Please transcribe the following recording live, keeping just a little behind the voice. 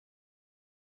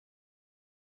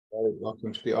All right,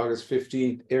 welcome to the August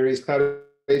 15th Aries Cloud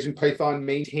Agent Python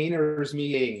maintainers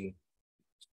meeting.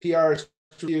 PR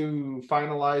review,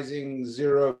 finalizing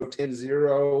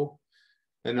 0.10.0,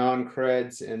 the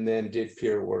non-creds, and then did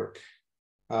peer work.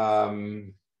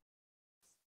 Hoping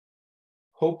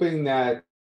that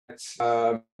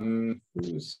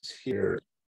who's here?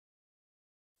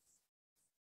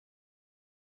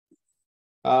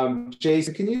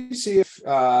 Jason, can you see if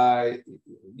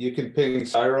you can ping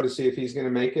Cyro to see if he's going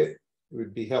to make it? It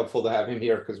would be helpful to have him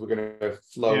here because we're going to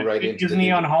flow right into. Isn't he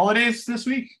on holidays this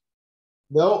week?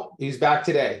 No, he's back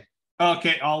today.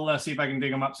 Okay, I'll see if I can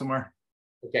dig him up somewhere.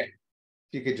 Okay, if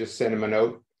you could just send him a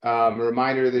note.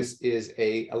 Reminder: this is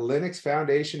a Linux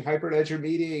Foundation Hyperledger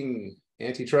meeting.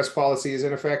 Antitrust policy is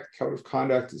in effect. Code of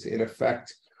conduct is in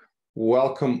effect.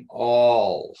 Welcome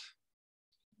all.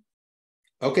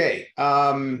 Okay,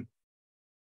 we'll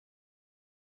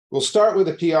start with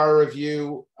a PR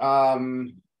review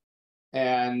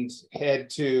and head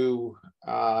to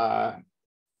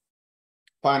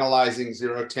finalizing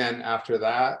 0.10 after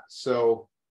that. So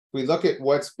we look at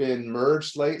what's been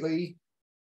merged lately.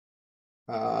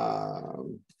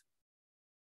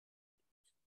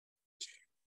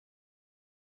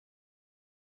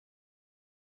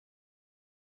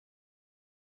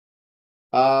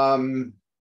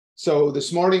 So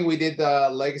this morning we did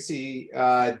the legacy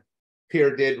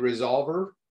peer did resolver.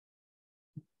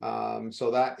 So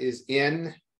that is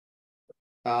in.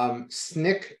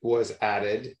 SNCC was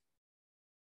added.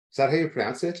 Is that how you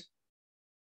pronounce it?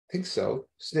 I think so.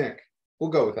 SNCC.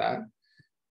 We'll go with that.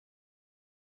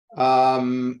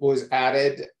 Was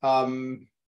added.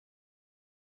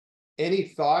 Any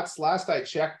thoughts? Last I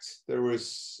checked, there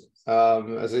was,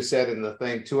 as I said in the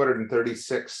thing,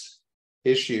 236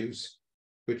 issues,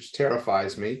 which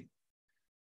terrifies me.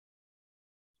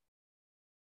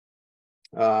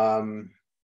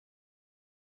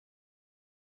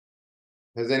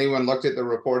 Has anyone looked at the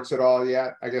reports at all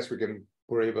yet? I guess we can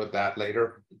worry about that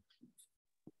later.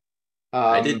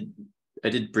 I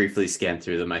did briefly scan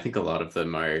through them. I think a lot of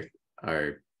them are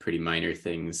pretty minor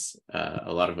things.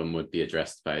 A lot of them would be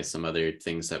addressed by some other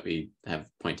things that we have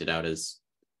pointed out as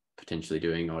potentially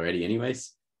doing already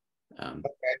anyways. Okay.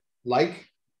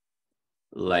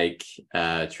 Like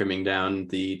trimming down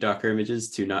the Docker images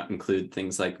to not include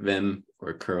things like Vim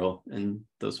or curl and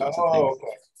those sorts of things.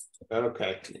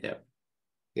 Okay. Yeah.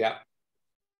 Yeah.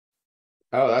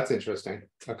 Oh, that's interesting.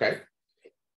 Okay.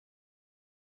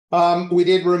 We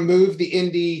did remove the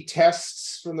indie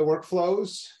tests from the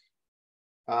workflows.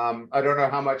 I don't know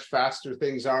how much faster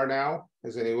things are now.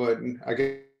 Has anyone?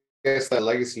 I guess the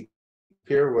legacy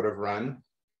peer would have run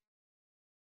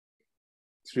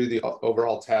through the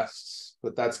overall tests,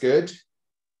 but that's good.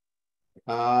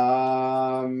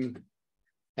 And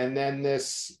then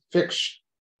this fix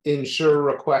ensure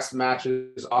request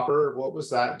matches offer. What was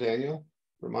that, Daniel?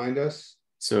 Remind us.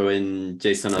 So in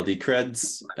JSON LD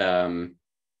creds,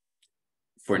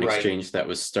 for an exchange that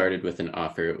was started with an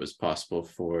offer, it was possible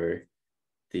for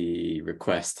the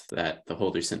request that the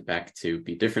holder sent back to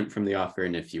be different from the offer.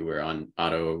 And if you were on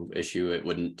auto issue, it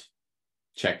wouldn't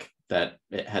check that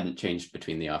it hadn't changed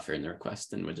between the offer and the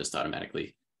request and would just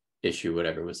automatically issue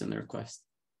whatever was in the request.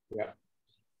 Yeah.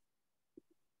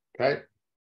 Okay.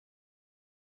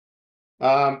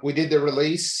 We did the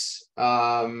release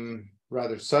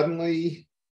rather suddenly.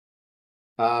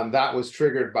 That was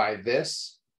triggered by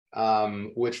this,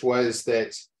 which was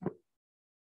that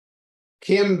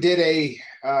Kim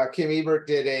Ebert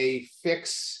did a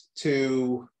fix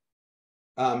to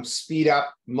speed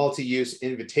up multi-use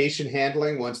invitation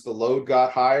handling once the load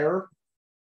got higher.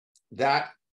 That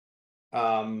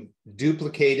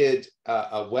duplicated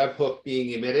a webhook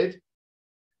being emitted,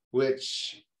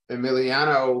 which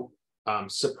Emiliano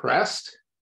suppressed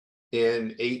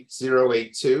in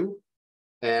 8082.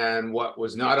 And what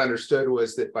was not understood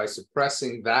was that by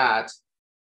suppressing that,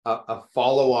 a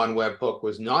follow-on webhook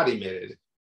was not emitted,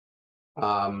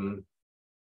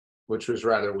 which was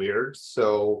rather weird.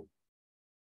 So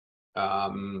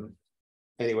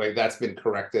anyway, that's been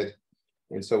corrected.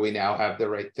 And so we now have the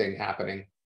right thing happening.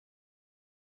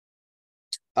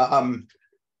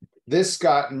 This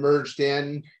got merged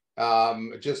in,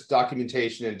 just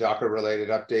documentation and Docker related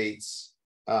updates.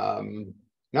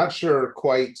 Not sure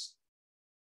quite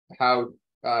how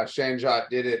Shanjot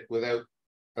did it without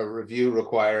a review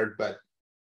required, but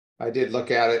I did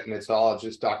look at it and it's all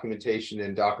just documentation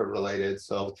and Docker related,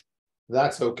 so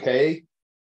that's okay.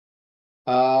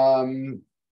 And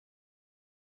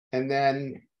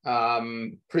then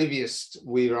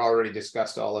we've already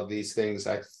discussed all of these things,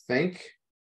 I think.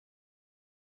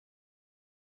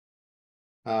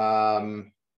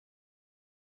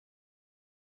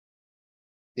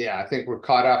 Yeah, I think we're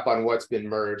caught up on what's been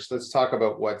merged. Let's talk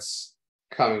about what's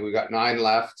coming. We got 9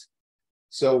 left.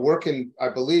 So I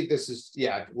believe this is,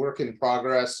 work in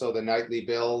progress. So the nightly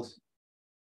build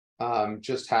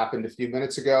just happened a few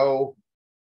minutes ago.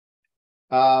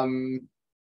 We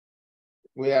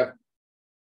have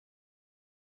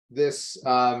this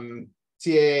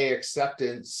TAA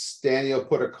acceptance. Daniel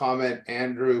put a comment,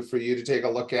 Andrew, for you to take a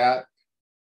look at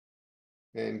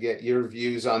and get your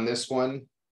views on this one.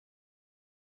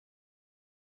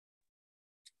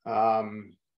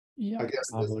 Yeah, I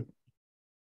guess I'll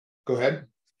go ahead.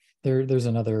 there's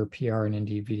another PR and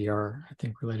ND VDR, I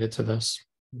think, related to this.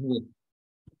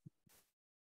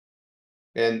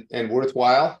 And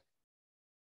worthwhile.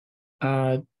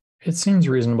 It seems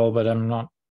reasonable, but I'm not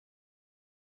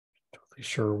totally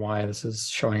sure why this is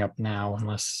showing up now,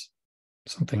 unless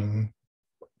something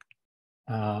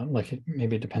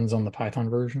maybe it depends on the Python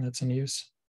version that's in use.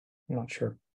 I'm not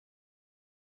sure.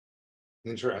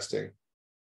 Interesting.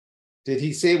 Did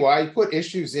he say why he put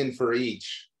issues in for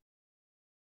each?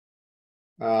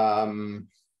 I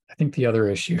think the other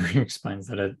issue explains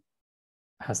that it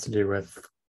has to do with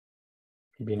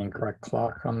maybe an incorrect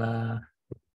clock on the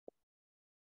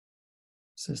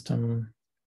system.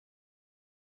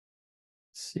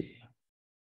 Let's see.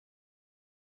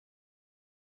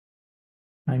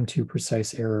 Time to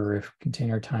precise error if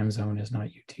container time zone is not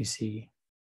UTC.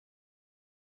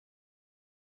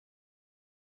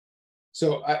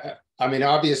 So I mean,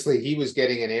 obviously he was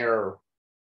getting an error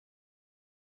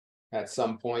at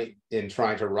some point in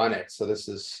trying to run it. So this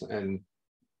is, and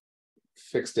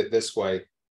fixed it this way.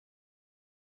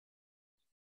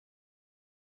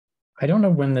 I don't know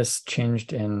when this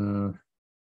changed in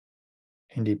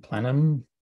Indy Plenum,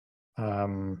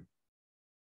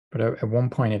 but at one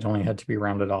point it only had to be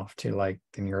rounded off to like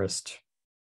the nearest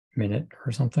minute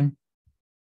or something.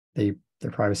 The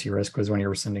privacy risk was when you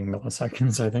were sending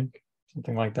milliseconds, I think,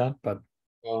 something like that. But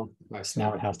now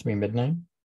it has to be midnight.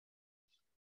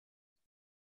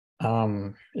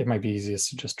 It might be easiest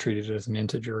to just treat it as an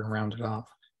integer and round it off.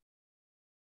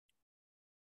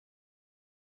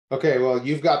 Okay, well,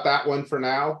 you've got that one for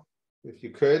now, if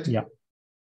you could. Yeah.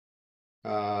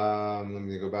 Let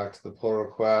me go back to the pull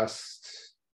request.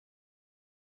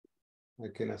 I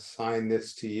can assign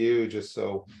this to you just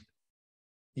so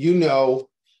you know.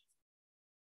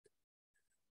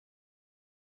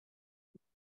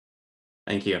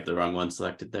 I think you have the wrong one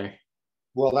selected there.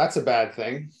 Well, that's a bad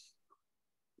thing.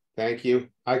 Thank you.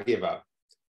 I give up.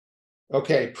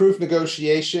 Okay, proof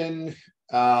negotiation.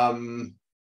 So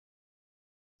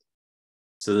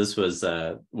this was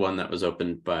one that was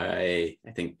opened by,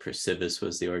 I think Percivis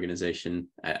was the organization.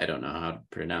 I don't know how to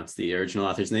pronounce the original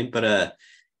author's name, but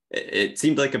it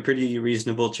seemed like a pretty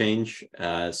reasonable change.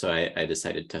 So I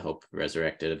decided to help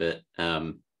resurrect it a bit.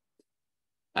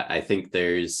 I think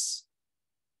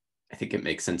it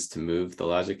makes sense to move the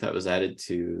logic that was added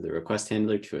to the request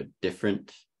handler to a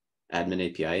different admin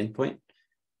API endpoint.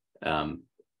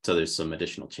 So there's some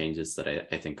additional changes that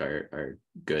I think are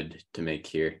good to make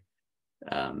here.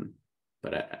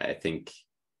 But I think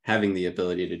having the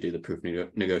ability to do the proof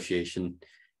negotiation,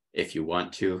 if you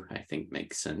want to, I think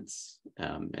makes sense.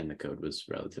 And the code was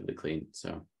relatively clean.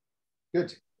 So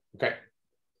good. Okay.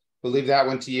 We'll leave that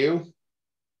one to you.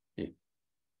 Yeah.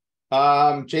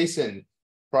 Jason,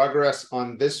 progress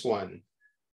on this one.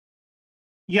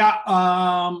 Yeah,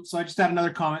 so I just had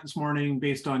another comment this morning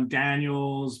based on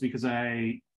Daniel's because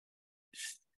I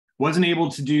wasn't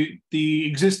able to do the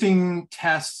existing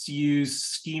tests use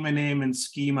schema name and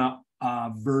schema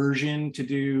version to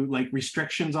do like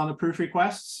restrictions on the proof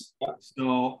requests. Yeah.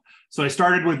 So I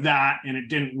started with that and it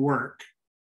didn't work.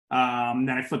 Then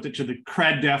I flipped it to the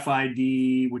cred def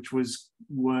ID, which was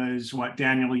what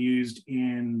Daniel used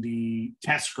in the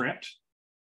test script,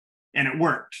 and it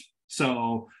worked.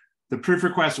 So the proof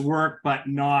request worked, but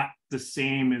not the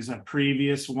same as a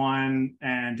previous one.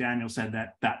 And Daniel said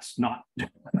that that's not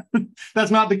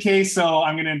that's not the case. So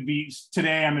I'm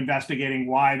investigating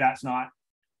why that's not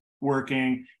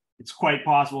working. It's quite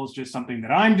possible it's just something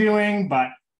that I'm doing, but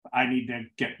I need to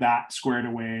get that squared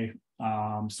away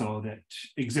so that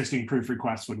existing proof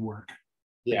requests would work.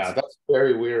 Yeah, that's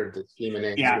very weird. The schema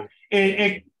name. Yeah,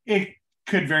 it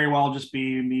could very well just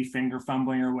be me finger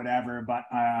fumbling or whatever, but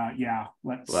yeah,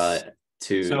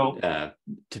 to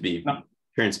be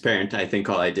transparent, I think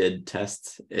all I did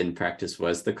test in practice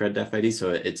was the cred def ID,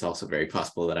 so it's also very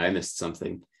possible that I missed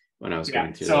something when I was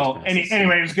going through those passes.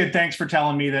 Anyway, it was good. Thanks for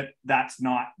telling me that that's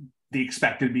not the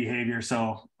expected behavior,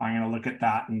 so I'm going to look at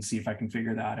that and see if I can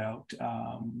figure that out.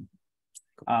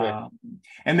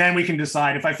 And then we can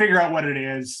decide if I figure out what it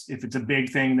is. If it's a big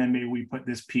thing, then maybe we put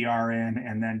this PR in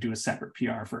and then do a separate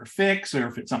PR for a fix, or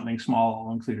if it's something small,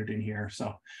 I'll include it in here.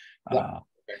 So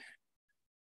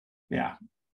yeah.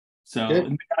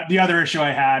 So the other issue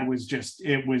I had was just,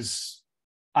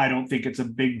 I don't think it's a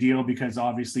big deal because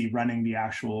obviously running the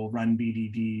actual run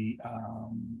BDD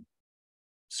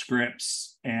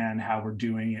scripts and how we're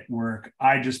doing it work.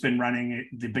 I just been running it,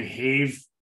 the behave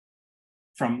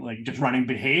from like just running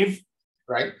behave.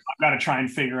 Right. I've got to try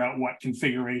and figure out what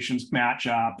configurations match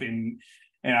up, and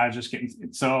I was just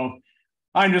getting, so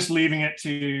I'm just leaving it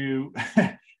to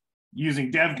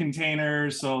using dev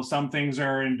containers. So some things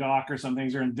are in Docker, some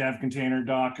things are in dev container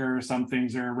Docker, some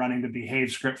things are running the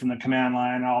behave script from the command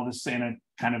line, all this, and it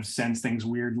kind of sends things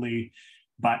weirdly.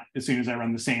 But as soon as I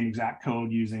run the same exact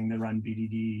code using the run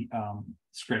BDD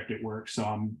script, it works. So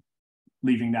I'm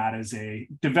leaving that as a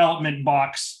development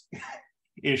box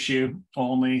issue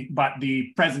only. But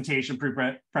the presentation,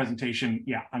 pre-presentation,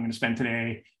 yeah, I'm going to spend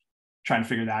today trying to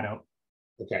figure that out.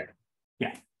 Okay.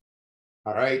 Yeah.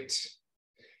 All right.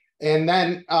 And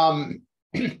then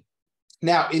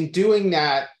now in doing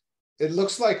that, it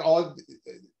looks like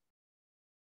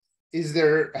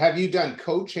have you done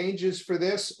code changes for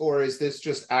this, or is this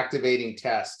just activating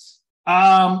tests?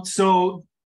 So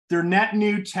they're net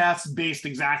new tests based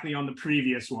exactly on the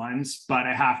previous ones, but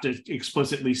I have to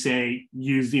explicitly say,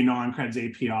 use the non-creds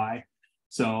API.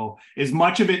 So as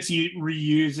much of it's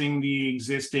reusing the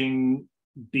existing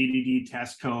BDD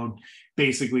test code,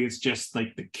 basically it's just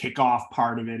like the kickoff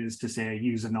part of it is to say,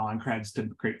 use a non-creds to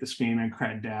create the scheme and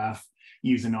cred def,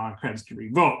 use a non-creds to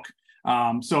revoke.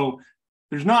 So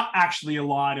there's not actually a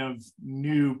lot of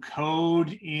new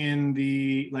code in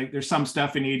the, like there's some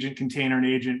stuff in agent container and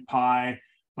agent py,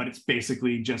 but it's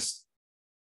basically just,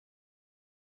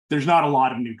 there's not a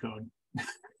lot of new code.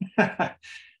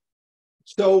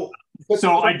 So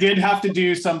I did have to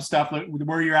do some stuff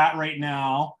where you're at right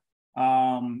now.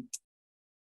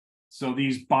 So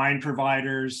these bind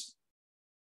providers,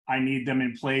 I need them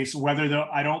in place.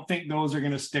 I don't think those are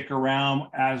going to stick around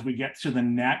as we get to the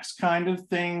next kind of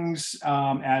things,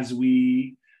 as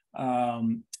we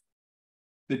the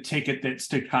ticket that's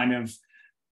to kind of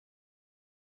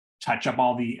touch up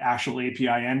all the actual API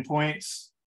endpoints,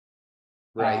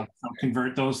 right?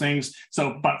 Convert those things.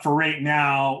 So, but for right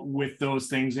now, with those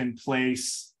things in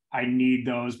place, I need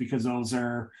those because those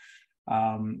are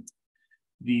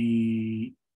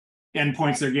the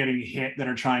endpoints they're getting hit that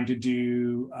are trying to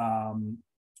do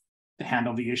to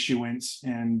handle the issuance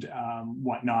and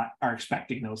whatnot are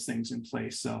expecting those things in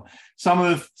place. So some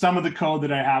of the code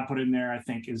that I have put in there, I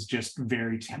think, is just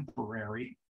very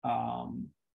temporary.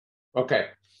 Okay.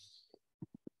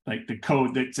 Like the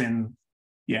code that's in,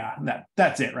 yeah,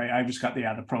 that's it, right? I've just got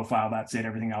the profile. That's it.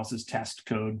 Everything else is test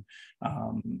code.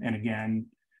 And again,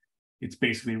 it's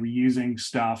basically reusing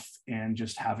stuff and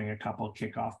just having a couple of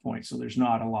kickoff points. So there's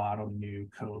not a lot of new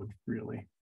code, really.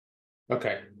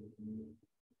 Okay.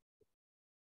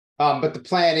 But the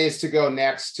plan is to go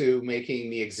next to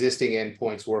making the existing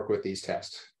endpoints work with these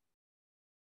tests.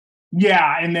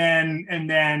 Yeah, and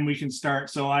then we can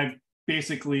start. So I've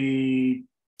basically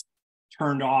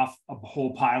turned off a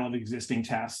whole pile of existing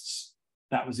tests.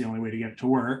 That was the only way to get it to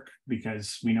work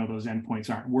because we know those endpoints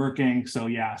aren't working. So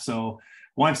yeah, so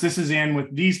once this is in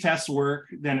with these tests work,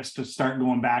 then it's to start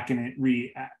going back and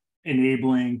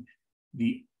enabling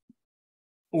the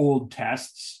old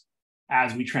tests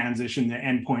as we transition the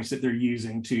endpoints that they're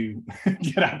using to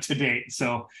get up to date.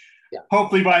 So yeah,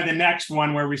 hopefully by the next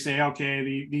one where we say,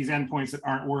 okay, these endpoints that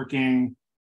aren't working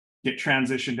get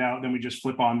transitioned out, then we just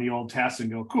flip on the old tests and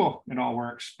go, cool, it all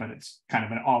works, but it's kind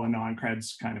of all the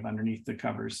non-creds kind of underneath the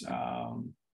covers. So.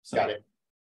 Got it.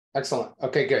 Excellent.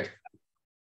 Okay, good.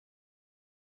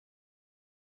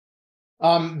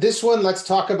 This one, let's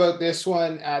talk about this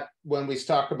one when we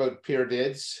talk about peer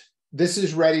dids. This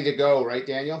is ready to go, right,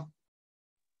 Daniel?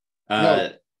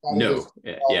 No.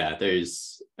 Yeah,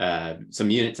 there's some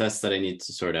unit tests that I need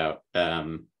to sort out.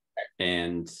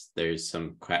 And there's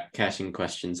some caching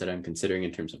questions that I'm considering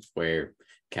in terms of where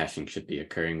caching should be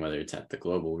occurring, whether it's at the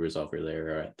global resolver layer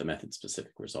or at the method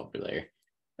specific resolver layer.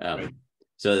 Right.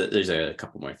 So there's a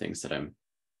couple more things that I'm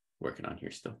working on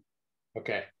here still.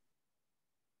 Okay.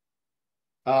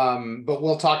 But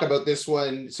we'll talk about this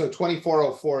one. So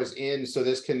 2404 is in, so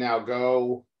this can now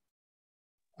go.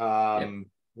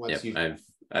 Once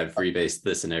I've rebased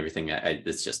this and everything.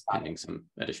 It's just pending some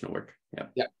additional work.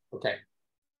 Yeah. Okay.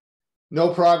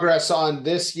 No progress on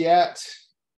this yet.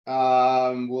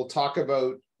 We'll talk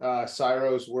about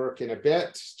Cyro's work in a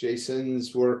bit,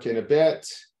 Jason's work in a bit.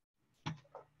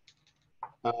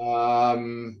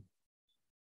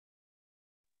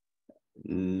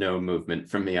 No movement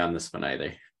from me on this one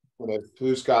either.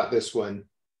 Who's got this one?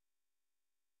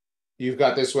 You've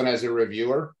got this one as a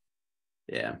reviewer?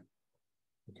 Yeah.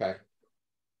 Okay.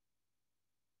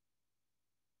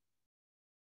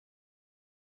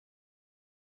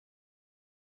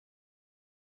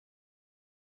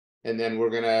 And then we're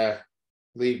gonna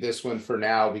leave this one for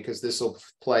now because this will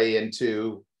play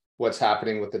into what's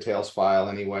happening with the tails file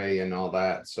anyway and all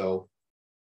that. So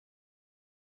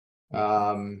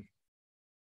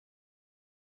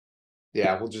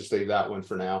yeah, we'll just leave that one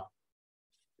for now.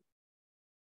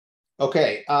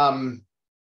 Okay.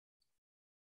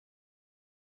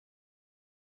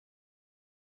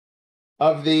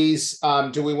 Of these,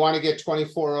 do we want to get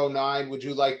 2409? Would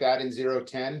you like that in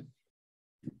 010?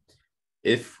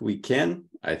 If we can,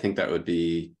 I think that would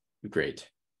be great.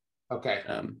 Okay.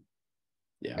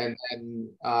 Yeah. And then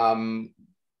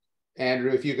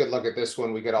Andrew, if you could look at this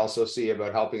one, we could also see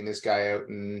about helping this guy out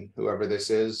and whoever this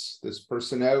is, this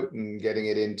person out, and getting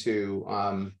it into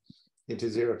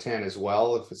 010 as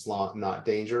well, if it's not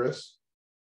dangerous.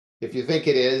 If you think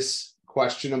it is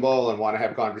questionable and want to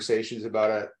have conversations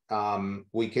about it,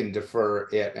 we can defer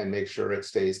it and make sure it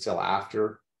stays till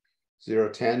after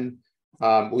 010.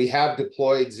 We have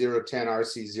deployed 010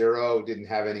 RC0, didn't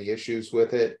have any issues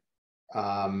with it.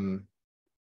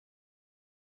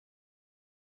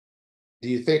 Do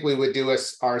you think we would do a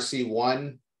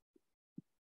RC1,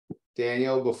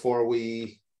 Daniel, before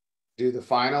we do the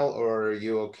final, or are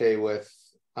you okay with,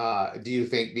 do you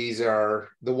think these are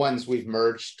the ones we've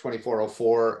merged,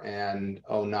 2404 and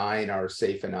 09 are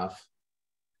safe enough?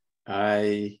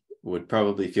 I would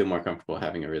probably feel more comfortable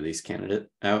having a release candidate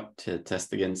out to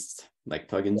test against like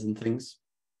plugins and things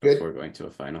before going to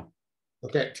a final.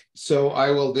 Okay, so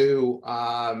I will do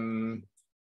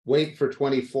wait for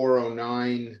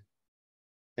 2409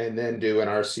 and then do an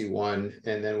RC1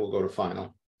 and then we'll go to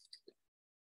final.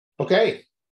 Okay,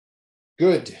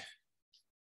 good.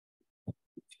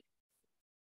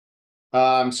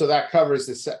 So that covers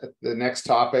the next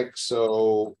topic.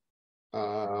 So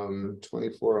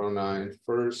 2409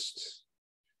 first,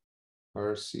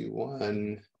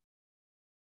 RC1,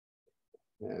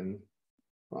 and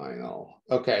final.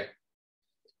 Okay.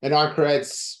 And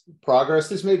on-cred's progress.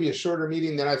 This may be a shorter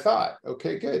meeting than I thought.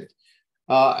 Okay, good.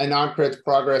 And on-cred's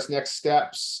progress, next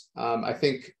steps. I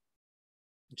think,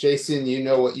 Jason, you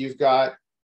know what you've got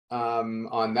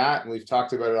on that, and we've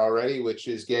talked about it already, which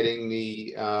is getting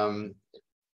the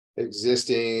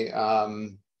existing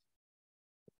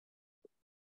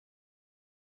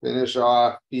finish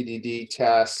off PDD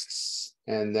tests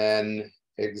and then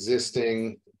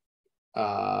existing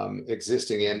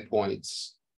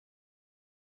endpoints.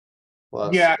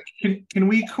 Plus, yeah, can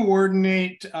we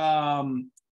coordinate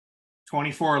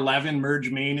 2411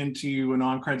 merge main into an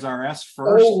on-creds RS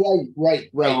first? Oh, right.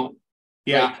 So,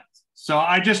 yeah. Right. So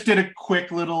I just did a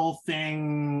quick little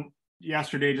thing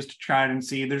yesterday just to try it and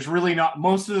see. There's really not,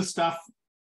 most of the stuff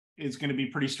is going to be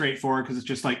pretty straightforward because it's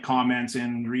just like comments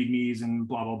and readmes and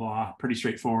blah, blah, blah, pretty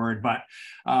straightforward. But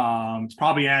it's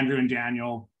probably Andrew and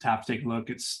Daniel to have to take a look.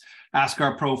 It's ask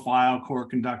our profile, core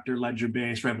conductor, ledger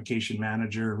base, revocation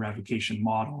manager, revocation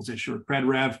models, issuer cred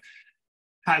rev.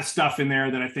 Has stuff in there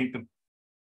that I think the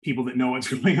people that know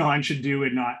what's going on should do,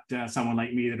 and not someone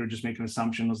like me that are just making an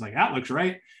assumption was like, that looks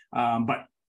right. But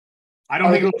I don't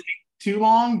think it'll take too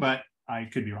long, but I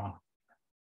could be wrong.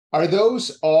 Are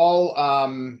those all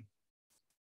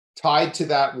tied to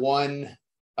that one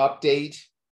update?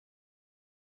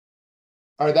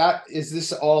 Is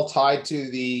this all tied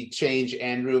to the change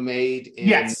Andrew made?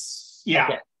 Yes. Yeah.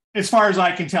 Okay. As far as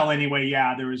I can tell anyway,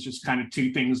 yeah, there was just kind of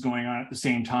two things going on at the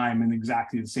same time in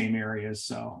exactly the same areas.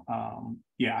 So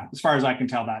yeah, as far as I can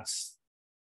tell, that's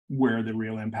where the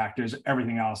real impact is.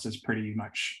 Everything else is pretty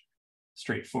much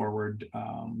straightforward.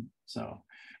 So,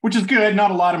 which is good.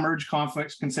 Not a lot of merge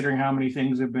conflicts considering how many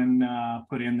things have been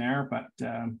put in there. But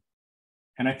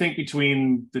and I think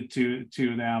between the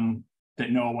two of them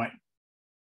that know what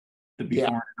the before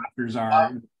and afters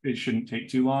are, it shouldn't take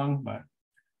too long. But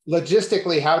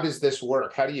logistically, how does this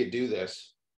work? How do you do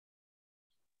this?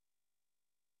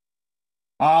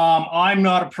 I'm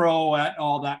not a pro at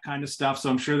all that kind of stuff, so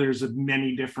I'm sure there's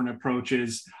many different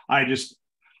approaches. I just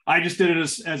did it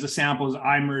as a sample. As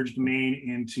I merged main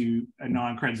into a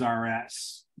non-creds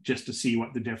RS just to see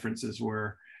what the differences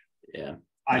were. Yeah,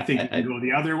 I think you can go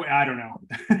the other way. I don't know.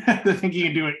 I think you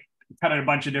can do it kind of a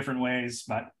bunch of different ways,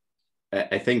 but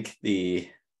I think the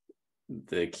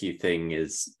key thing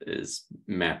is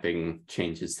mapping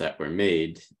changes that were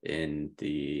made in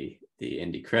the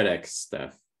Indie CredX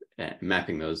stuff,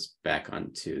 mapping those back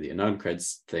onto the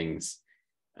non-creds things,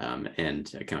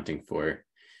 and accounting for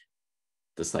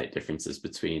the slight differences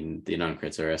between the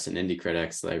non-creds RS and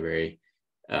IndieCredX library.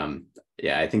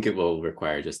 Yeah, I think it will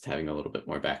require just having a little bit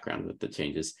more background with the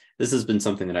changes. This has been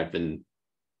something that I've been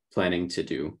planning to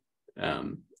do.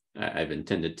 I've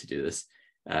intended to do this,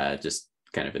 just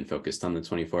kind of been focused on the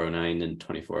 2409 and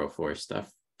 2404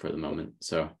 stuff for the moment.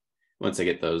 So once I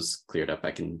get those cleared up,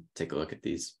 I can take a look at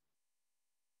these.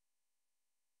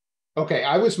 Okay,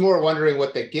 I was more wondering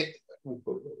what's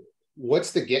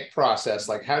the Git process?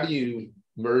 Like, how do you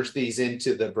merge these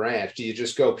into the branch? Do you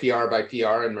just go PR by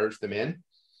PR and merge them in?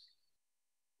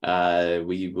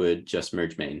 We would just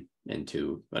merge main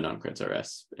into a non-creds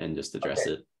RS and just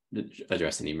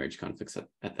address any merge conflicts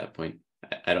at that point.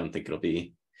 I don't think it'll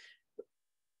be,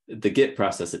 the Git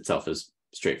process itself is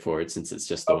straightforward since it's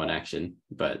just the one action,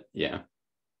 but yeah.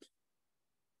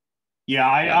 Yeah,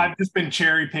 I've just been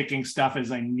cherry picking stuff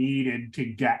as I needed to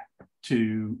get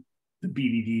to the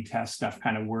BDD test stuff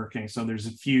kind of working. So there's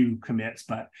a few commits,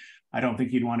 but I don't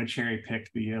think you'd want to cherry pick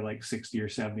the like 60 or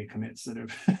 70 commits that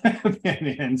have been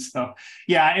in. So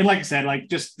yeah, and like I said, like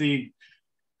just a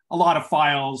lot of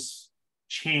files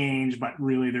change, but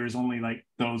really there's only like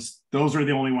those are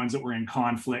the only ones that were in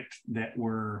conflict that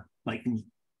were like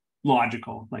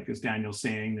logical. Like as Daniel's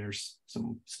saying, there's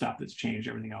some stuff that's changed.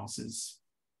 Everything else is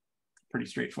pretty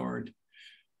straightforward.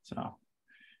 So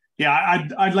yeah,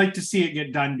 I'd like to see it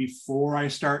get done before I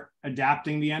start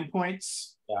adapting the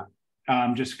endpoints. Yeah.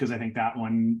 Just because I think that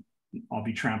one I'll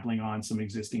be trampling on some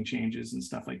existing changes and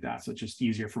stuff like that. So it's just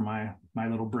easier for my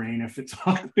little brain if it's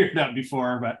all cleared up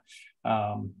before. But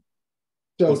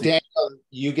so Daniel,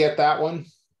 you get that one?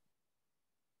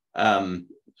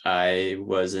 I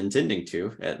was intending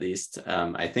to, at least.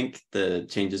 I think the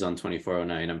changes on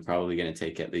 2409, I'm probably going to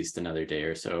take at least another day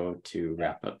or so to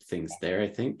wrap up things there, I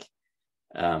think.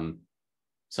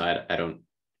 So I don't,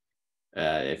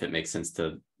 if it makes sense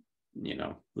to,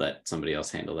 let somebody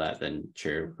else handle that, then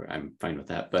sure, I'm fine with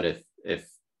that. But if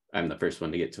I'm the first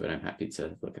one to get to it, I'm happy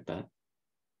to look at that.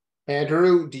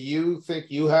 Andrew, do you think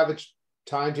you have a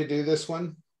time to do this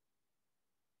one?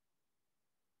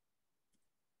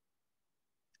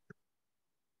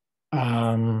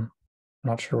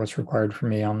 Not sure what's required for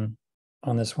me on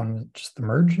this one. Just the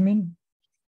merge, you mean?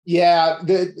 Yeah.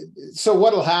 So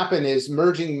what'll happen is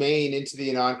merging main into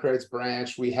the non-creds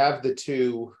branch. We have the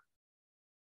two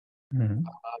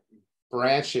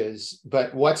branches,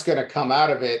 but what's going to come out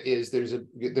of it is there's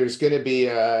going to be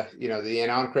the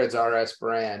non-creds RS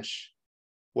branch.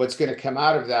 What's going to come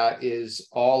out of that is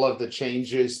all of the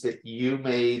changes that you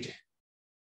made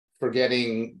for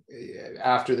getting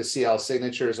after the CL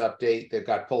signatures update that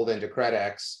got pulled into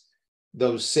CredX.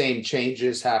 Those same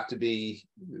changes have to be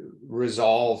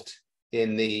resolved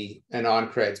in the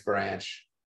non-creds branch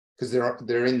because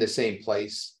they're in the same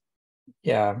place.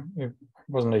 Yeah, it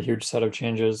wasn't a huge set of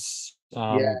changes.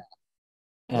 Yeah,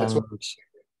 and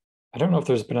I don't know if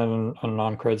there's been a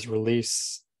non-creds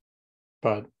release,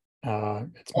 but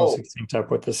it's mostly synced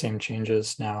up with the same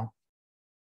changes now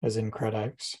as in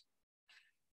CredX.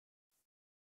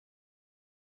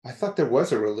 I thought there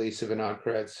was a release of a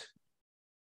non-creds.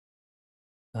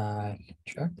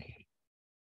 Check.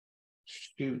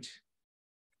 Shoot.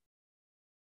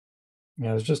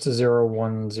 Yeah, it was just a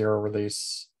 010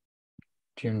 release,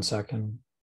 June 2nd.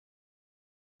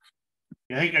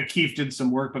 I think Keith did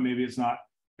some work, but maybe it's not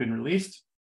been released.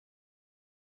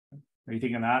 Are you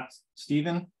thinking that,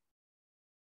 Stephen?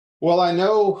 Well, I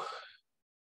know.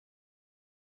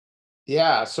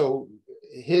 Yeah, so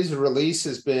his release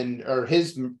has been, or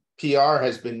his PR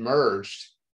has been merged.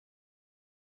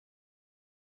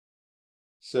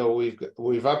 So we've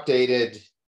updated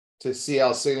to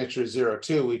CL signature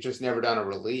 02. We've just never done a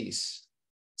release.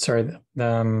 Sorry,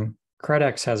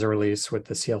 CredX has a release with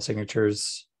the CL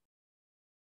signatures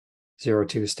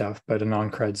 02 stuff, but a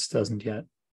non-creds doesn't yet.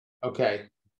 Okay.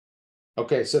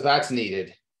 Okay, so that's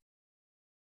needed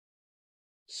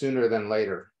sooner than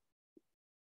later.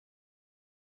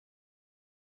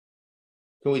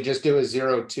 Can we just do a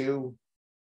 02?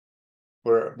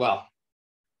 Or, well,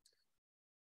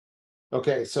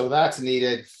 okay, so that's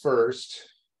needed first.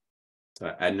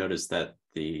 So I noticed that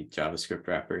the JavaScript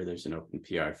wrapper, there's an open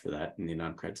PR for that in the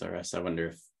non-creds RS. I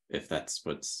wonder if that's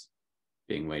what's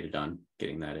being waited on,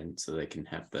 getting that in so they can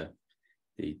have the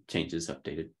changes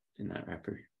updated in that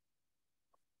wrapper.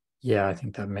 Yeah, I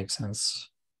think that makes sense.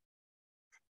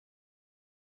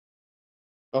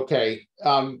 Okay.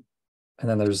 And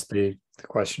then there's the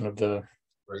question of the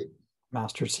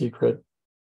master secret,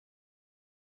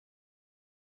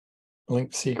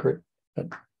 linked secret, but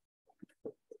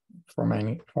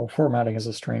formatting is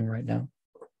a string right now.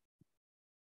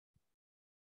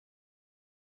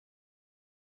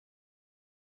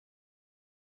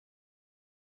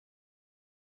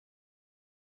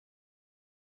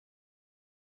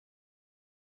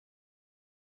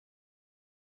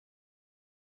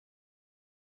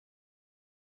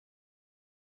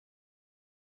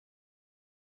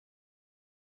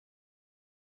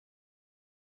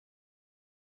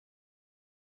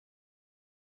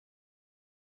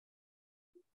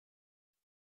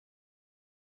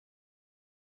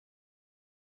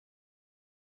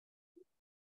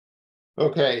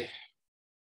 Okay.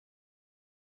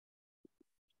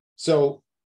 So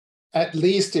at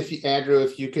least if you, Andrew,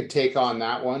 if you could take on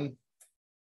that one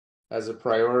as a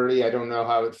priority. I don't know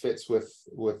how it fits with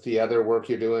the other work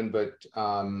you're doing, but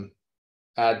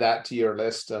add that to your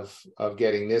list of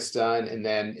getting this done. And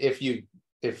then if you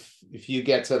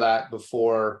get to that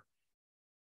before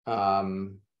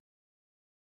Daniel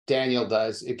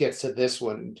does, it gets to this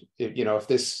one.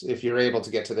 If you're able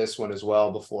to get to this one as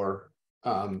well before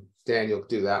Daniel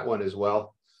do that one as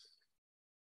well.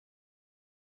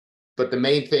 But the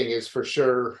main thing is, for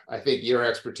sure, I think your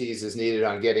expertise is needed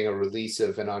on getting a release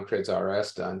of an on-creds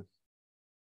RS done.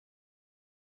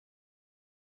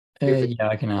 Yeah,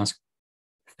 I can ask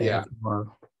if they Yeah. have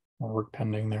more work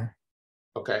pending there.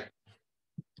 Okay.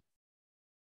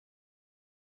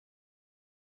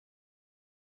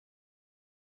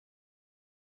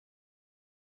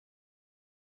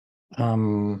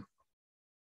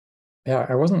 Yeah,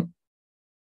 I wasn't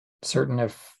certain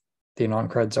if the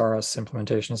non-creds RS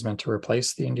implementation is meant to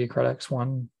replace the ND-Cred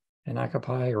X1 in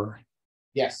Akapai, or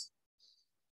Yes.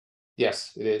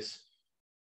 Yes, it is.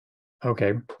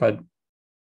 okay, but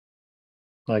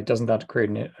like, doesn't that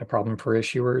create a problem for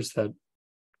issuers that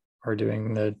are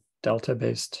doing the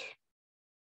Delta-based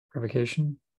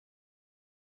revocation?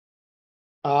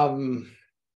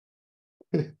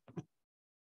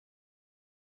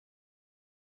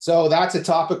 So that's a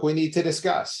topic we need to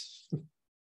discuss,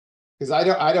 because I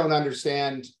don't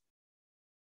understand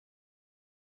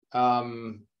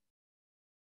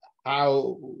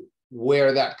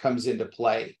where that comes into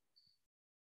play.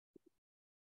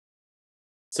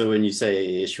 So when you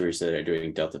say issuers that are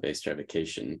doing Delta-based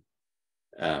revocation,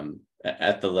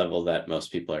 at the level that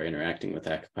most people are interacting with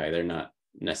Akapai, they're not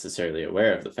necessarily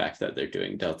aware of the fact that they're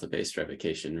doing Delta-based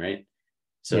revocation, right?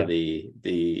 So yeah.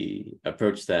 The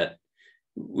approach that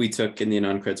we took in the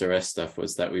non-creds RS stuff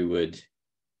was that we would,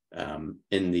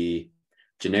 in the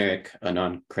generic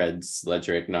non-creds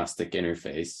ledger agnostic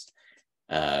interface,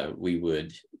 we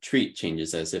would treat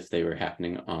changes as if they were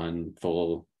happening on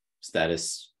full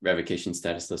status, revocation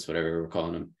status list, whatever we're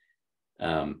calling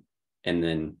them. And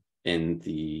then in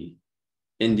the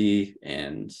Indy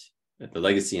and the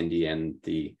legacy Indy and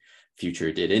the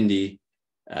future did Indy,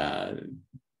 a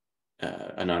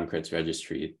non-creds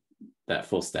registry, that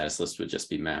full status list would just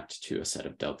be mapped to a set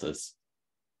of deltas.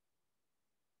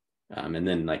 And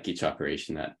then like each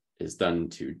operation that is done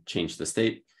to change the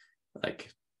state,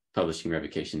 like publishing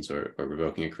revocations or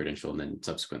revoking a credential and then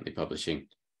subsequently publishing,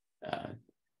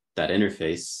 that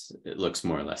interface, it looks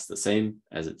more or less the same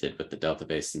as it did with the Delta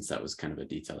base, since that was kind of a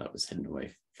detail that was hidden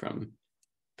away from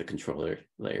the controller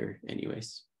layer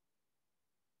anyways.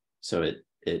 So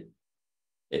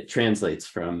it translates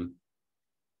from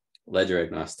ledger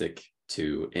agnostic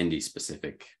to Indy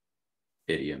specific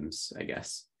idioms, I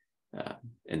guess,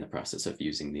 in the process of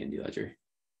using the Indy ledger.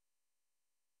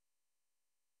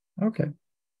 Okay.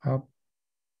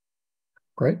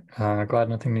 Great. Glad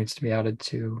nothing needs to be added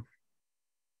to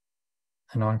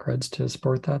the non-creds to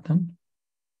support that then.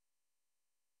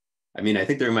 I mean, I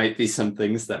think there might be some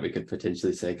things that we could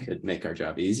potentially say could make our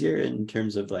job easier in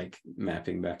terms of like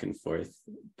mapping back and forth.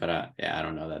 But yeah, I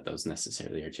don't know that those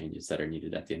necessarily are changes that are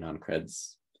needed at the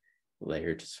non-creds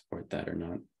layer to support that or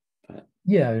not. But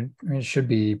yeah, I mean, it should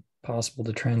be possible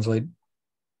to translate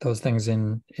those things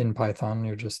in Python.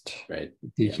 You're just right.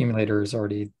 The accumulator is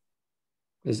already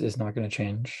is not going to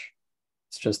change.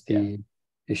 It's just the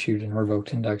issued and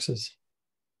revoked indexes.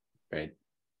 Right.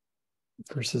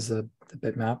 Versus the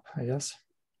bitmap, I guess.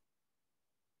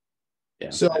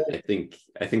 Yeah. So I think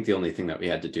the only thing that we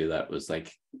had to do that was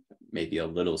like maybe a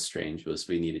little strange was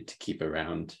we needed to keep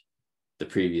around the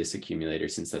previous accumulator,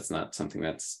 since that's not something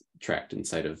that's tracked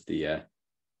inside of the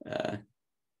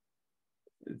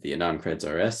non-creds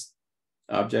RS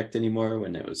object anymore,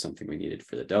 when it was something we needed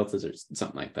for the deltas or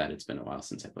something like that. It's been a while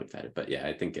since I've looked at it, but yeah,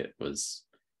 I think it was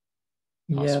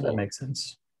possible. Yeah, that makes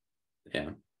sense.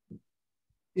 Yeah.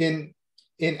 In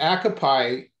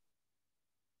Akapai,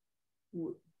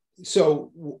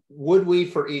 so would we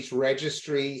for each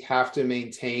registry have to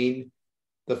maintain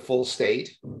the full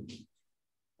state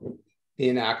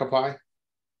in Akapai?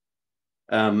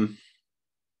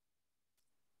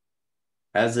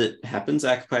 As it happens,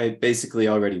 Akapai basically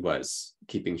already was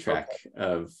keeping track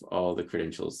of all the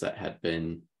credentials that had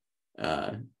been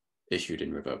issued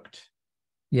and revoked.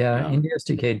 Yeah, Indy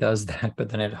SDK does that, but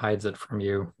then it hides it from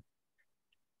you.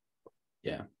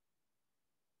 Yeah.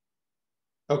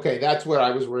 Okay, that's what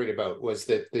I was worried about, was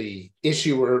that the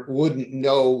issuer wouldn't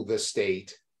know the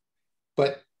state,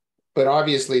 but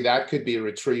obviously that could be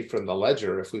retrieved from the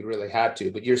ledger if we really had to.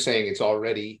 But you're saying it's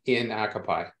already in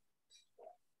Akapai.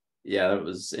 Yeah, that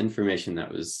was information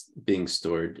that was being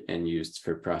stored and used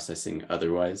for processing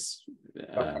otherwise.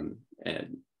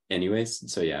 And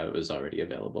anyways, so yeah, it was already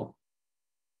available.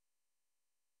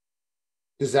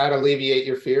 Does that alleviate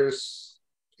your fears,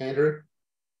 Andrew?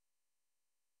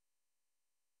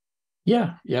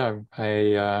 Yeah,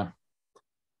 I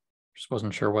just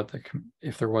wasn't sure what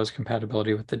if there was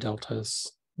compatibility with the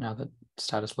deltas now that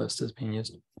status list is being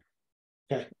used.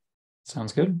 Okay.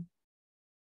 Sounds good.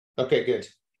 Okay, good.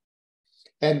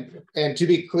 And to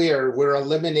be clear, we're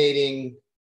eliminating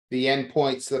the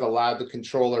endpoints that allow the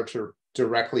controller to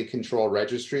directly control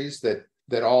registries,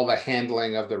 that all the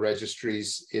handling of the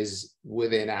registries is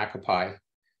within Akapai.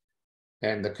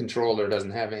 And the controller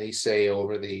doesn't have any say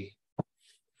over the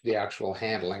actual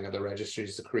handling of the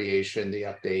registries, the creation, the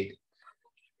update.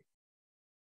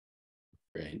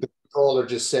 Right. The controller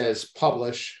just says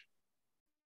publish.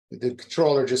 The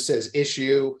controller just says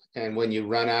issue, and when you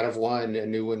run out of one, a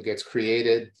new one gets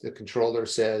created. The controller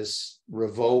says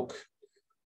revoke,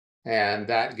 and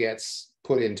that gets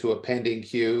put into a pending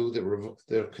queue.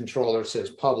 The controller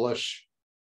says publish,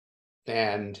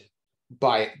 and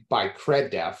by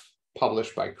CredDef,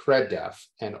 published by CredDef,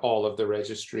 and all of the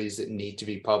registries that need to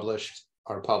be published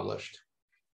are published.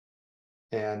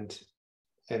 And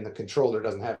the controller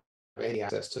doesn't have any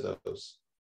access to those.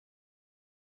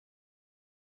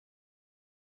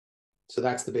 So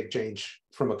that's the big change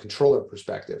from a controller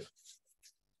perspective.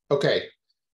 Okay,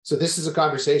 so this is a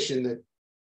conversation that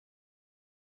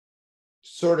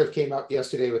sort of came up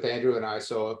yesterday with Andrew and I,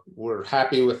 so we're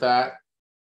happy with that,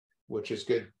 which is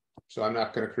good. So I'm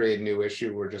not going to create a new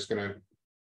issue. We're just going to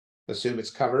assume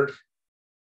it's covered.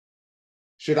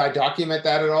 Should I document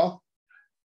that at all?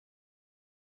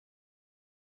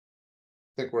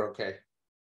 I think we're okay.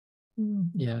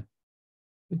 Yeah, I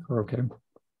think we're okay.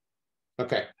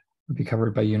 Okay. Would be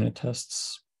covered by unit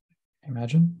tests, I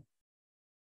imagine.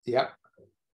 Yep.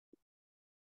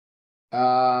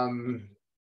 Oh,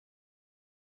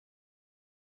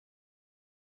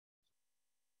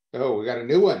 we got a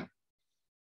new one.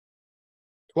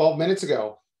 12 minutes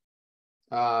ago.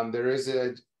 There is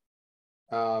a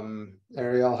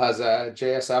Ariel has a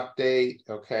JS update.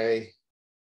 Okay.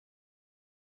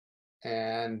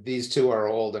 And these two are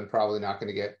old and probably not going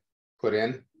to get put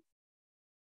in.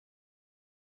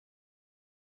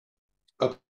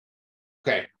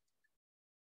 Okay.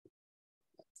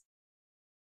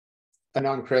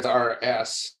 Anon-Chris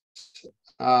RS.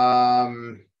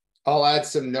 I'll add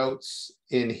some notes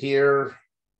in here.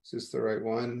 Is this the right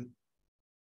one?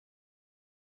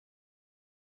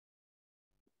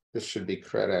 This should be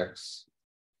CredX.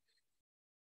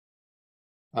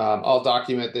 I'll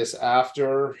document this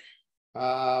after.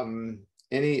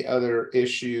 Any other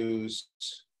issues?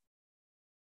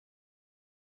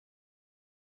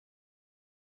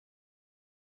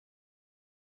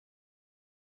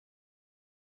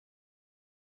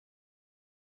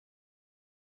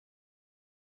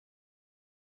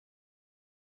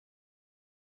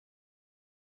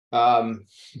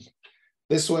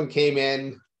 This one came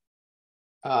in.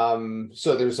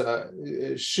 So there's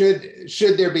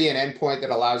should there be an endpoint that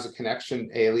allows a connection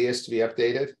alias to be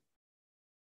updated?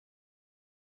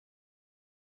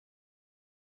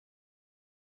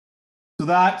 So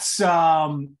that's I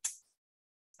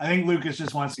think Lucas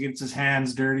just wants to get his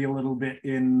hands dirty a little bit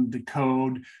in the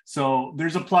code. So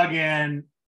there's a plugin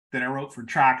that I wrote for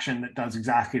Traction that does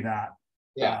exactly that.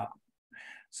 Yeah.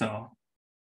 So.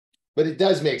 But it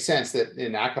does make sense that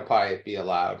in Akapai it be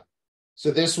allowed. So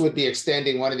this would be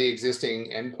extending one of the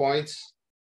existing endpoints.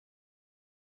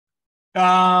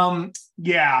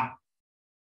 Yeah.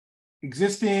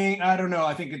 Existing, I don't know.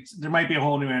 I think there might be a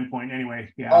whole new endpoint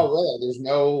anyway. Yeah. Oh, really? There's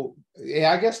no,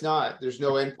 yeah, I guess not. There's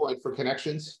no endpoint for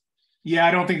connections. Yeah,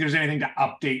 I don't think there's anything to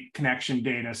update connection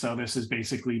data. So this is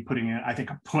basically putting it, I think,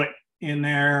 a put in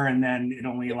there, and then it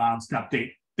only allows to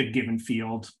update the given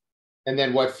field. And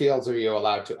then what fields are you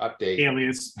allowed to update?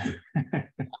 Alias.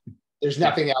 There's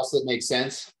nothing else that makes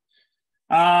sense.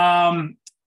 I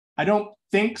don't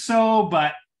think so,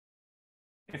 but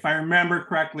if I remember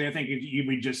correctly, I think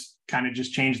we just kind of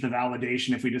change the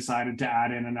validation. If we decided to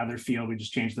add in another field, we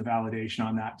just change the validation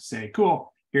on that to say,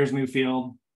 cool, here's a new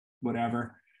field,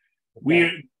 whatever.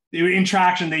 Okay. In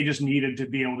Traction, they just needed to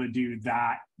be able to do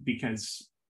that because,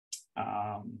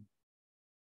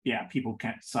 yeah, people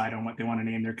can't decide on what they want to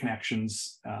name their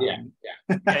connections. Yeah,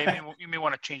 you may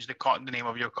want to change the name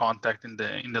of your contact in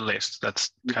the list.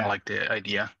 That's kind of like the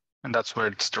idea, and that's where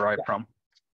it's derived from.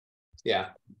 Yeah.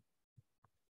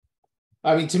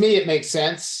 I mean, to me, it makes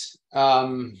sense.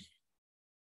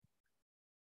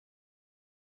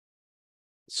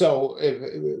 so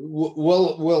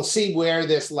we'll see where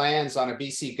this lands on a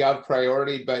BC Gov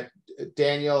priority, but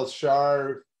Daniel,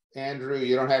 Shar, Andrew,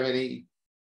 you don't have any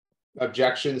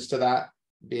objections to that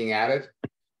being added?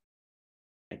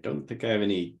 I don't think I have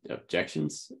any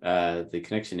objections. The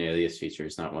connection alias feature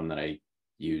is not one that I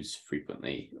use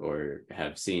frequently or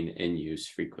have seen in use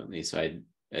frequently. So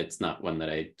it's not one that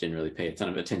I generally pay a ton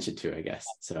of attention to, I guess.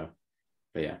 So,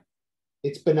 but yeah.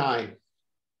 It's benign.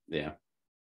 Yeah.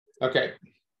 Okay.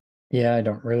 Yeah, I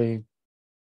don't really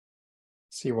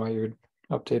see why you would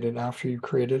update it after you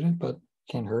created it, but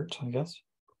can't hurt, I guess.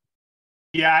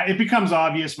 Yeah, it becomes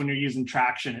obvious when you're using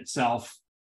traction itself,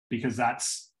 because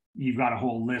you've got a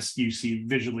whole list. You see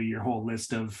visually your whole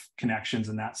list of connections,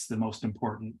 and that's the most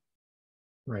important,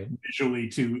 right, visually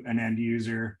to an end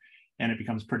user. And it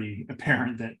becomes pretty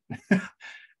apparent that,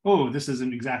 oh, this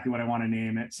isn't exactly what I want to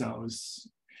name it. So it was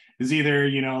either,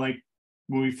 like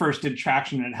when we first did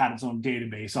traction, it had its own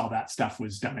database. All that stuff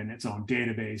was done in its own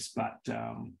database. But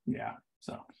yeah,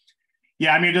 so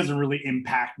yeah, I mean, it doesn't really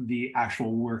impact the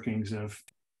actual workings of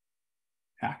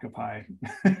Hackapie.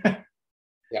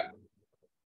 Yeah.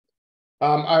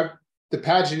 The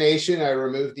pagination, I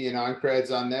removed the anon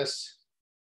creds on this.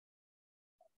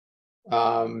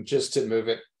 Just to move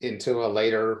it into a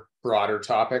later, broader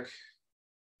topic.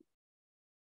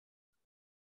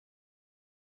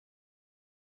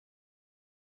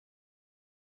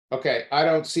 Okay, I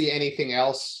don't see anything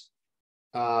else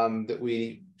that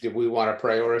we want to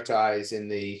prioritize in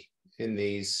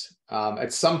these.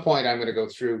 At some point, I'm going to go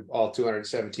through all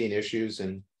 217 issues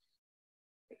and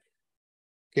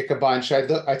kick a bunch. I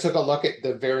took a look at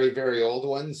the very, very old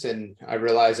ones, and I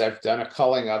realized I've done a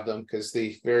culling of them because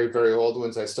the very, very old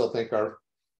ones I still think are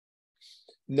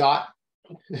not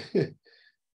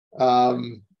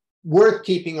worth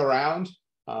keeping around.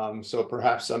 So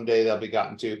perhaps someday they'll be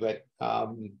gotten to, but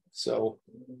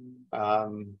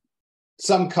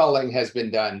some culling has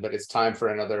been done, but it's time for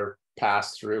another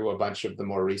pass through a bunch of the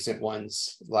more recent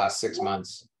ones, last 6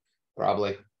 months,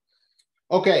 probably.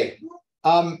 Okay.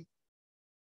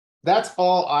 That's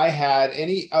all I had.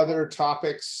 Any other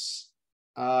topics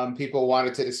people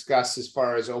wanted to discuss as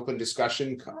far as open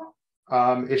discussion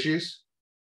issues?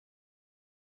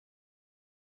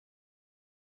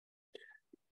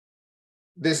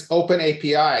 This open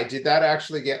API, did that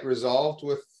actually get resolved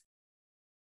with?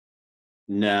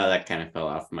 No, that kind of fell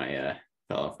off my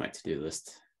to-do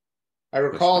list. I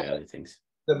recall other things.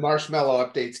 The Marshmallow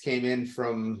updates came in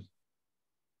from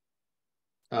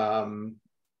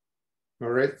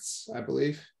Moritz, I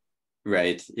believe.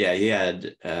 Right. Yeah,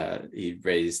 he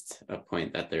raised a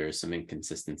point that there are some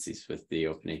inconsistencies with the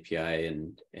open API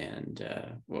and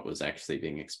what was actually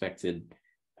being expected.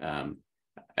 I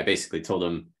basically told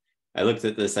him, I looked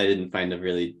at this, I didn't find a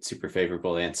really super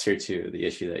favorable answer to the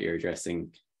issue that you're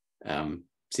addressing.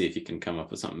 See if you can come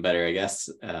up with something better, I guess.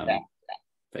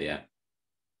 But yeah.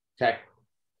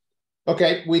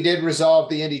 Okay, we did resolve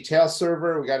the Indie Tail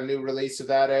server. We got a new release of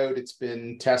that out. It's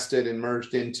been tested and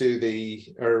merged into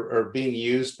or being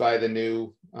used by the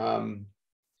new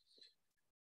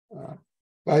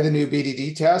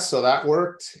BDD test. So that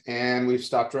worked, and we've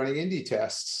stopped running Indie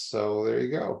tests. So there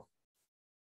you go.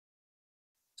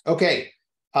 Okay.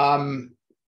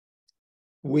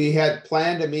 We had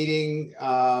planned a meeting,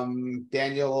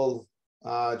 Daniel,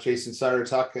 Jason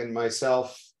Siretuck, and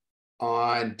myself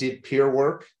on did peer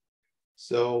work.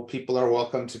 So people are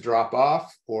welcome to drop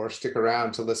off or stick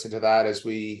around to listen to that as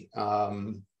we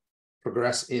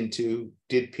progress into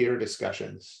did peer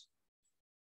discussions.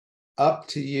 Up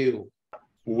to you.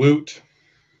 Woot.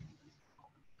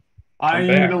 I'm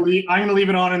gonna leave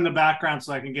it on in the background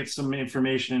so I can get some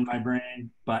information in my brain,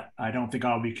 but I don't think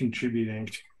I'll be contributing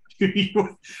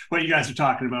to what you guys are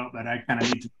talking about. But I kind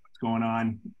of need to know what's going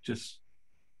on, just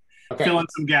fill in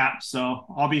some gaps. So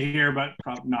I'll be here, but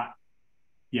probably not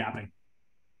yapping.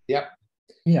 Yep.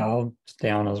 Yeah, I'll stay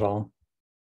on as well.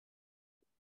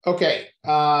 Okay.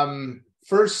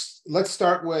 First, let's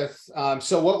start with.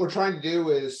 So what we're trying to do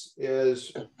is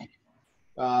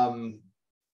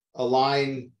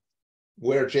align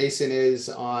where Jason is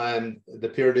on the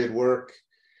peer did work,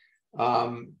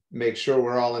 make sure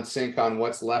we're all in sync on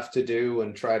what's left to do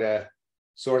and try to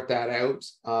sort that out.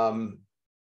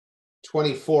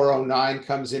 2409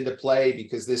 comes into play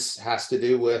because this has to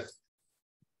do with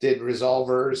did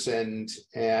resolvers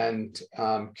and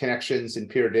connections and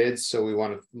peer dids. So we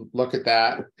want to look at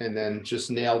that and then just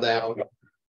nail down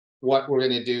what we're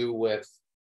going to do with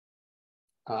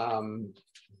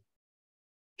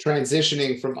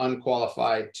transitioning from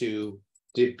unqualified to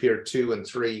did peer 2 and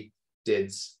 3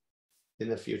 dids in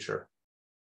the future.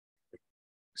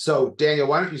 So Daniel,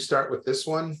 why don't you start with this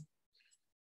one?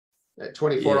 at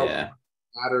 24 Yeah.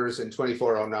 matters and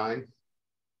 2409.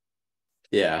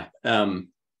 Yeah.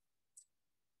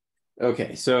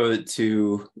 Okay, so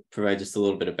to provide just a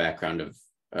little bit of background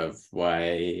of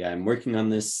why I'm working on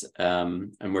this,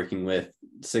 I'm working with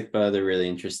SIGPA. They're really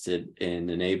interested in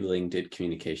enabling DID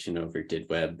communication over DID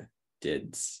web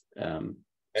DIDs.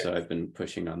 So I've been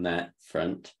pushing on that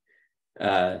front.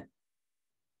 There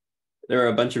are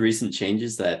a bunch of recent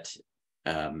changes that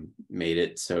made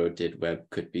it so DID web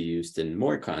could be used in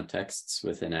more contexts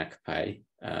within ACPI.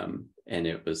 And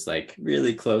it was like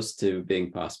really close to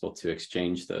being possible to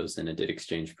exchange those in a DID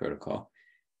exchange protocol.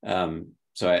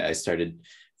 So I started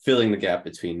filling the gap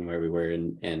between where we were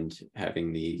and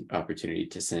having the opportunity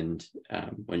to send,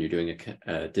 when you're doing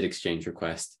a DID exchange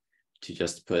request, to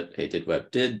just put a DID web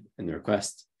DID in the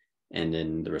request, and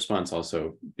in the response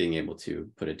also being able to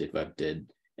put a DID web DID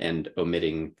and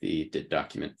omitting the DID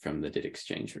document from the DID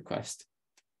exchange request.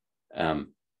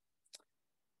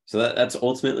 So that's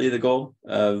ultimately the goal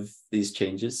of these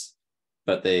changes,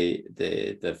 but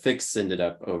the fix ended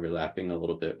up overlapping a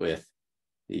little bit with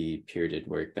the peer DID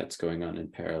work that's going on in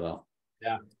parallel.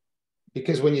 Yeah,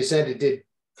 because when you send a DID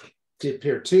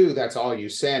peer 2, that's all you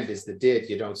send is the DID.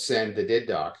 You don't send the DID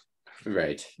doc.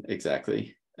 Right,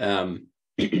 exactly. So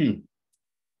in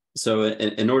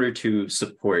order to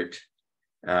support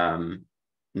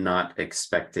not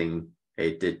expecting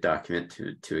a DID document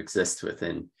to exist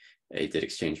within a DID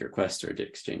exchange request or a DID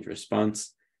exchange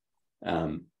response,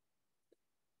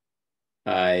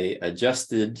 I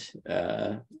adjusted,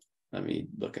 let me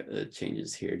look at the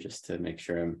changes here just to make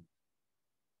sure I'm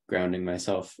grounding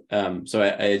myself. So I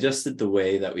adjusted the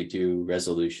way that we do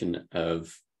resolution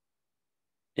of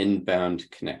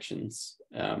inbound connections.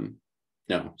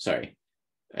 No, sorry,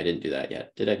 I didn't do that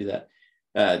yet. Did I do that?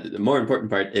 The more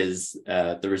important part is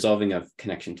the resolving of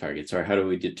connection targets, or how do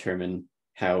we determine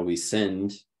how we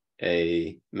send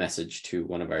a message to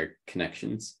one of our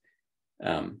connections.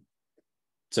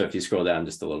 So if you scroll down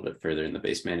just a little bit further in the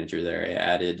base manager there, I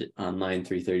added on line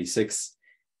 336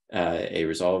 a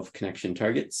resolve connection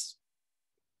targets,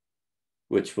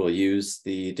 which will use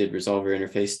the DID resolver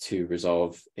interface to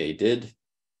resolve a DID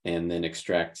and then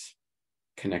extract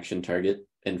connection target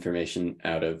information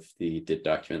out of the DID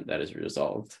document that is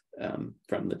resolved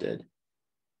from the DID.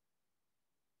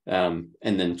 And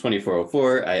then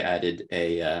 2404, I added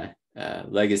a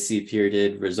legacy peer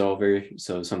DID resolver,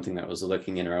 so something that was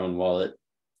looking in our own wallet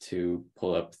to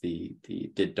pull up the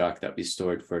DID doc that we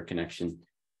stored for a connection.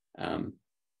 And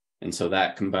so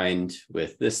that combined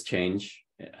with this change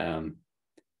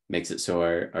makes it so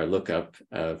our lookup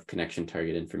of connection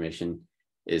target information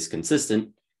is consistent,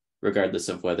 regardless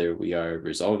of whether we are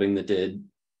resolving the DID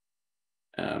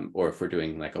or if we're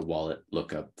doing like a wallet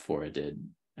lookup for a DID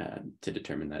to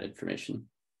determine that information.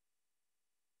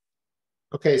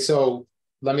 Okay, so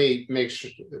let me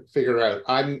figure out.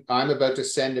 I'm about to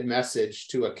send a message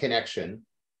to a connection.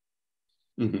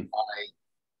 Mm-hmm. I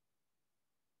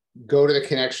go to the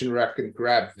connection rec and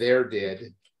grab their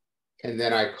DID, and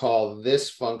then I call this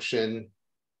function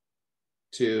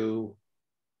to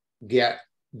get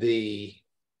the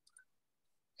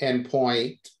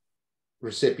endpoint,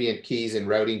 recipient keys, and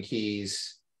routing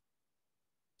keys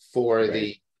for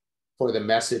Right. the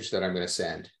message that I'm going to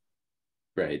send.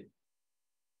 Right.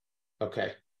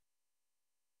 Okay.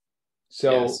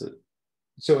 So, Yeah,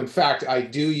 so in fact, I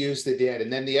do use the DID.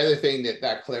 And then the other thing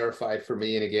that clarified for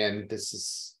me, and again,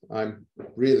 I'm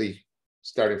really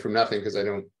starting from nothing because I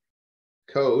don't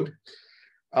code.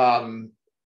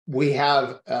 We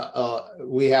have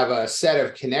a set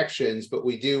of connections, but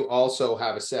we do also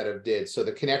have a set of DIDs. So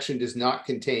the connection does not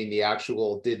contain the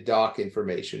actual DID doc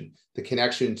information. The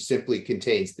connection simply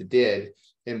contains the DID,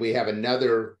 and we have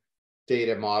another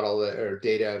data model or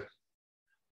data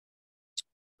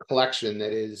collection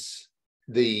that is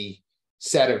the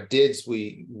set of DIDs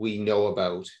we know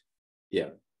about.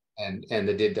 Yeah. And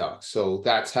the DID docs. So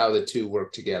that's how the two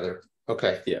work together.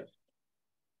 Okay. Yeah.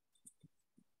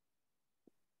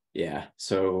 Yeah.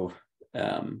 So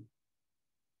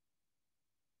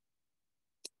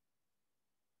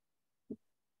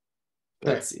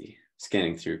let's see.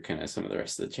 Scanning through kind of some of the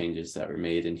rest of the changes that were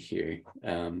made in here.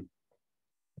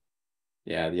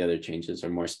 Yeah, the other changes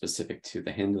are more specific to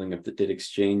the handling of the DID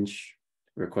exchange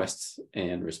requests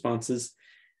and responses.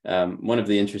 One of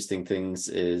the interesting things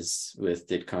is with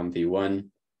DIDCOM v1,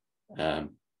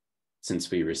 since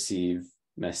we receive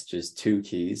messages to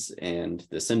keys and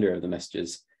the sender of the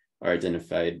messages are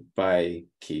identified by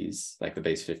keys, like the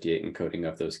base 58 encoding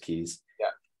of those keys.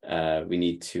 Yeah. We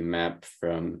need to map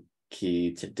from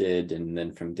key to DID and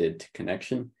then from DID to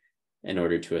connection in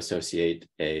order to associate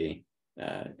a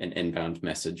an inbound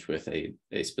message with a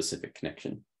specific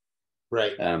connection.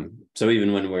 Right. So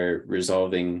even when we're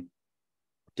resolving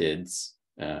DIDs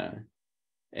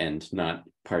and not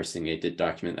parsing a DID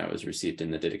document that was received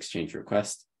in the DID exchange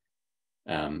request,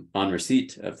 on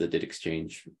receipt of the DID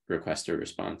exchange request or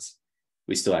response,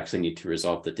 we still actually need to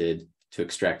resolve the DID to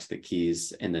extract the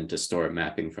keys and then to store a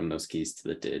mapping from those keys to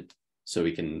the DID, so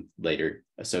we can later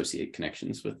associate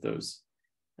connections with those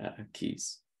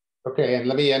keys. Okay, and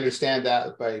let me understand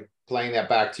that by playing that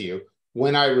back to you.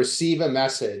 When I receive a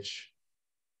message,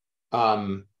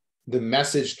 the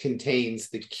message contains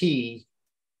the key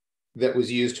that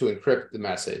was used to encrypt the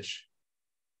message.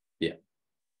 Yeah.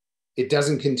 It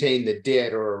doesn't contain the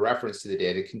DID or a reference to the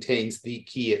DID. It contains the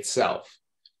key itself.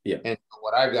 Yeah. And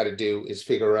what I've got to do is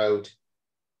figure out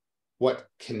what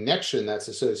connection that's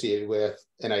associated with.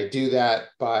 And I do that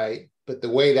by, but the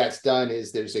way that's done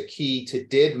is there's a key to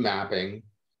DID mapping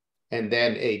and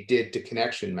then a DID to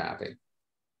connection mapping.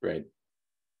 Right.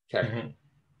 Okay. Mm-hmm.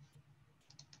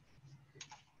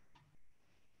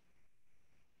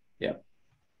 Yeah.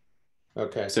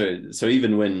 Okay. So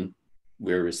even when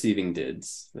we're receiving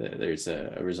DIDs, there's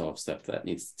a resolve step that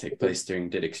needs to take place during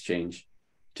DID exchange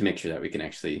to make sure that we can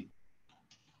actually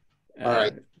All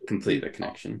right. complete the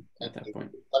connection at that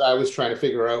point. What I was trying to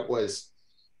figure out was,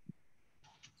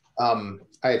 I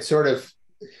had sort of,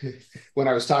 when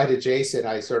I was talking to Jason,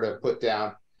 I sort of put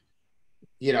down,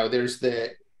 you know, there's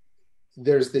the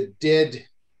DID,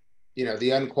 you know,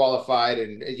 the unqualified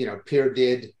and, you know, peer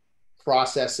DID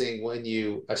processing when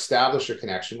you establish a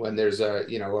connection, when there's a,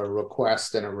 you know, a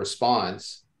request and a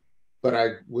response. But I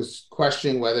was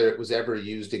questioning whether it was ever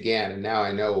used again. And now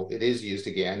I know it is used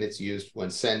again. It's used when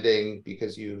sending,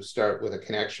 because you start with a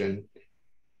connection.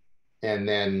 And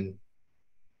then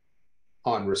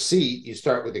on receipt, you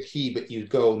start with a key, but you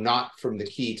go not from the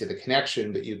key to the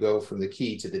connection, but you go from the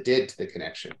key to the DID to the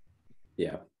connection.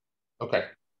 Yeah. Okay.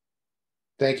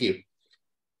 Thank you.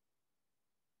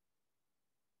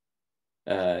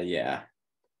 Yeah.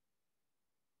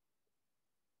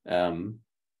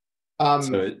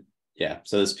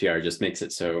 So this PR just makes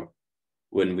it so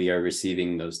when we are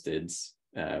receiving those DIDs,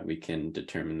 we can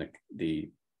determine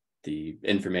the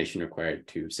information required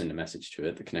to send a message to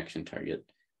it, the connection target,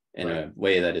 in a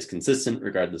way that is consistent,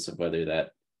 regardless of whether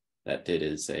that DID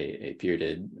is a peer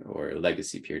DID or a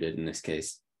legacy peer DID in this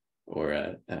case, or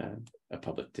a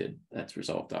public DID that's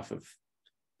resolved off of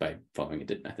by following a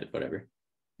DID method, whatever.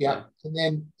 Yeah.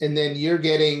 And then you're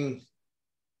getting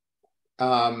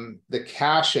the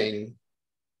caching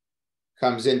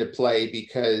comes into play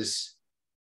because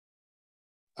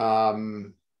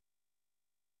you've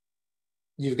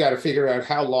got to figure out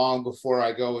how long before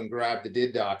I go and grab the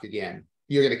DID doc again.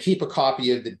 You're going to keep a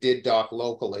copy of the DID doc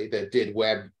locally, the DID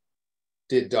web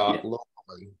DID doc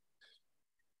locally,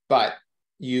 but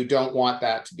you don't want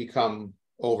that to become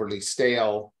overly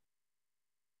stale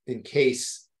in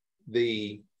case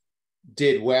the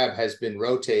DID web has been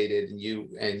rotated and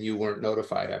you weren't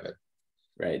notified of it.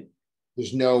 Right.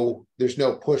 There's no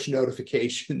push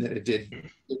notification that a DID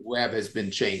web has been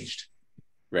changed.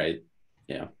 Right.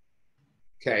 Yeah.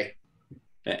 Okay.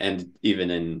 And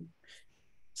even in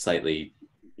slightly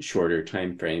shorter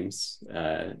timeframes,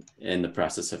 in the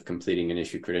process of completing an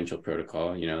issue credential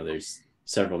protocol, you know, there's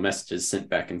several messages sent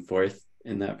back and forth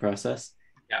in that process.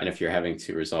 Yeah. And if you're having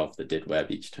to resolve the DID web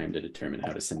each time to determine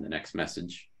how to send the next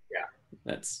message,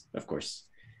 that's of course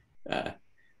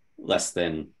less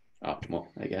than optimal,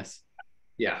 I guess.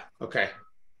 Yeah. Okay.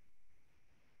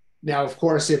 Now, of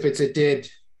course, if it's a DID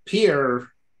peer,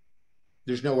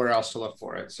 there's nowhere else to look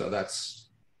for it. So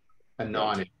that's a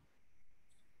non.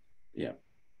 Yeah.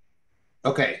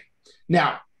 Okay.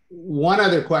 Now, one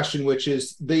other question, which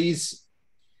is these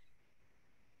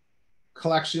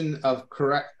collection of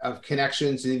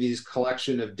connections in these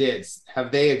collection of DIDs,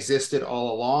 have they existed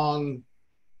all along?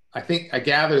 I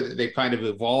gather that they kind of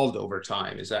evolved over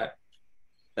time. Is that?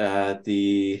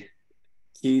 The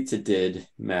key to DID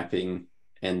mapping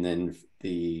and then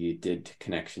the DID to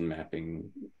connection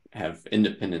mapping have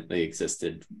independently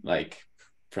existed like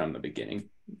from the beginning,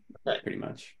 pretty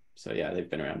much. So yeah, they've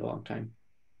been around a long time.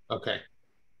 Okay.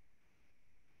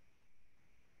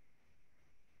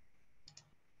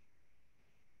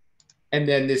 And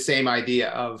then the same idea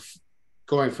of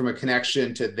going from a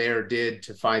connection to their DID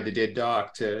to find the DID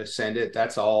doc to send it,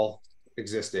 that's all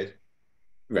existed.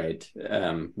 Right.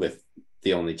 With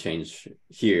the only change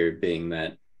here being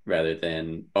that rather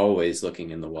than always looking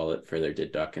in the wallet for their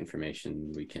DID doc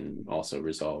information, we can also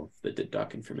resolve the DID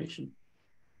doc information.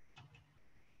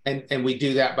 And we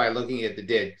do that by looking at the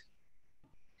DID.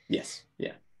 Yes.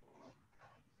 Yeah.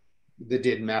 The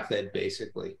DID method,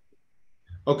 basically.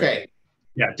 Okay.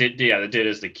 Yeah, the did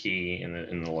is the key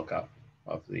in the lookup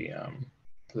of the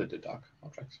did doc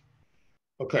objects.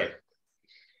 Okay.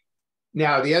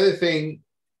 Now the other thing,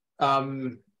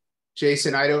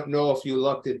 Jason, I don't know if you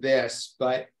looked at this,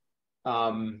 but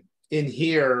in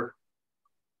here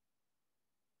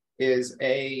is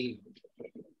a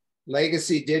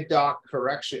legacy did doc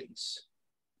corrections.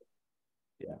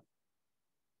 Yeah.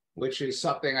 Which is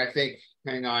something I think,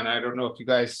 hang on, I don't know if you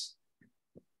guys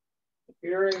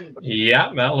hearing.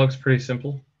 Yeah, that looks pretty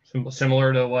simple.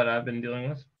 Similar to what I've been dealing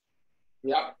with.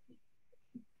 Yeah.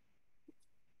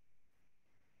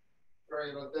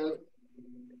 Sorry about that.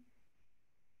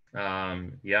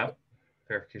 Yeah.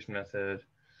 Verification method,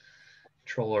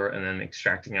 controller, and then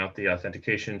extracting out the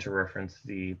authentication to reference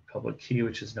the public key,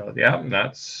 which is no. Yeah,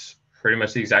 that's pretty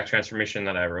much the exact transformation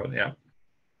that I wrote. Yeah.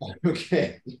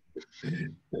 Okay.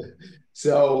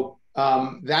 So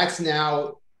that's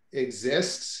now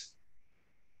exists.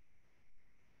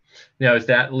 Now, is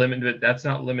that limited? That's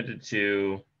not limited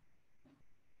to,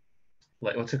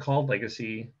 like, what's it called?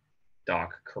 Legacy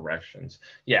doc corrections.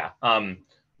 Yeah.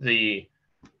 The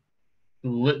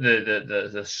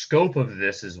scope of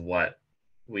this is what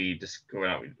we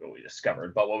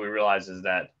discovered, but what we realized is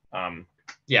that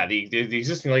the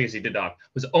existing legacy did doc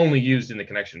was only used in the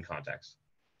connection context.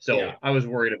 So yeah. I was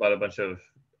worried about a bunch of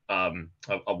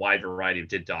a wide variety of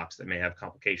did docs that may have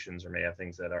complications or may have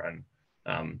things that are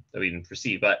that we didn't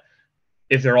foresee. But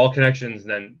if they're all connections,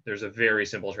 then there's a very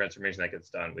simple transformation that gets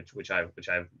done, which I've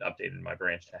updated my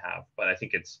branch to have. But I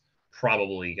think it's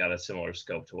probably got a similar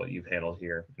scope to what you've handled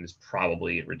here, and is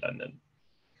probably redundant.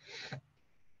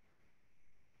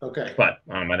 Okay. But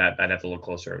I'd have to look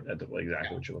closer at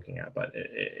exactly what you're looking at. But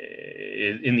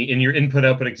in your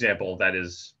input-output example, that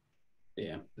is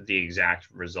the exact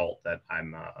result that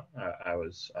I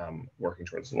was working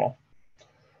towards as well.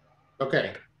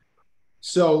 Okay.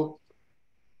 So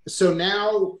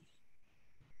now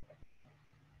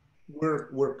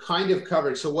we're kind of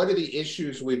covered. So what are the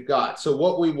issues we've got? So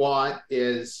what we want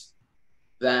is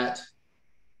that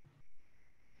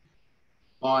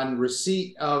on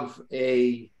receipt of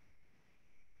a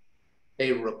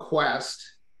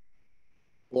request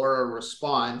or a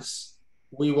response,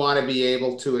 we want to be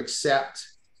able to accept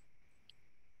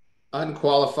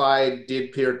unqualified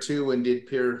did peer 2 and did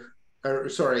peer, or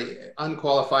sorry,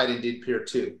 unqualified and did peer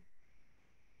 2.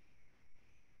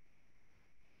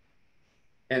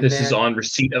 And this is on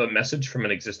receipt of a message from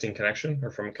an existing connection or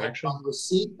from a connection? On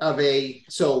receipt of a,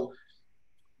 so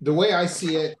the way I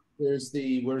see it, there's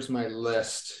the, where's my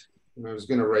list? I was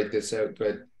going to write this out,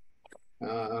 but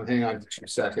hang on 2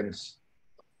 seconds.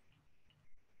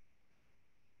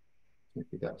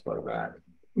 Maybe that's far back.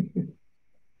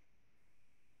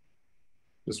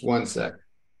 Just 1 sec.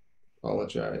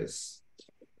 Apologize.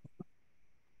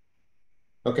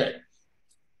 Okay.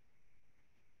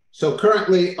 So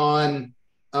currently on,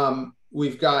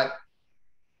 we've got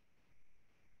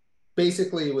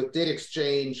basically with did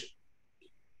exchange,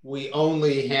 we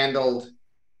only handled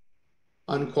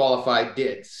unqualified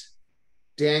dids.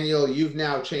 Daniel, you've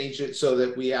now changed it so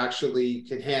that we actually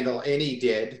can handle any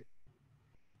did.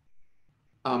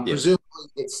 Presumably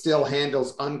it still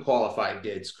handles unqualified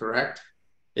dids, correct?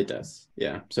 It does,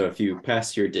 yeah. So if you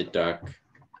pass your did doc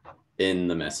in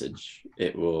the message,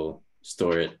 it will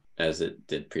store it as it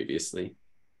did previously,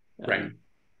 right?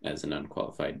 As an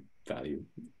unqualified value.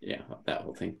 Yeah, that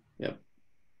whole thing. Yep.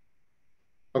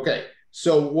 Okay.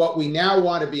 So what we now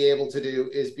want to be able to do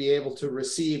is be able to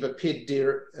receive a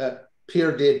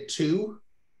peer did 2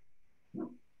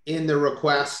 in the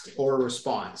request or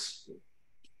response.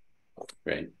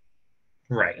 Right.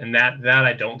 Right. And that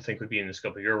I don't think would be in the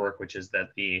scope of your work, which is that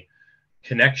the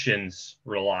connections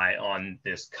rely on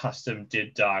this custom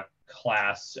did doc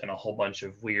class and a whole bunch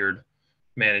of weird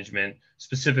management,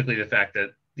 specifically the fact that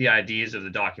the IDs of the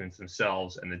documents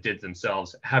themselves and the dids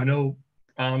themselves have no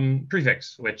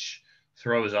prefix, which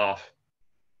throws off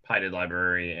PyDid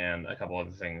library and a couple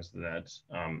other things that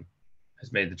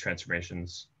has made the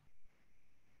transformations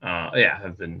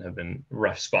have been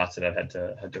rough spots that I've had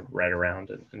to write around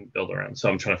and build around. So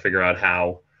I'm trying to figure out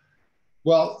how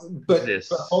but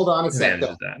hold on a sec.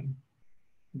 That.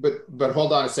 But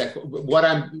hold on a sec.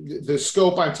 The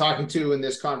scope I'm talking to in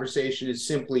this conversation is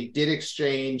simply did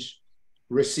exchange,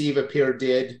 receive a peer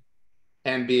did,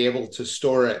 and be able to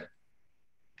store it.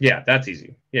 Yeah, that's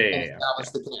easy. Yeah. Establish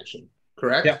the connection.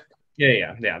 Correct?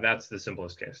 Yeah. That's the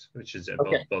simplest case, which is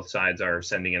that both sides are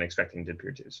sending and expecting did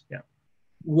peer 2s. Yeah.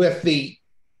 With the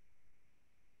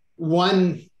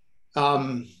one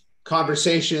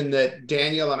conversation that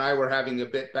Daniel and I were having a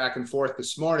bit back and forth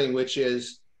this morning, which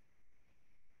is,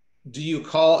 do you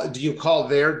call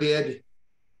their did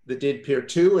the did peer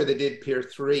 2 or the did peer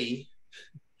 3?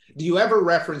 Do you ever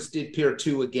reference did peer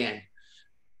 2 again?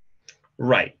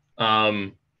 Right.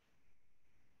 My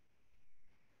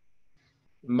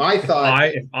thought.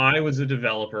 If I was a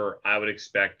developer, I would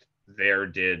expect their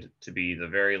did to be the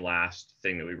very last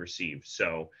thing that we received.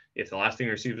 So if the last thing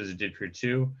we received was a did peer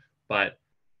 2, but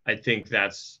I think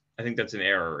that's an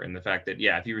error in the fact that,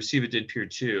 yeah, if you receive a did peer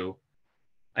 2,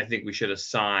 I think we should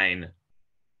assign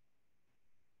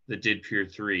the did peer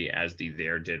 3 as the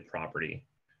their did property.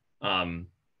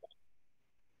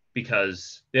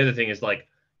 Because the other thing is, like,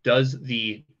 does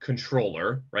the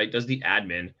controller, right, does the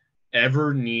admin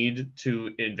ever need to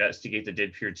investigate the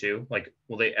did peer 2? Like,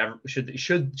 will they ever,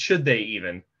 should they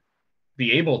even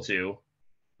be able to,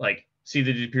 like, see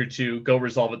the did peer 2, go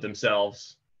resolve it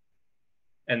themselves,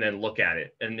 and then look at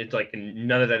it? And it's like,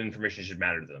 none of that information should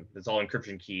matter to them. It's all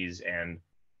encryption keys and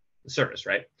the service,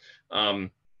 right?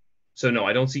 So no,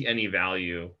 I don't see any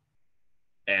value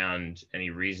and any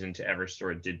reason to ever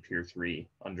store a did peer 3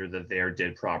 under the their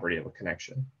did property of a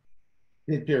connection.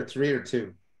 Did peer 3 or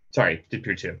 2? Sorry, did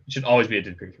peer 2. It should always be a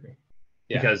did peer 3.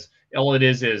 Yeah. Because all it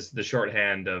is the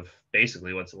shorthand of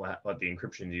basically what the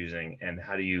encryption is using, and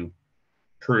how do you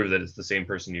prove that it's the same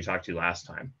person you talked to last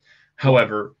time.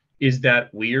 However, is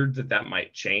that weird that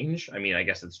might change? I mean, I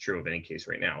guess it's true of any case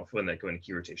right now when a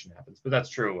key rotation happens, but that's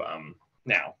true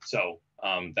now. So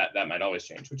that might always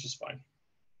change, which is fine.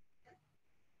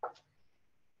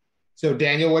 So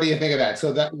Daniel, what do you think of that?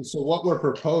 So what we're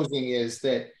proposing is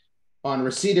that on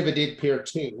receipt of a did peer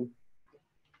 2,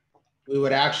 we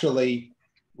would actually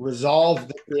resolve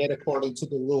the did according to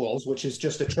the rules, which is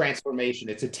just a transformation.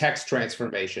 It's a text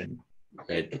transformation.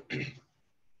 Right.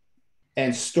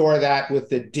 And store that with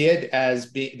the did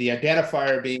as the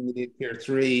identifier being the did peer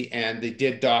 3 and the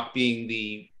did doc being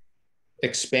the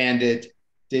expanded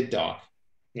did doc.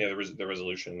 Yeah, the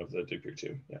resolution of the did peer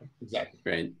 2. Yeah, exactly.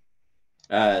 Right.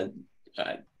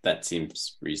 That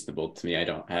seems reasonable to me. I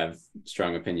don't have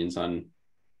strong opinions on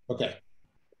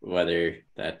whether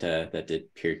that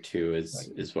did peer 2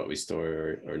 is what we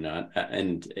store or not.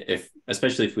 And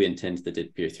especially if we intend the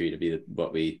did peer 3 to be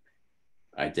what we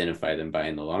identify them by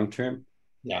in the long term,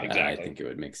 exactly. I think it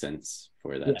would make sense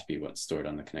for that to be what's stored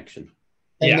on the connection.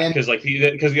 Yeah, because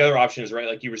the other option is, right,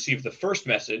 like, you receive the first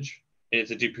message and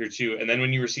it's a did peer 2, and then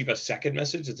when you receive a second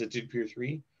message, it's a did peer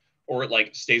 3, or it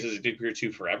like stays as a did peer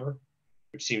 2 forever,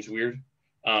 which seems weird.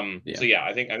 So yeah,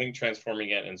 I think transforming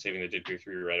it and saving the did peer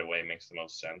 3 right away makes the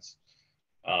most sense.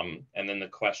 And then the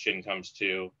question comes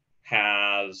to,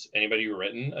 has anybody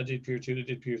written a did peer 2 to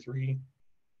did peer 3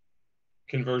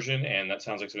 conversion? And that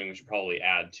sounds like something we should probably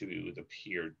add to the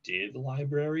peer did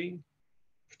library,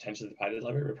 potentially the PyDid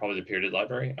library, but probably the peer did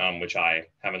library, which I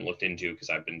haven't looked into because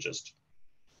I've been just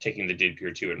taking the did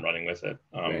peer 2 and running with it.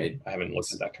 Right. I haven't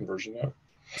looked at that conversion yet.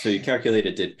 So you calculate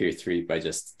a did peer 3 by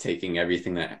just taking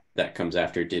everything that comes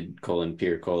after did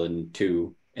peer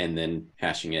 2 and then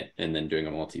hashing it, and then doing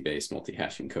a multi-base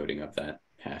multi-hash encoding of that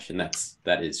hash, and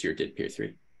that is your did peer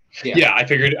 3. Yeah, I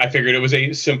figured it was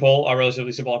a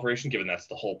relatively simple operation, given that's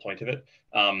the whole point of it.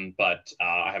 But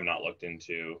I have not looked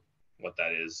into what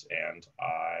that is, and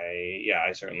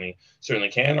I certainly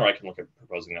can, or I can look at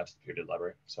proposing that to the peer did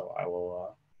library. So I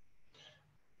will.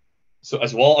 So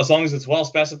as long as it's well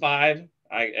specified,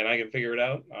 I can figure it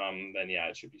out, then yeah,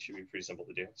 it should be pretty simple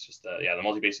to do. It's just the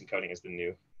multi-base encoding has been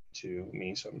new to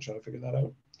me, so I'm trying to figure that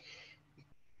out.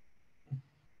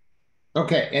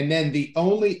 Okay, and then the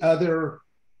only other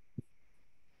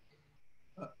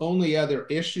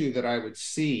issue that I would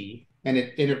see, and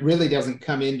it really doesn't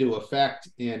come into effect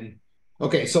in.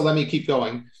 Okay, so let me keep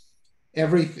going.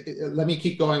 Let me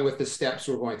keep going with the steps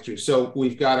we're going through. So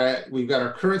we've got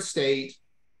our current state.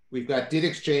 We've got did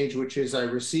exchange, which is I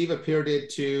receive a peer did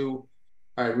 2,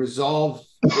 I resolve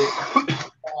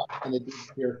it in a did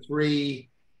peer 3,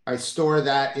 I store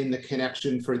that in the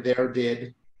connection for their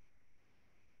did.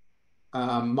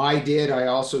 My did I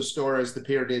also store as the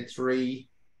peer did 3.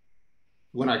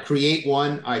 When I create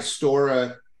one, I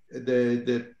store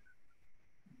the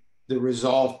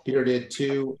resolved peer did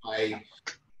 2.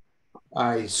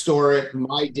 I store it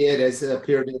my did as a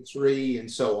peer did 3,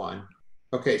 and so on.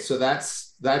 Okay, so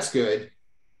that's good.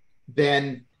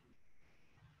 Then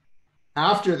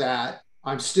after that,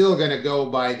 I'm still going to go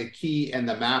by the key and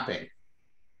the mapping.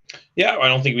 Yeah, I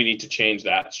don't think we need to change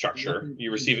that structure.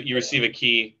 You receive a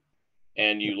key,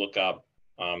 and you look up,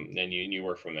 and you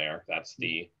work from there. That's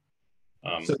the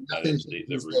that is the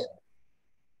root.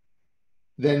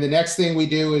 Then the next thing we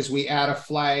do is we add a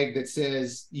flag that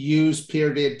says use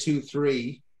peer did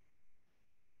 2.3.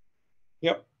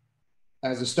 Yep.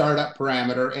 As a startup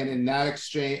parameter, and in that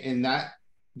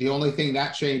the only thing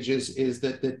that changes is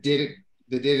that the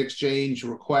did exchange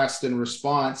request and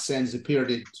response sends a peer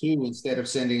did 2 instead of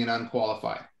sending an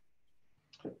unqualified.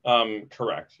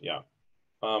 Correct. Yeah.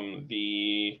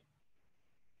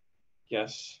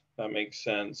 Yes, that makes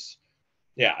sense.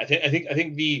 Yeah, I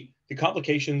think the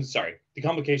complications. Sorry, the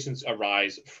complications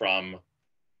arise from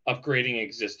upgrading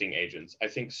existing agents. I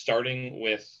think starting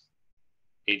with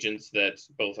agents that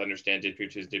both understand did peer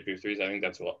 2s, did peer 3s. I think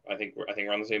that's what I think we're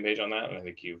on the same page on that, and I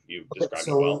think you've described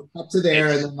it well. Up to there,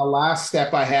 and then the last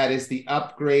step I had is the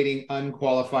upgrading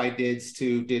unqualified dids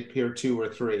to did peer 2 or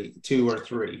 3,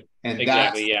 and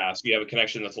exactly, yeah. So you have a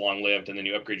connection that's long lived, and then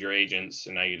you upgrade your agents,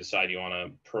 and now you decide you want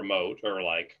to promote or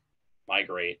like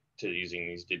migrate to using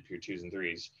these did peer 2s and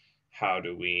 3s. How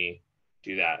do we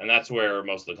do that? And that's where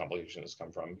most of the complications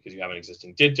come from, because you have an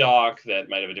existing did doc that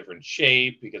might have a different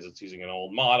shape because it's using an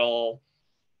old model,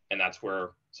 and that's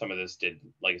where some of this did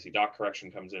legacy doc correction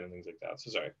comes in and things like that.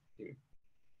 So sorry.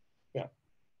 Yeah.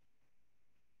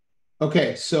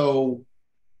 Okay, so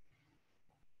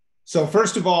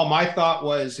first of all, my thought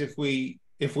was if we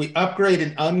upgrade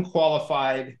an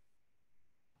unqualified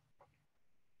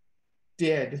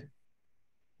did,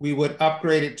 we would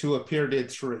upgrade it to a peer did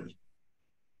 3.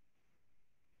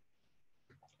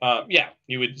 Yeah,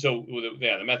 you would. So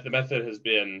yeah, the method has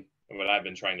been what I've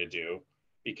been trying to do,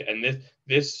 and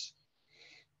this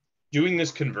doing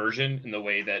this conversion in the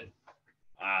way that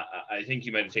I think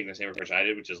you might have taken the same approach I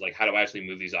did, which is like, how do I actually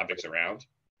move these objects around?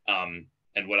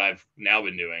 And what I've now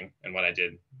been doing, and what I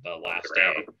did the last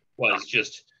day, was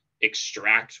just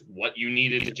extract what you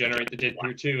needed to generate the did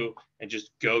peer 2, and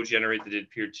just go generate the did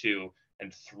peer 2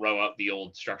 and throw out the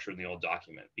old structure in the old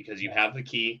document, because you have the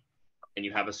key and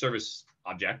you have a service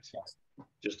object.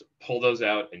 Just pull those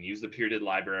out and use the peer did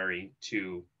library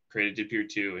to create a did peer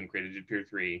 2 and create a did peer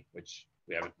 3, which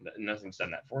we haven't, nothing's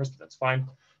done that for us, but that's fine.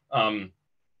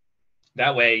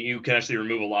 That way you can actually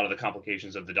remove a lot of the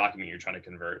complications of the document you're trying to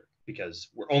convert, because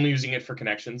we're only using it for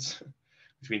connections,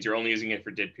 which means you're only using it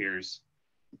for did peers.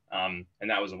 And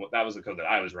that was the code that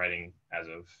I was writing as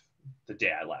of the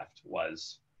day I left.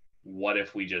 Was, what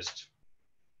if we just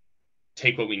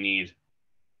take what we need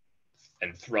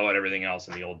and throw out everything else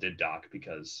in the old did doc,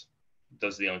 because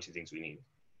those are the only 2 things we need.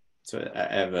 So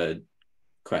I have a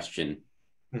question.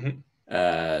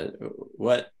 Mm-hmm.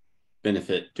 What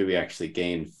benefit do we actually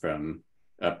gain from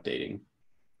updating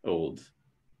old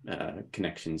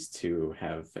connections to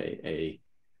have a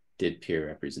did peer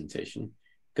representation?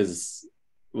 Because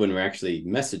when we're actually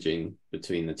messaging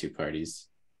between the 2 parties,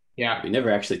 we never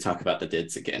actually talk about the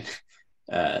dids again.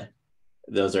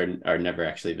 Those are never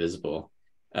actually visible,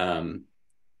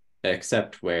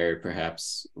 except where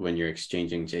perhaps when you're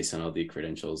exchanging JSON LD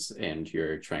credentials and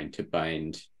you're trying to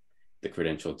bind the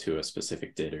credential to a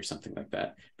specific did or something like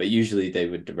that. But usually they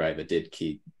would derive a did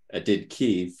key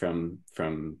from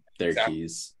their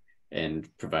keys and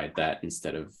provide that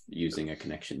instead of using a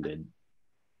connection did.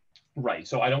 Right.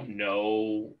 So I don't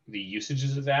know the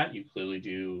usages of that. You clearly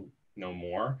do know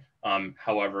more.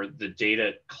 However, the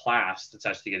data class that's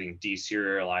actually getting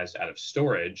deserialized out of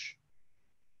storage,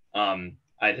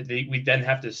 we then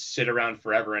have to sit around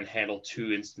forever and handle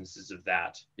 2 instances of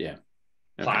that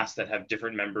class that have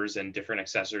different members and different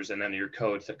accessors, and then your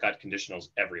code that got conditionals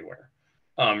everywhere.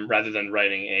 Rather than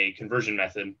writing a conversion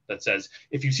method that says,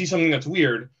 if you see something that's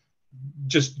weird,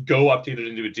 just go update it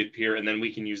into a did peer, and then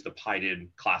we can use the PyDid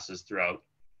classes throughout,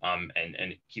 and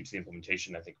it keeps the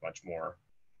implementation, I think, much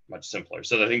simpler.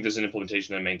 So I think there's an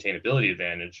implementation and maintainability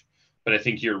advantage, but I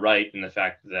think you're right in the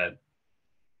fact that,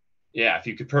 yeah, if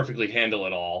you could perfectly handle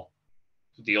it all,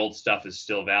 the old stuff is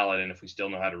still valid, and if we still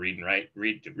know how to read and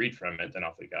read from it, then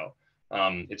off we go.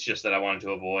 It's just that I wanted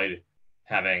to avoid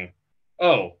having,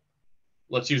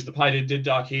 let's use the PyDid did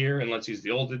doc here, and let's use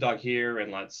the old did doc here,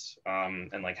 and let's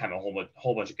and like have a whole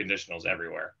bunch of conditionals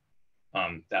everywhere.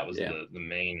 That was the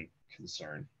main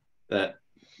concern. That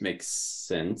makes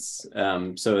sense.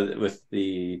 So with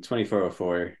the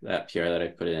 2404, that PR that I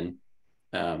put in,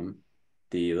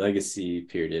 the legacy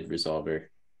peer did resolver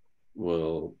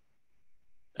will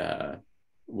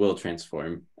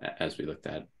transform, as we looked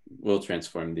at, will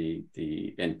transform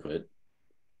the input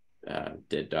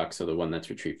did doc, so the one that's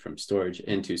retrieved from storage,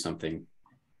 into something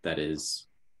that is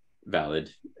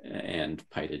valid and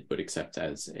PyDid would accept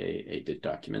as a did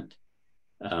document.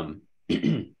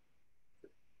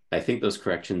 I think those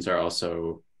corrections are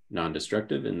also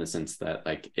non-destructive in the sense that,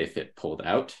 like, if it pulled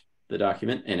out the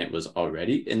document and it was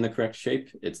already in the correct shape,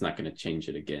 it's not going to change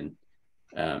it again.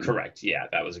 Correct. Yeah,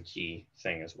 that was a key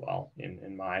thing as well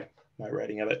in my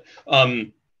writing of it.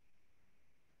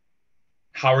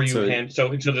 How are you So-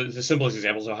 the simplest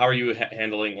example? So how are you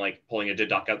handling like pulling a did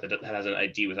doc out that has an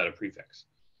ID without a prefix?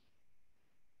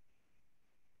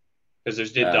 Because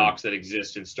there's did docs that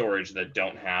exist in storage that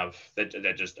don't have that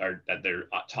just are that their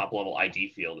top level ID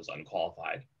field is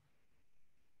unqualified.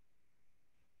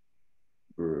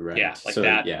 Right. Yeah, like so,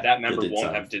 that. Yeah, That member the won't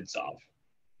DidSolve. have did solve.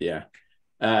 Yeah.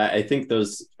 I think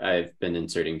those I've been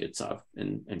inserting DidSolve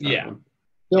in front Yeah. of them.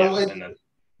 So Yeah, it- and then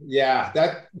yeah,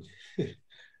 that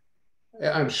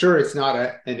I'm sure it's not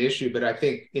an issue, but I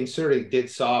think inserting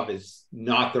did solve is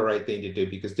not the right thing to do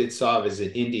because did solve is an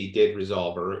indie did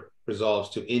resolver, resolves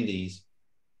to indies.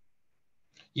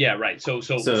 yeah, right. So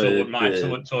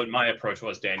what my approach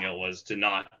was, Daniel, was to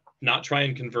not try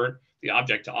and convert the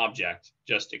object to object,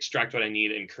 just extract what I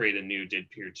need and create a new did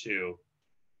peer 2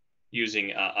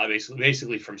 using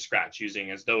basically from scratch,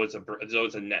 using as though it's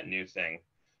a net new thing.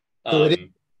 So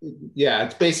yeah,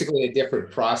 it's basically a different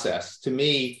process to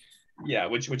me. Yeah,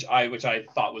 which I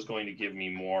thought was going to give me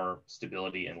more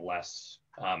stability and less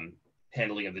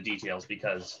handling of the details,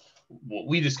 because what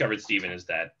we discovered, Stephen, is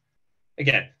that,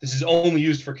 again, this is only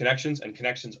used for connections, and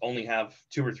connections only have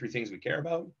 2 or 3 things we care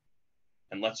about.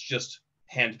 And let's just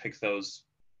handpick those,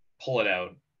 pull it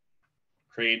out,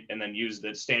 create, and then use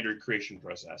the standard creation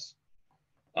process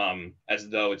as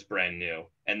though it's brand new,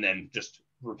 and then just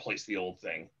replace the old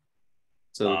thing.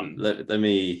 So let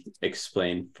me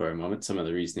explain for a moment some of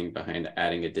the reasoning behind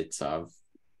adding a DidSolve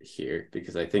here,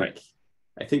 because I think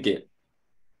it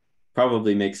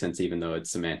probably makes sense, even though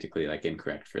it's semantically like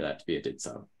incorrect for that to be a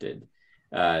DidSolve did.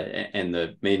 And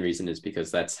the main reason is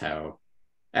because that's how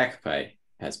Occupi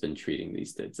has been treating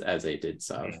these dids, as a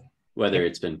DidSolve, whether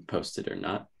it's been posted or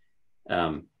not.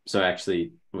 So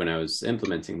actually, when I was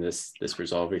implementing this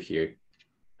resolver here,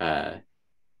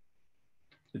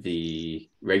 the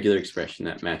regular expression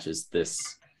that matches this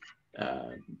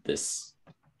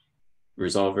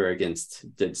resolver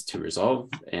against dids to resolve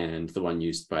and the one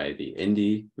used by the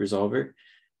indie resolver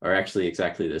are actually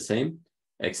exactly the same,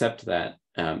 except that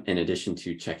in addition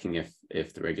to checking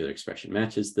if the regular expression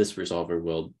matches, this resolver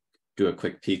will do a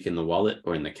quick peek in the wallet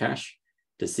or in the cache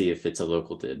to see if it's a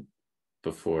local did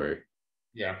before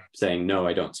saying, no,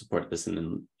 I don't support this,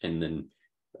 and then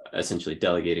essentially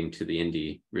delegating to the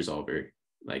indie resolver,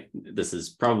 like, this is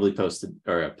probably posted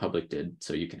or a public did,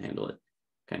 so you can handle it,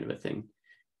 kind of a thing.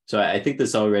 So I think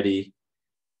this already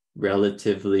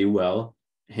relatively well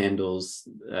handles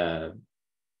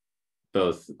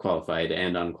both qualified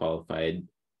and unqualified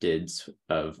dids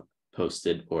of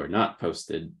posted or not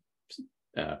posted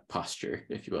posture,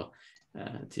 if you will,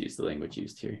 to use the language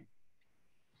used here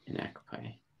in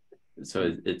Occupi.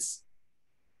 So it's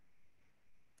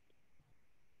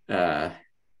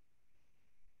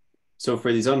so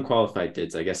for these unqualified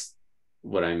dids, I guess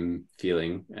what I'm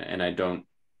feeling, and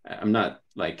I'm not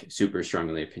like super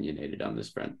strongly opinionated on this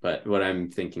front, but what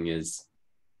I'm thinking is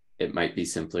it might be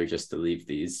simpler just to leave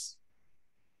these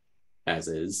as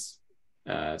is,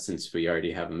 since we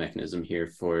already have a mechanism here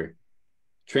for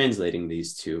translating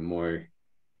these to more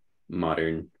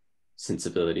modern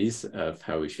sensibilities of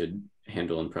how we should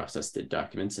handle and process did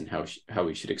documents and how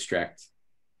we should extract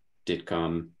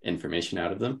DidCom information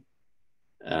out of them.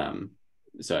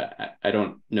 So I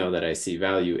don't know that I see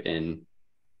value in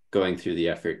going through the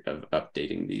effort of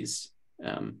updating these.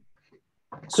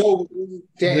 So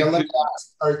Daniel, let me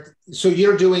ask, so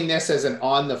you're doing this as an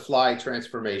on-the-fly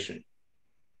transformation?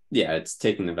 Yeah, it's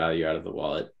taking the value out of the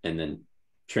wallet and then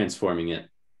transforming it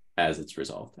as it's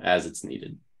resolved, as it's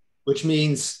needed. Which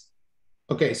means,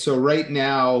 okay, so right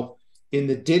now in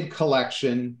the did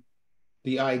collection,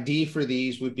 the ID for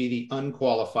these would be the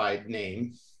unqualified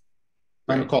name,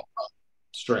 unqualified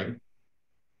string.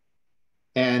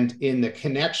 And in the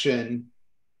connection,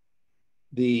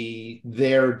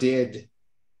 their did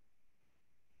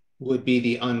would be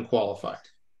the unqualified.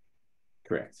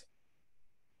 Correct.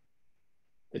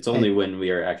 It's only when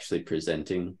we are actually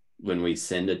presenting, when we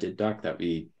send a did doc, that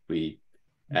we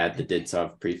add the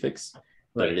DidSolve prefix,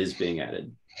 but it is being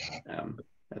added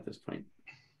at this point.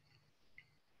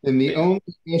 And the only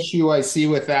issue I see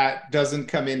with that doesn't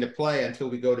come into play until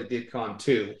we go to DidCom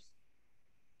 2.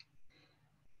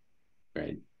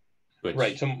 Right.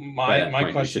 Right. So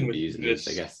my question with this,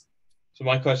 I guess. So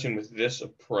my question with this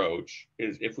approach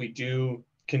is, if we do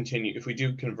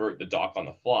convert the doc on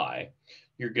the fly,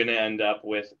 you're going to end up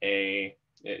with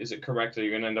is it correct that you're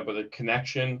going to end up with a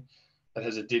connection that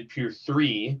has a did peer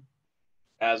 3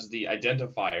 as the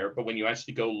identifier, but when you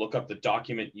actually go look up the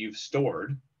document you've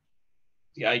stored,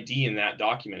 the ID in that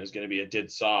document is going to be a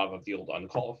did solve of the old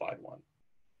unqualified one.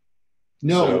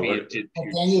 No, what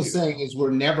Daniel's saying is we're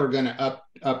never going to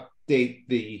update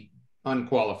the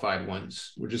unqualified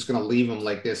ones. We're just going to leave them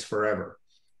like this forever.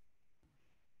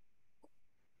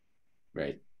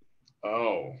 Right.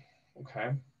 Oh,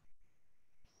 okay.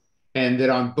 And that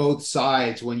on both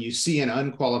sides, when you see an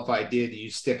unqualified did, you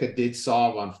stick a did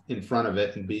solve in front of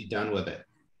it and be done with it.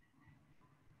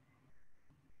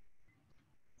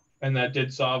 And that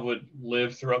did solve would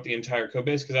live throughout the entire code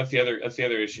base, because that's the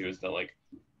other issue, is that like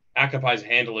Akapi is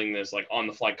handling this like on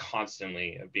the fly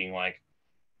constantly, of being like,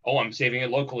 oh, I'm saving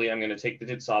it locally, I'm going to take the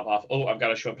did solve off. Oh, I've got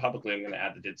to show it publicly, I'm going to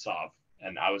add the did solve.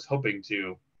 And I was hoping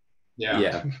to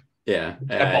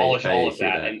abolish all of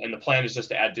that. And the plan is just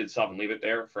to add did solve and leave it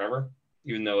there forever,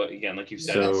 even though, again, like you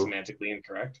said, it's semantically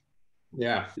incorrect.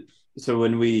 Yeah. So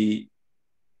when we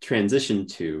transition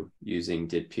to using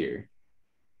did peer,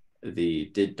 the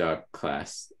did doc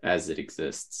class as it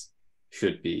exists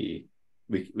should be,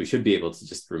 we should be able to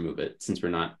just remove it, since we're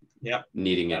not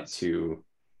needing it to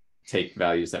take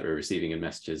values that we're receiving in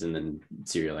messages and then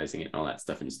serializing it and all that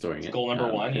stuff and storing it. Goal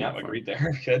number one. Yeah, agreed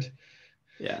there. Good.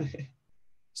 Yeah.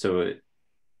 So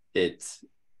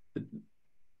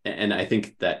and I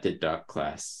think that did doc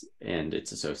class and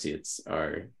its associates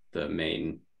are the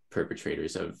main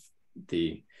perpetrators of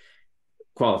the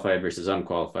qualified versus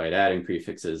unqualified, adding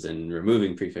prefixes and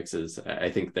removing prefixes. I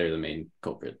think they're the main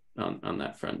culprit on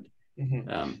that front. Mm-hmm.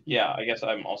 I guess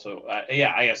I'm also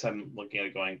I guess I'm looking at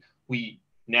it going, we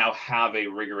now have a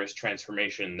rigorous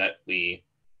transformation that we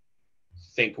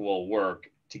think will work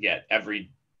to get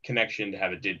every connection to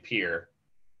have a did peer.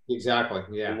 Exactly.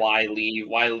 Yeah. Why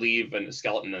leave a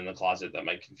skeleton in the closet that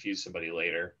might confuse somebody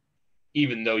later?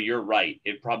 Even though you're right,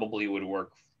 it probably would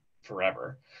work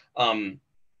forever. And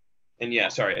yeah,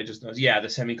 sorry, I just noticed. Yeah, the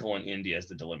semicolon India is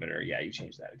the delimiter. Yeah, you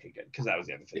changed that. Okay, good. Because that was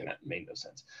the other thing that made no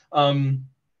sense.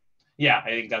 Yeah, I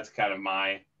think that's kind of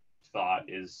my thought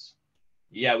is,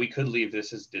 yeah, we could leave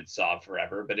this as did solve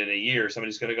forever, but in a year,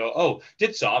 somebody's going to go, oh,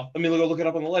 did solve. Let me go look it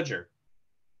up on the ledger.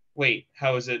 Wait,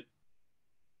 how is it?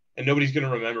 And nobody's going to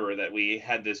remember that we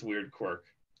had this weird quirk,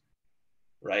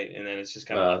 right? And then it's just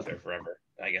kind of left there forever,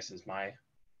 I guess is my.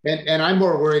 And I'm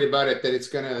more worried about it that it's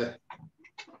going to.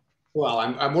 Well,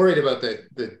 I'm worried about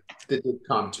the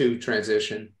DIDCOM2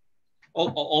 transition.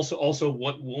 Also,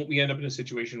 what won't we end up in a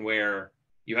situation where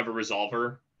you have a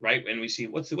resolver, right? And we see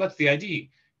what's the ID,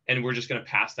 and we're just going to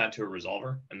pass that to a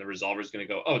resolver, and the resolver is going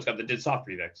to go, oh, it's got the did soft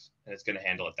prefix, and it's going to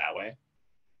handle it that way,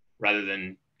 rather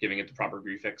than giving it the proper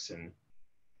prefix and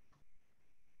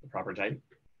the proper type.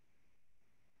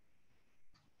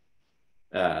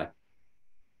 I'm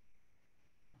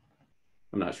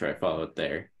not sure I followed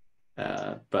there.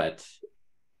 But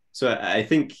so I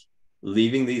think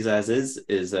leaving these as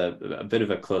is a bit of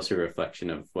a closer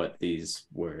reflection of what these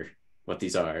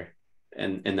are,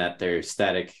 and that they're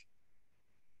static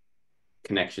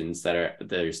connections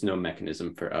there's no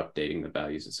mechanism for updating the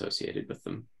values associated with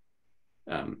them.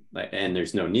 And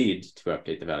there's no need to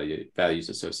update the values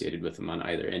associated with them on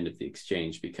either end of the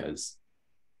exchange, because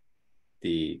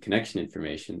the connection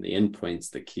information, the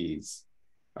endpoints, the keys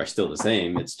are still the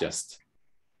same. It's just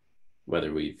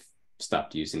whether we've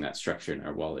stopped using that structure in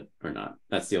our wallet or not.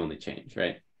 That's the only change,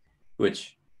 right?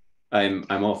 Which I'm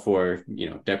all for,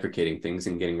 deprecating things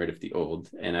and getting rid of the old.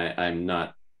 And I'm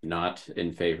not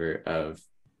in favor of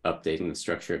updating the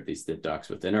structure of these did docs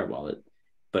within our wallet,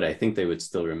 but I think they would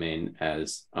still remain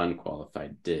as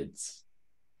unqualified dids.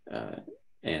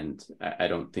 And I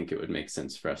don't think it would make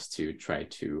sense for us to try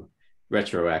to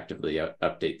retroactively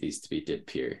update these to be did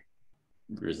peer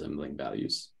resembling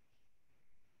values.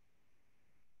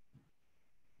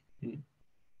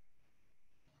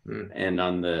 And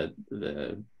on the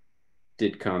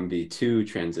DIDCOM v2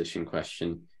 transition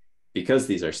question, because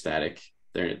these are static,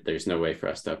 there's no way for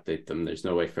us to update them. There's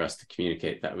no way for us to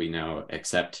communicate that we now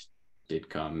accept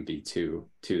DIDCOM v2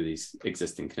 to these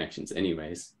existing connections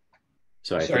anyways.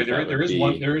 So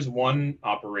there is one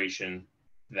operation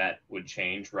that would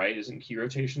change, right? Isn't key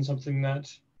rotation something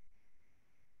that?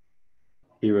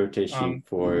 Key rotation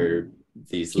for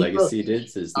these legacy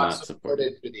dids is not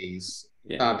supported for these.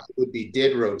 It would be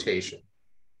did rotation.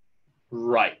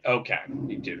 Right. Okay.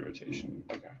 Did rotation.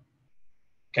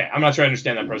 Okay. I'm not sure I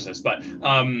understand that process, but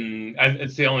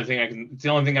it's the only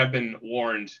thing I've been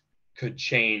warned could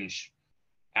change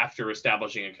after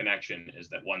establishing a connection, is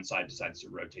that one side decides to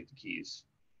rotate the keys.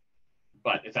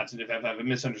 But if I've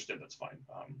misunderstood, that's fine.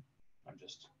 I'm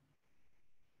just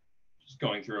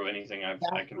going through anything I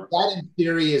can. That in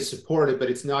theory is supported, but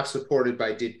it's not supported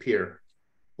by did peer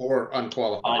or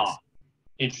unqualified.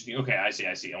 Interesting. Okay, I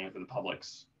see. Only for the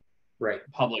publics. Right.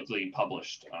 Publicly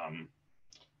published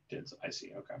dids. I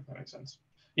see. Okay, that makes sense.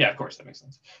 Yeah, of course, that makes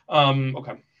sense.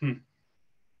 Okay.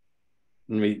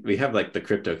 And we have like the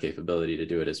crypto capability to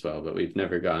do it as well, but we've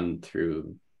never gone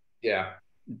through Yeah.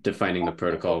 defining the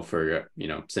protocol for,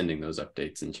 sending those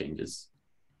updates and changes.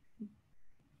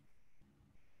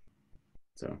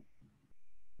 So.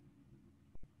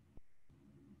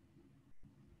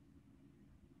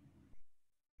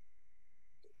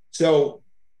 So,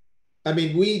 I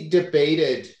mean, we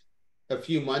debated a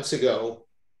few months ago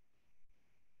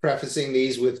prefacing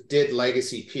these with did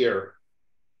legacy peer,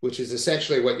 which is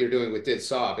essentially what you're doing with did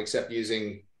solve, except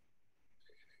using,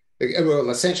 well,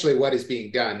 essentially what is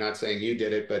being done, not saying you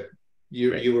did it, but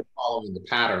you were following the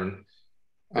pattern,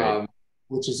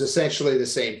 which is essentially the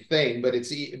same thing, but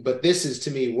this is to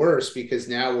me worse because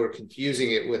now we're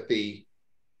confusing it with the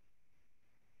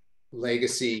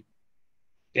legacy.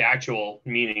 The actual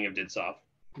meaning of did solve.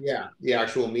 Yeah, the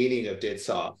actual meaning of did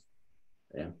solve.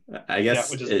 Yeah, I guess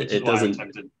which is it doesn't.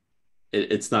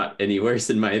 It's not any worse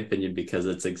in my opinion because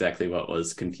it's exactly what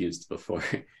was confused before.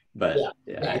 But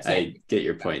exactly. I get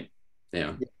your point.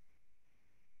 Yeah,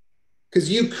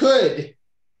 because you could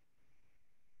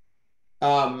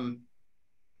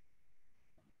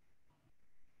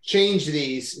change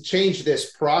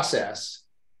this process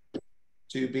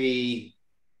to be,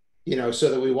 so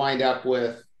that we wind up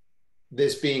with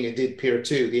this being a did peer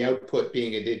 2, the output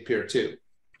being a did peer 2.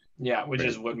 Yeah, which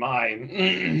is what my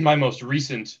most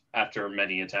recent, after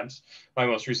many attempts, my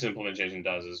most recent implementation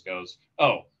does is goes,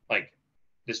 oh, like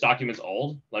this document's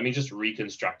old. Let me just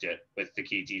reconstruct it with the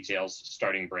key details,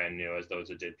 starting brand new as though it's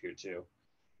a did peer 2.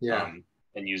 Yeah.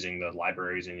 And using the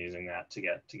libraries and using that to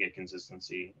get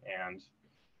consistency and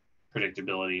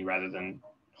predictability rather than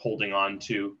holding on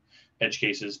to edge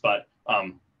cases. But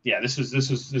this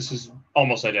is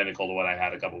almost identical to what I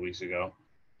had a couple weeks ago.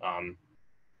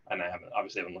 And I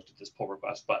haven't looked at this pull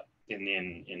request, but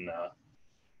in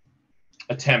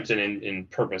attempt and in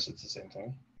purpose, it's the same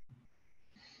thing.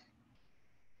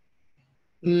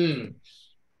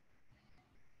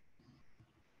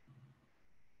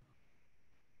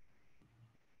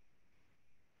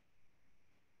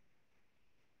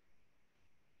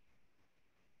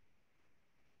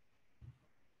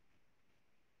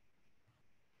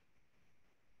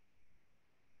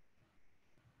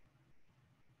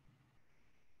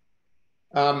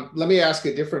 Let me ask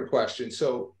a different question.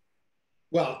 So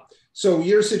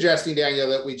you're suggesting, Daniel,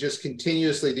 that we just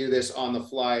continuously do this on the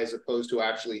fly as opposed to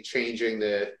actually changing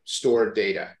the stored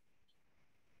data?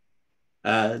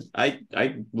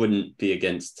 I wouldn't be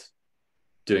against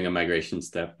doing a migration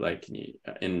step like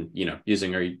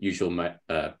using our usual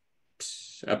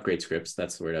upgrade scripts.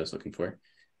 That's the word I was looking for.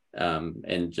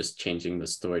 And just changing the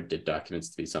stored did documents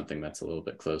to be something that's a little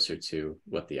bit closer to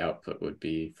what the output would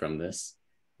be from this.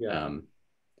 Yeah.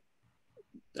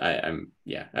 I'm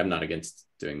not against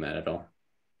doing that at all.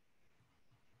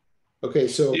 Okay,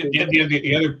 so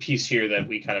the other piece here that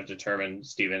we kind of determined,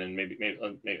 Stephen, and maybe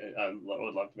I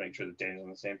would love to make sure that Dan's on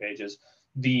the same page, is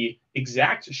the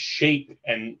exact shape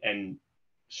and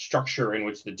structure in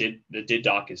which the did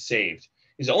doc is saved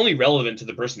is only relevant to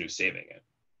the person who's saving it,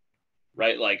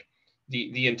 right? Like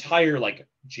the entire like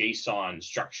JSON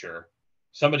structure,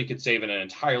 somebody could save in an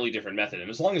entirely different method, and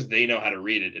as long as they know how to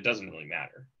read it, it doesn't really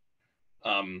matter.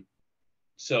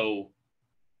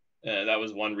 That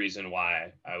was one reason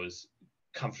why I was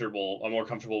more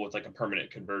comfortable with like a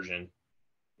permanent conversion,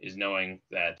 is knowing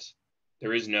that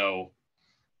there is no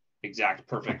exact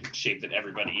perfect shape that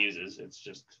everybody uses. It's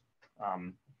just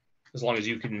as long as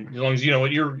you know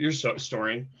what you're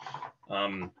storing,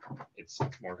 it's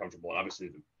more comfortable. Obviously,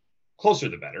 the closer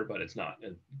the better, but it's not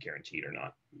guaranteed or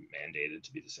not mandated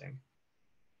to be the same.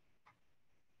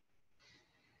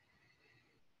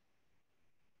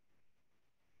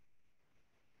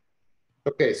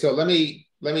 Okay, so let me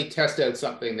test out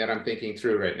something that I'm thinking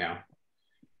through right now.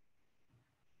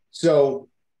 So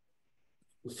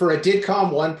for a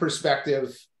DIDCOM1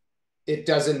 perspective, it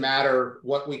doesn't matter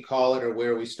what we call it or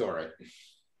where we store it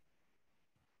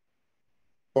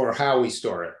or how we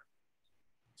store it,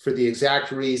 for the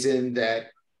exact reason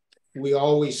that we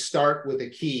always start with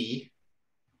a key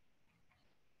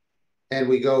and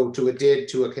we go to a did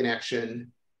to a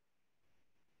connection.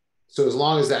 So as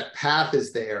long as that path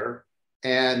is there,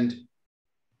 and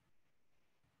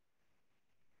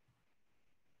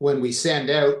when we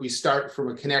send out, we start from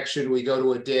a connection, we go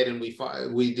to a did, and we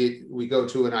go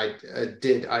to a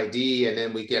did ID, and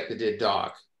then we get the did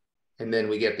doc, and then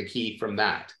we get the key from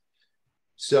that.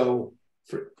 So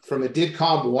from a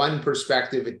DIDCOM1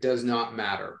 perspective, it does not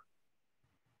matter.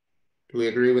 Do we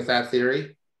agree with that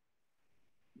theory?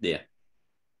 Yeah.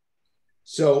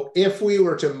 So if we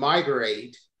were to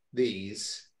migrate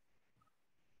these,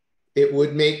 it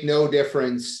would make no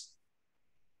difference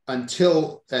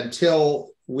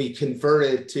until we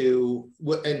converted to,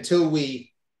 until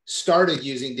we started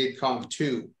using DIDCOM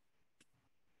 2.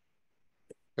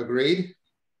 Agreed?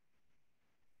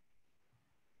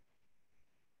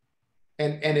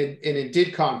 And in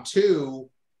DIDCOM 2,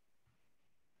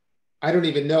 I don't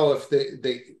even know if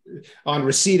the on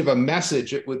receipt of a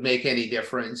message it would make any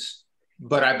difference,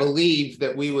 but I believe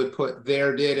that we would put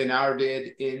their did and our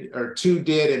did in, or to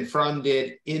did and from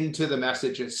did into the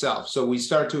message itself. So we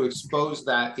start to expose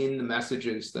that in the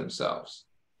messages themselves.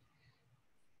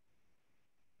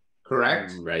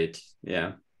 Correct? Right.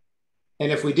 Yeah.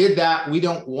 And if we did that, we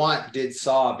don't want did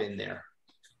sob in there.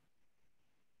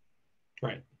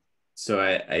 Right. So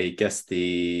I guess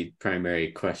the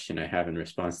primary question I have in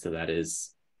response to that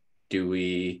is, do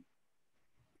we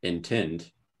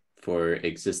intend for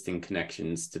existing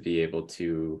connections to be able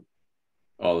to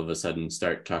all of a sudden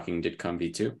start talking DIDCOM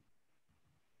v2?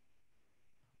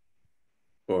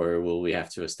 Or will we have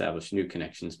to establish new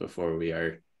connections before we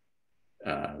are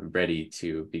ready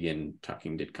to begin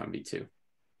talking DIDCOM v2?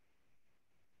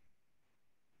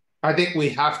 I think we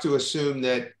have to assume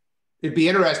that it'd be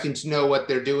interesting to know what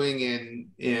they're doing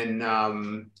in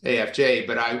AFJ,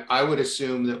 but I would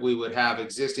assume that we would have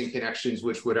existing connections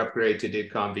which would upgrade to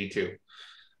DIDCOM v2.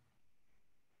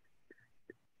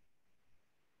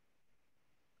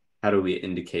 How do we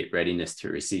indicate readiness to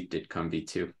receive DIDCOM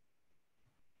v2?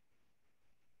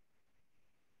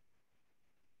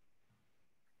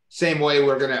 Same way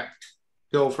we're going to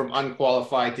go from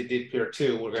unqualified to DIDPEER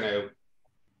 2. We're going to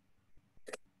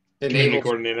Community enable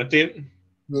coordinated update.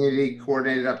 community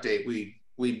coordinated update.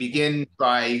 We begin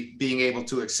by being able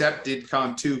to accept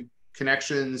DIDCOM 2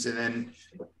 connections and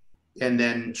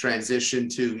then transition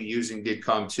to using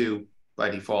DIDCOM 2 by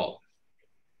default.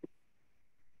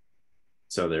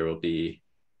 So there will be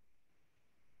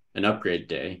an upgrade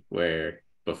day where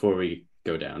before we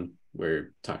go down,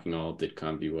 we're talking all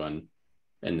DIDCOM v1,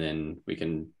 and then we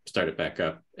can start it back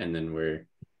up, and then we're,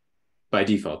 by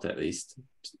default at least,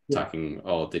 talking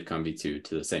all DIDCOM v2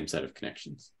 to the same set of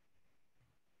connections.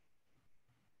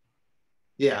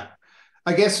 Yeah.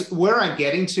 I guess where I'm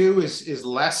getting to is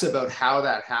less about how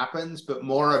that happens, but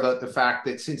more about the fact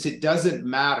that since it doesn't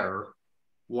matter,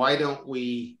 why don't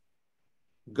we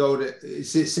go to,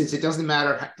 since it doesn't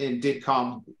matter in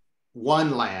DIDCOM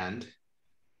 1 land.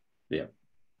 Yeah.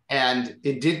 And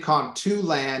in DIDCOM 2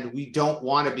 land, we don't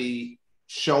want to be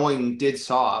showing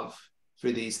DIDSOV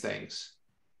for these things,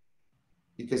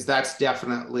 because that's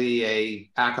definitely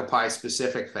a Akapai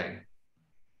specific thing.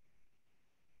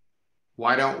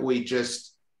 Why don't we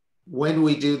just, when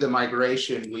we do the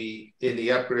migration, we, in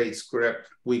the upgrade script,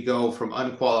 we go from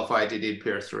unqualified to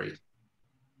DIDPEER 3.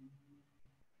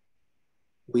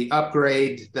 We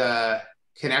upgrade the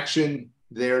connection,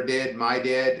 their did, my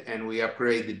did, and we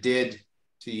upgrade the did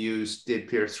to use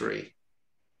DIDPEER 3.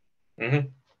 Mm-hmm.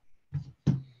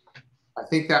 I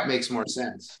think that makes more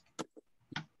sense.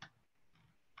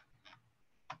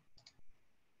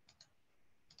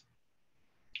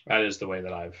 That is the way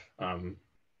that I've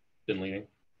been leading,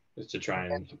 is to try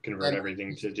and convert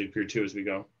everything to DIDPEER 2 as we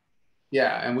go.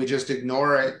 Yeah, and we just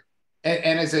ignore it.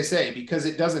 And as I say, because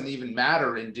it doesn't even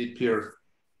matter in DIDPEER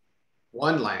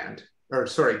 1 land, or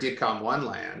sorry, DIDCOM 1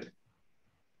 land,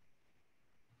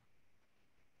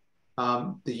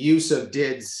 the use of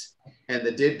DIDs and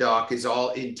the DID doc is all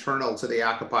internal to the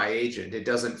Akapai agent. It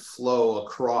doesn't flow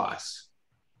across.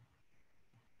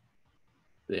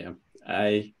 Yeah,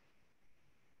 I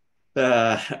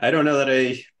don't know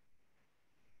that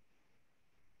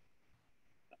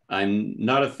I'm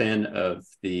not a fan of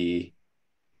the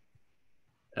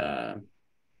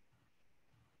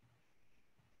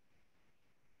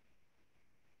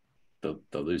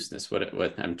looseness.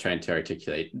 What I'm trying to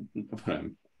articulate, what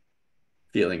I'm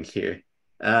feeling here.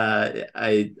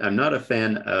 I'm not a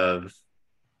fan of,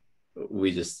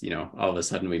 we just, all of a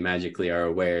sudden we magically are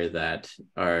aware that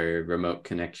our remote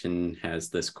connection has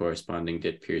this corresponding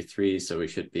DIDPEER 3, so we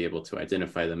should be able to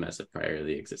identify them as a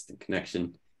priorly existing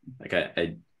connection. Like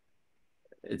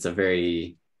it's a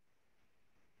very,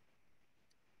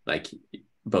 like,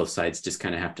 both sides just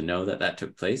kind of have to know that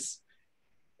took place.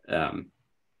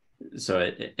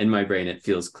 So in my brain, it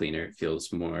feels cleaner. It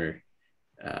feels more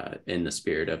in the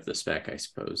spirit of the spec, I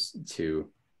suppose, to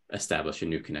establish a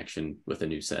new connection with a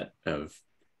new set of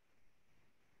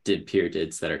DIDPEER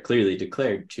DIDs that are clearly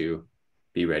declared to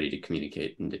be ready to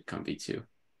communicate in DIDCOM v2.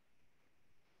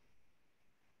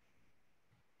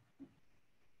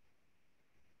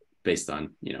 Based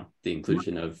on, the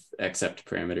inclusion of accept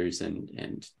parameters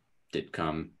and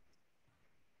DIDCOM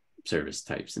service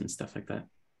types and stuff like that.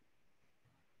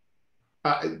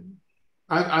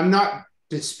 I'm not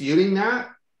disputing that.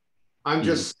 I'm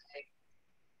just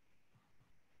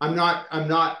I'm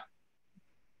not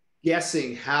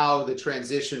guessing how the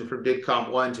transition from DIDCOM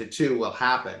 1 to 2 will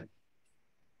happen.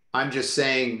 I'm just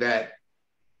saying that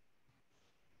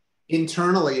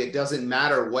internally, it doesn't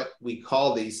matter what we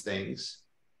call these things.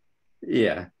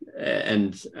 Yeah,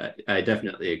 and I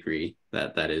definitely agree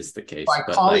that that is the case. By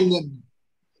But calling like, them,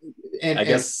 and I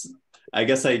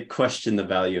guess I question the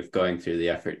value of going through the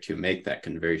effort to make that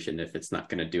conversion if it's not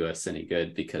going to do us any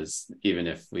good. Because even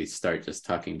if we start just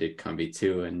talking DIDCOM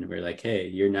 2 and we're like, hey,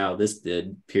 you're now this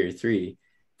did peer 3,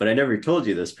 but I never told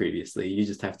you this previously. You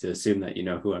just have to assume that you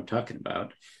know who I'm talking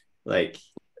about. Like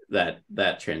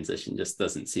that transition just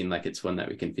doesn't seem like it's one that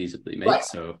we can feasibly make. Right.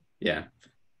 So yeah.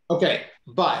 Okay,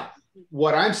 but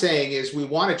what I'm saying is we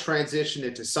want to transition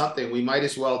it to something. We might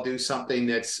as well do something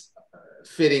that's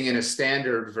fitting in a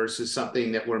standard versus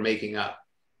something that we're making up.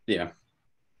 Yeah.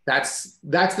 That's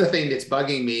the thing that's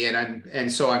bugging me,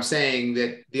 and so I'm saying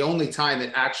that the only time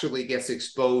it actually gets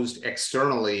exposed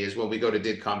externally is when we go to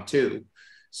DIDCOM 2.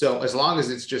 So as long as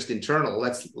it's just internal,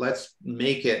 let's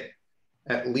make it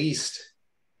at least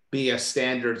be a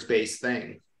standards-based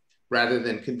thing rather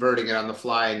than converting it on the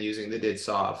fly and using the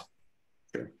DIDSOV.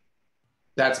 Sure.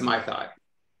 That's my thought.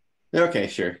 Okay,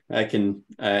 sure. I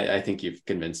think you've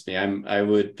convinced me. I am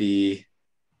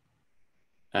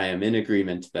in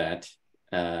agreement that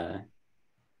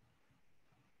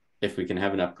if we can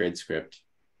have an upgrade script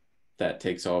that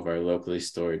takes all of our locally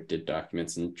stored DID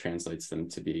documents and translates them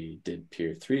to be DID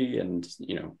peer 3 and,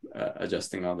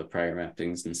 adjusting all the prior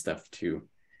mappings and stuff to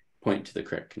point to the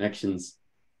correct connections,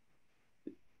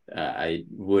 I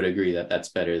would agree that that's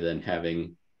better than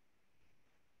having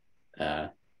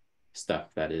stuff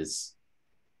that is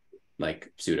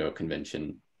like pseudo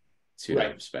convention,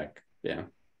 pseudo spec. Yeah.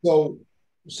 So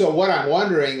what I'm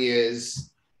wondering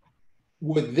is,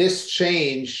 would this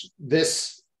change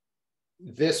this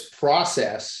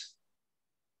process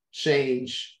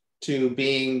change to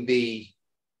being the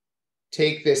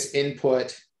take this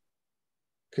input,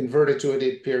 convert it to a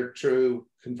DID peer 2,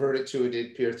 convert it to a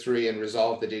DID peer 3, and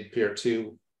resolve the DID peer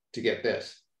 2 to get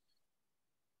this?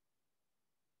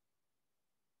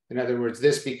 In other words,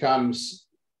 this becomes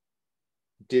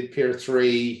DID peer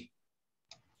 3,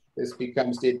 this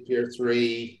becomes DID peer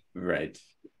 3. Right.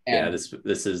 Yeah,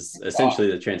 this is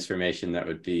essentially the transformation that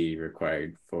would be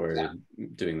required for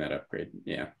doing that upgrade.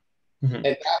 Yeah. And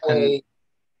that way,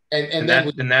 and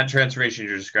then that transformation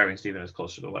you're describing, Stephen, is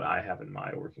closer to what I have in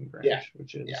my working branch,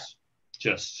 which is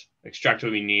just extract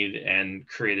what we need and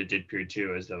create a DID peer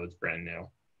 2 as though it's brand new.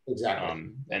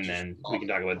 Exactly. And then we can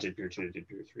talk about DID peer 2 to DID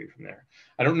peer 3 from there.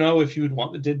 I don't know if you would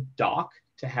want the DID doc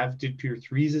to have DID peer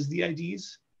 3s as the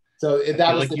IDs. So I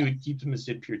feel like you would keep them as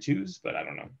DID peer 2s, but I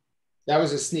don't know. That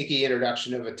was a sneaky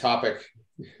introduction of a topic.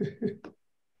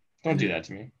 Don't do that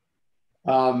to me.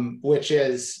 Which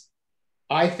is,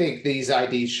 I think these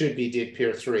IDs should be DID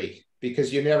peer 3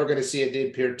 because you're never going to see a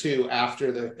DID peer 2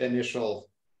 after the initial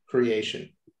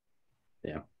creation.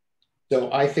 Yeah.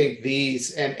 So I think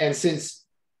these, and since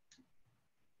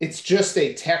it's just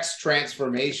a text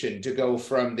transformation to go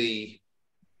from the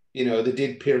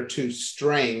DID peer 2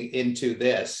 string into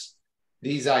this,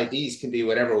 these IDs can be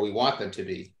whatever we want them to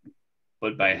be.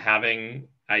 But by having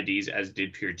IDs as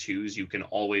DID peer 2s, you can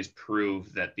always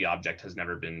prove that the object has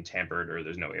never been tampered or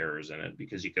there's no errors in it,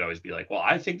 because you could always be like, well,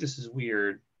 I think this is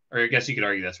weird. Or I guess you could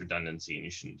argue that's redundancy and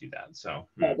you shouldn't do that. So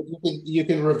but you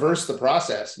can reverse the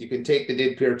process. You can take the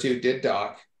DID peer 2 DID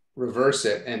doc, reverse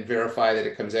it, and verify that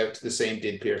it comes out to the same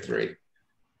DID peer 3.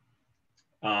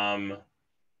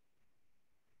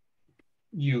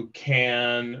 You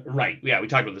can, right. Yeah, we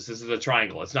talked about this. This is a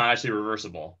triangle. It's not actually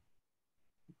reversible.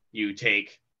 You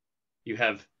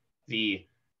have the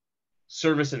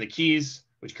service and the keys,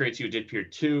 which creates you a DID peer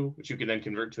 2, which you can then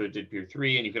convert to a DID peer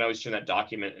 3. And you can always turn that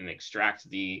document and extract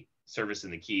the service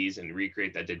and the keys and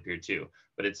recreate that DID peer 2.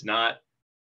 But it's not,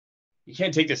 you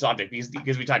can't take this object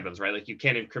because we talked about this, right? Like you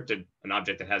can't encrypt an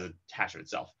object that has a hash of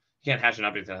itself. You can't hash an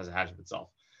object that has a hash of itself.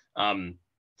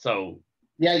 So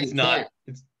yeah, you can.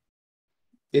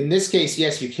 In this case,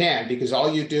 yes, you can, because all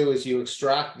you do is you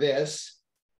extract this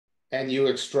and you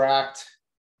extract,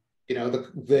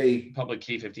 the public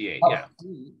key 58,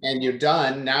 and you're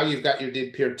done. Now you've got your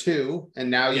DID peer 2, and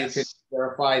now you can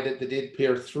verify that the DID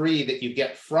peer 3 that you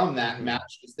get from that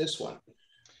matches this one.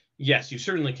 Yes, you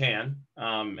certainly can.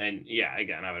 And yeah,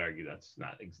 again, I would argue that's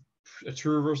not a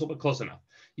true reversal, but close enough.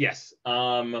 Yes,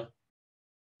 you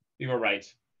were right.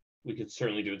 We could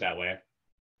certainly do it that way.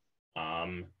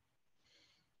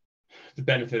 The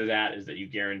benefit of that is that you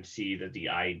guarantee that the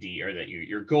ID, or that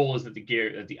your goal is that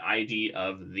the ID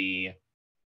of the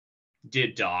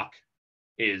DID doc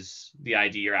is the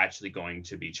ID you're actually going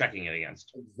to be checking it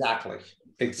against.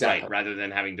 Exactly. Right, rather than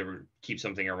having to keep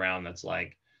something around that's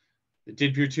like, the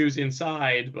did peer 2 is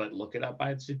inside, but look it up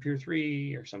by its did peer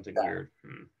 3 or something weird.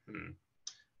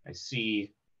 I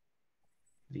see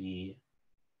the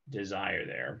desire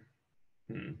there.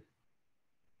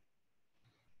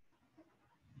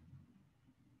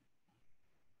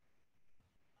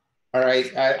 All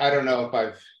right, I don't know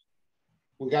if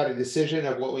we got a decision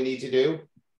of what we need to do.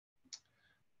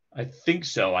 I think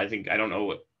so. I don't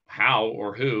know how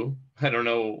or who. I don't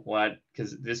know what,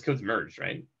 because this code's merged,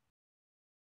 right?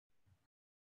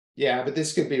 Yeah, but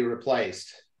this could be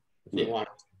replaced if we Yeah. want.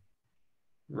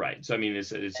 Right. So I mean,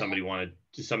 is somebody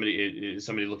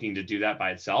looking to do that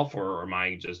by itself, or am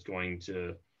I just going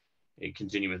to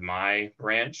continue with my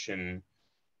branch and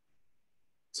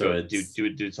So do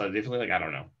it slightly differently? Like, I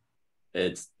don't know.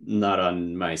 It's not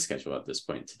on my schedule at this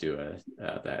point to do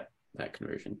that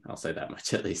conversion. I'll say that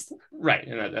much at least. Right,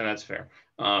 and that's fair.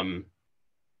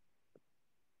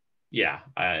 Yeah,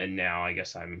 and now I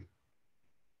guess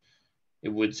it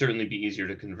would certainly be easier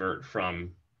to convert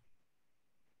from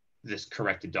this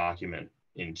corrected document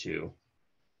into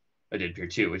a did peer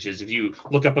 2, which is if you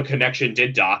look up a connection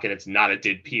did doc and it's not a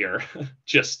did peer,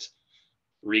 just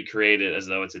recreate it as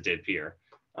though it's a did peer.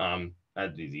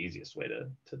 That'd be the easiest way to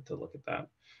look at that.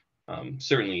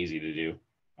 Certainly easy to do.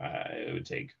 It would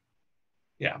take,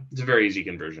 it's a very easy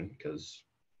conversion because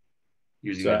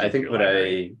using. So I think what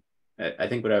I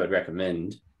think what I would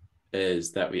recommend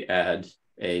is that we add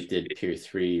a did peer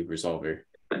 3 resolver,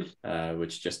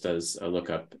 which just does a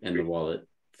lookup in the wallet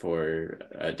for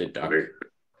a did doc,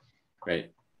 right?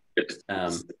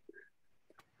 And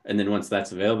then once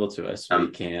that's available to us, we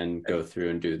can go through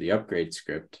and do the upgrade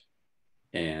script,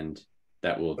 and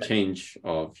that will change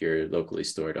all of your locally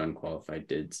stored unqualified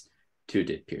dids to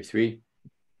did peer 3.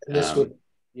 And this would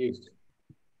be used.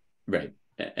 Right.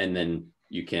 And then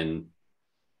you can,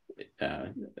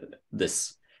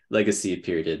 this legacy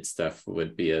peer did stuff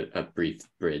would be a brief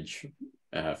bridge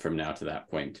from now to that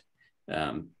point.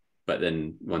 But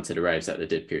then once it arrives at the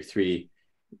did peer 3,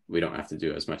 we don't have to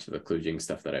do as much of the kludging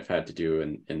stuff that I've had to do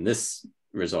in this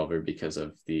resolver because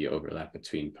of the overlap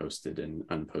between posted and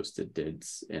unposted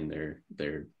dids and their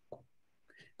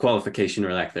qualification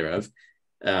or lack thereof.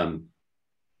 And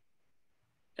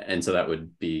so that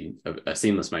would be a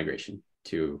seamless migration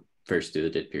to first do the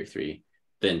did peer 3,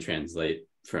 then translate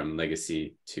from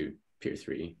legacy to peer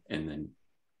 3, and then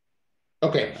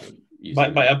okay.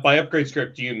 By upgrade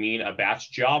script, do you mean a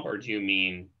batch job, or do you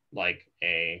mean like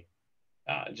a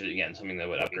again something that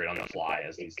would upgrade on the fly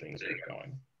as these things are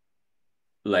going?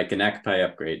 Like an ACPI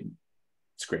upgrade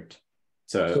script.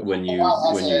 So when you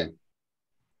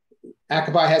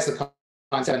Acabai has the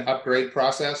content upgrade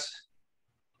process.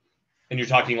 And you're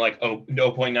talking like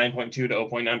 0.9.2 to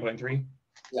 0.9.3?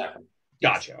 Yeah.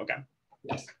 Gotcha. Okay.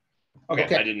 Yes. Okay.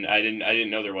 I didn't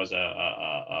know there was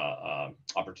a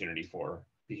opportunity for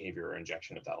behavior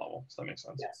injection at that level. So that makes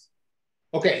sense. Yes.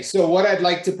 Okay. So what I'd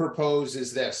like to propose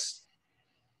is this.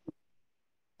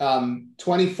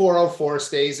 2404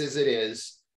 stays as it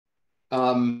is.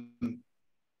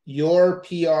 Your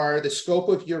PR, the scope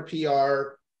of your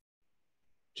PR,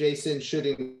 Jason, should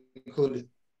include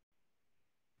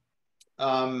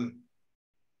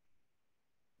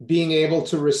being able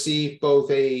to receive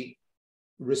a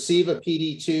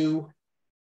PD2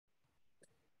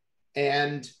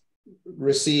 and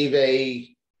receive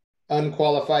a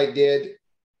unqualified did.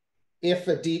 If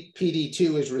a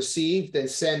PD2 is received, then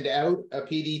send out a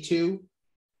PD2,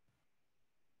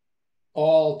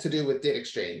 all to do with did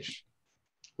exchange.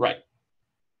 Right.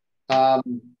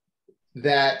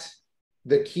 That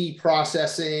the key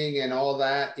processing and all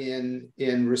that in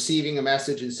receiving a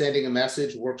message and sending a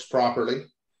message works properly.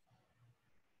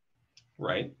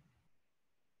 Right.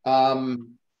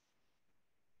 And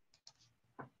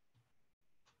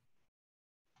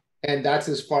that's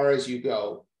as far as you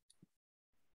go.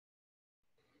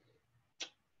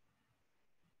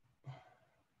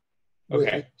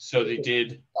 Okay, so they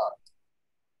did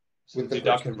the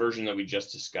doc conversion that we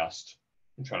just discussed.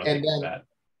 I'm trying to think of that.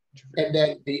 And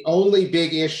then the only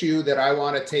big issue that I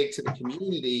want to take to the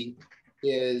community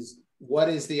is what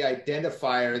is the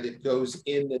identifier that goes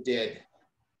in the did?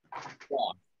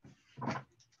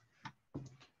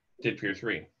 Did peer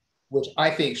 3. Which I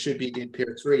think should be did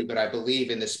peer 3, but I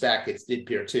believe in the spec it's did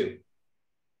peer 2.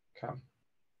 Okay.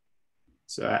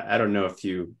 So I don't know if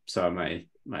you saw my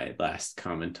last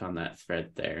comment on that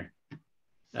thread there.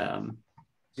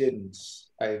 Didn't.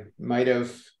 I might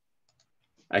have.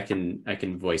 I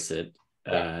can voice it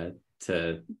for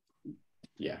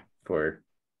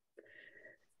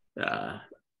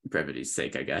brevity's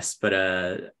sake, I guess. But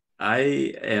I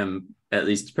am, at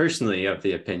least personally, of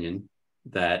the opinion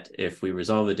that if we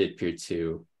resolve a did peer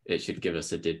 2, it should give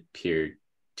us a did peer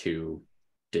 2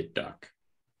 did doc.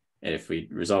 And if we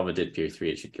resolve a did peer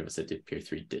 3, it should give us a did peer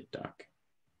 3 did doc.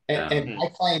 And my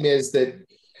claim is that,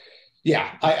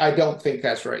 yeah, I don't think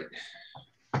that's right.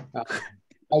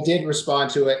 I did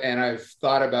respond to it, and I've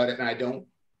thought about it, and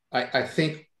I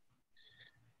think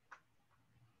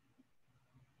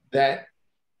that,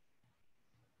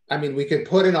 I mean, we could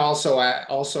put in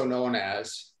also known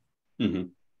as,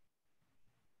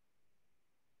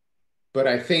 but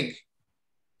I think,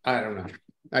 I don't know.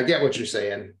 I get what you're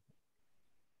saying.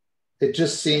 It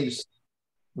just seems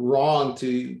wrong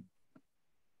to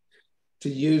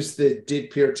use the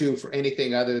did peer 2 for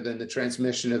anything other than the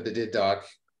transmission of the did doc.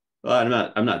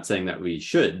 Well, I'm not saying that we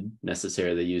should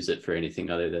necessarily use it for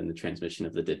anything other than the transmission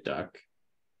of the did doc.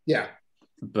 Yeah.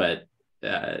 But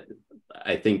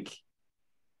I think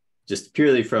just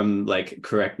purely from like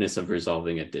correctness of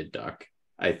resolving a did doc,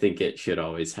 I think it should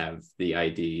always have the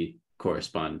ID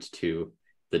correspond to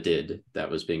the did that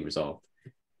was being resolved.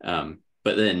 But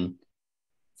then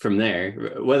from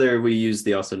there, whether we use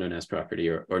the also known as property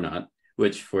or not,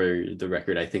 which for the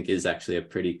record, I think is actually a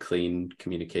pretty clean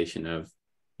communication of,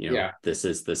 this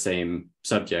is the same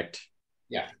subject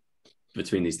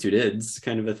between these two dids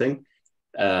kind of a thing.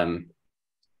 I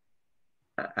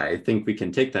think we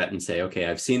can take that and say, okay,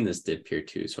 I've seen this did peer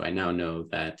 2, so I now know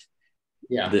that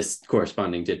this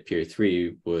corresponding did peer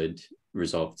 3 would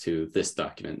resolve to this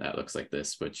document that looks like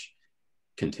this, which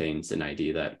contains an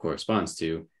ID that corresponds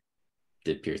to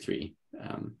did peer 3.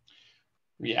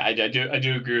 I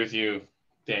do agree with you,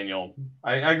 Daniel.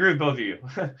 I agree with both of you,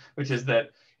 which is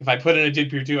that if I put in a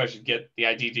did peer 2, I should get the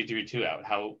ID did peer 2 out.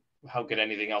 How could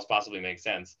anything else possibly make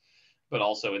sense? But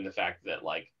also in the fact that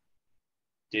like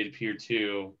did peer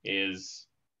 2 is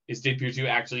did peer 2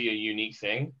 actually a unique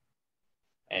thing?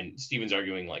 And Steven's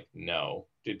arguing like, no,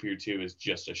 did peer 2 is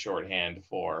just a shorthand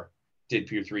for did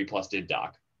peer 3 plus did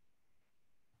doc,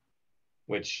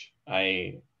 which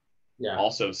I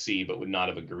also see, but would not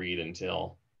have agreed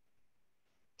until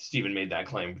Steven made that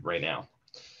claim right now.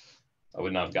 I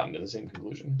would not have gotten to the same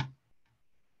conclusion.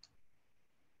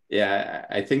 Yeah,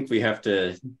 I think we have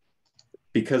to,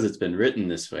 because it's been written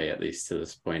this way, at least to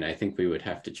this point, I think we would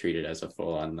have to treat it as a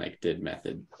full-on like did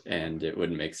method, and it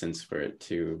wouldn't make sense for it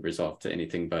to resolve to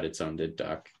anything but its own did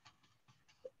doc.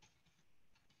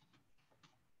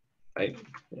 Right.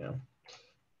 Yeah.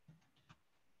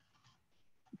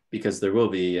 Because there will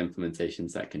be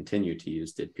implementations that continue to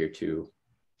use did peer 2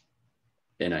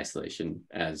 in isolation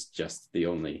as just the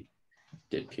only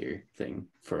did peer thing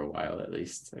for a while, at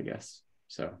least, I guess.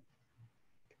 So.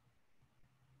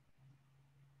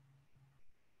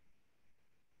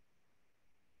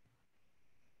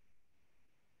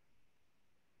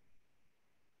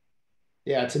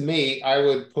 Yeah, to me, I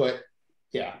would put,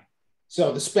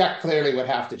 so the spec clearly would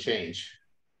have to change.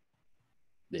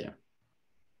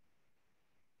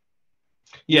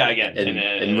 Yeah, again.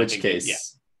 In which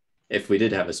case, if we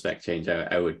did have a spec change,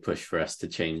 I would push for us to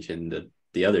change in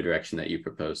the other direction that you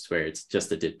proposed, where it's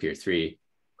just a did peer 3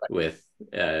 with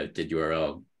did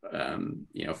URL,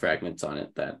 fragments on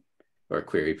it that, or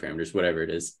query parameters, whatever it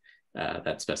is,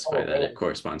 that specify that it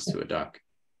corresponds to a doc.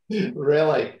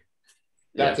 Really?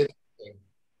 That's interesting.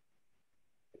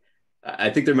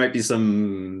 I think there might be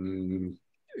some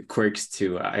quirks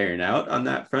to iron out on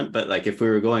that front, but like if we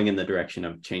were going in the direction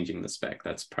of changing the spec,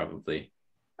 that's probably,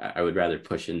 I would rather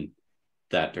push in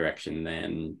that direction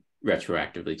than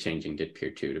retroactively changing did peer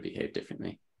 2 to behave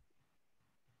differently.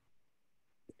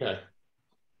 Okay.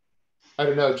 I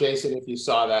don't know, Jason, if you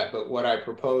saw that, but what I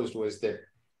proposed was that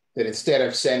instead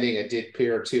of sending a did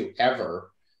peer 2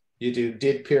 ever, you do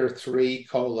did peer 3 :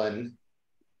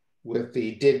 with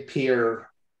the did peer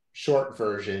short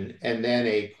version, and then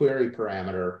a query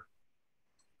parameter, ?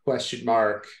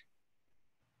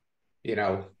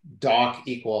 Doc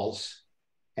equals,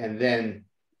 and then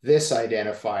this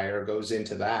identifier goes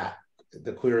into that,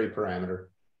 the query parameter.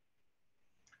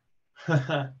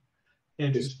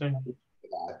 Interesting.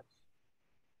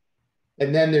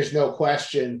 And then there's no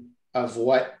question of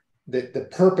what the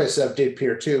purpose of did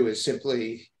peer 2 is.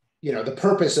 Simply, the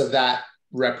purpose of that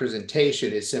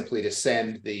representation is simply to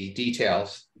send the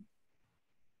details,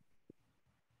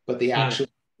 but the actual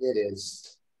it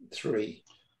is 3.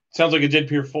 Sounds like it did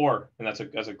peer 4, and that's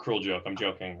a cruel joke. I'm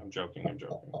joking.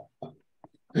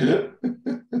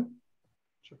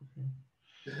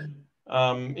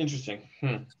 Interesting.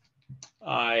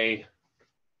 I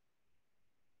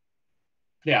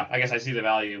guess I see the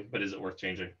value, but is it worth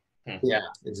changing? Yeah,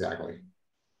 exactly.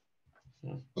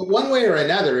 But one way or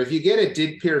another, if you get a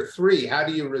did peer 3, how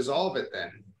do you resolve it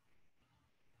then?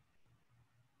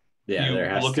 Yeah, you there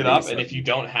has look to it be up, some, and if you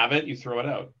don't have it, you throw it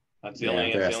out. That's the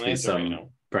only. there That's has the to only be answer. You some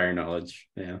know. prior knowledge.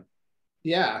 Yeah.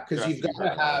 Yeah, because There has you've to be got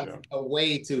to prior knowledge, have a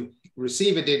way to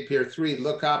receive a did peer 3,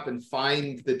 look up and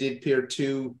find the did peer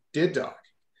 2 did doc.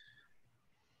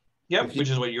 Yep, which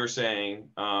is what you're saying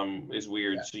is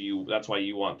weird. Yeah. So that's why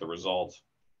you want the result.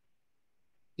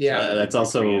 Yeah, That's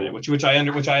also which I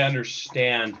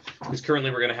understand, because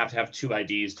currently we're going to have 2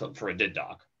 IDs for a did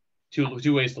doc,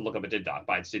 two ways to look up a did doc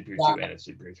by its did peer 2 and its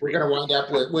did peer 3. we're going to wind up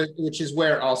with, which is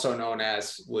where also known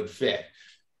as would fit.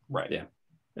 Right. Yeah,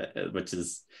 which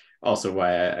is also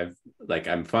why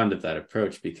I'm fond of that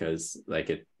approach, because like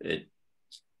you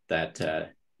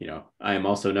know, I am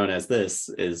also known as this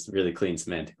is really clean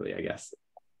semantically, I guess.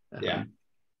 Yeah.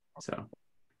 So,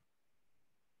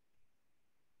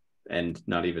 and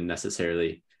not even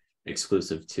necessarily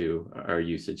exclusive to our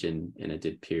usage in a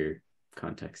did peer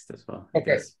context as well. I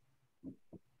Okay. guess.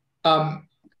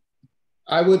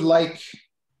 I would like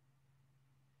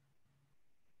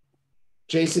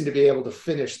Jason to be able to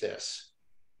finish this.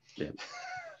 Yeah.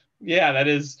 Yeah, that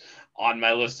is on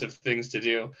my list of things to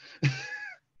do.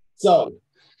 So,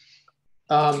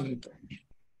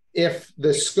 if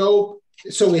the scope,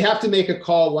 so we have to make a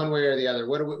call one way or the other.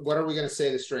 What are we going to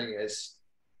say the string is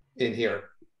in here?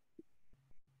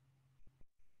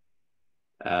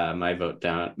 My vote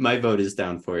is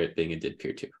down for it being a did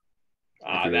peer 2.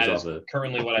 That is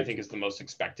currently what I think is the most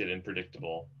expected and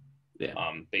predictable. Yeah.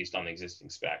 Based on the existing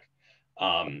spec.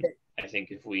 I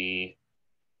think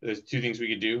there's 2 things we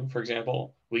could do. For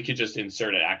example, we could just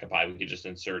insert at Akapai, we could just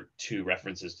insert 2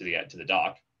 references to the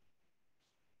doc,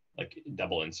 like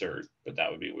double insert, but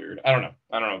that would be weird. I don't know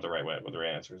what the right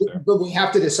answer is there. But we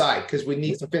have to decide because we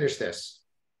need to finish this.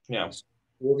 Yeah.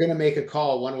 We're going to make a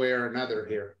call one way or another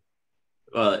here.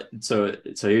 So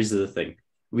here's the thing.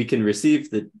 We can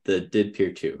receive the did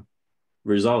peer 2,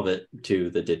 resolve it to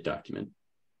the did document,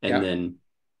 and then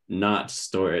not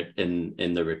store it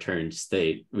in the returned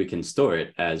state. We can store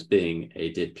it as being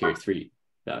a did peer 3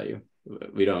 value.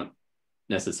 We don't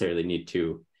necessarily need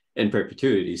to in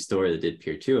perpetuity store the did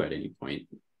peer 2 at any point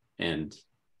and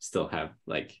still have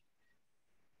like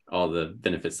all the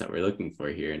benefits that we're looking for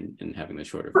here in having the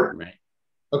shorter form, right?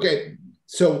 Okay,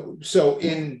 so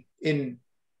in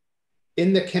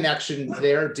the connection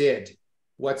there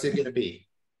what's it going to be?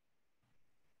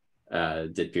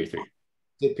 Did peer 3.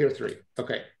 Did peer 3.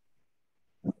 Okay.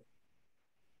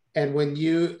 And when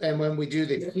we do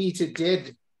the key to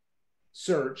did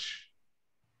search,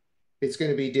 it's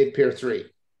going to be did peer 3.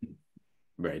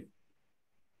 Right.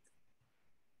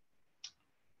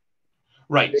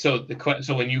 Right. So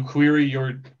when you query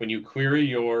your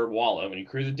wallet, when you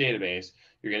query the database,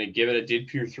 you're going to give it a did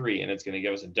peer 3, and it's going to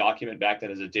give us a document back that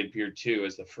has a did peer 2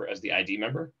 as the ID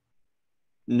member.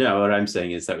 No, what I'm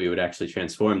saying is that we would actually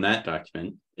transform that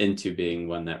document into being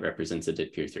one that represents a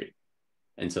did peer 3,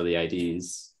 and so the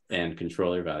IDs and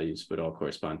controller values would all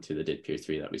correspond to the did peer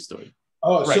 3 that we stored.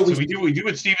 Oh, right. So we do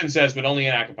what Steven says, but only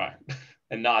in Akapai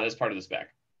and not as part of the spec.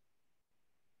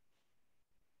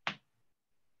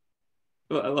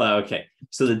 Well, okay.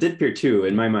 So the did peer 2,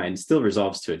 in my mind, still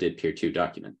resolves to a did peer 2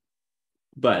 document.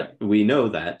 But we know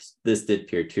that this did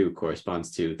peer 2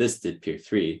 corresponds to this did peer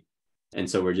 3. And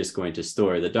so we're just going to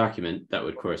store the document that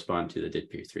would correspond to the did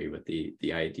peer 3 with the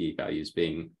ID values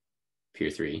being peer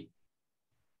 3.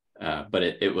 But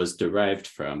it was derived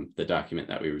from the document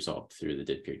that we resolved through the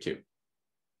did peer 2.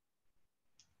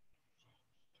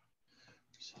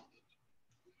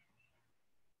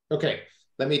 Okay,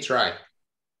 let me try.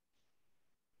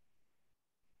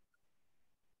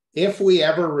 If we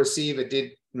ever receive a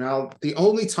did, now the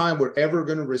only time we're ever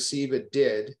going to receive a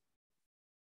did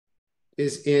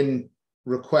is in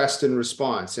request and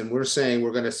response. And we're saying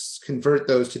we're going to convert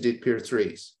those to did peer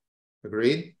 3s.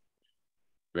 Agreed?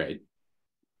 Right.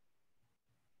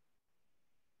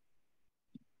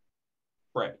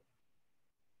 Right.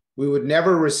 We would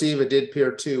never receive a did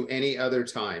peer 2 any other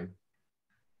time.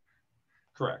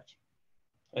 Correct.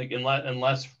 Like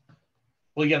unless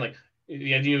well, again, like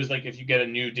the idea was like if you get a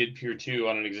new did peer 2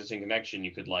 on an existing connection,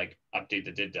 you could like update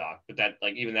the did doc, but that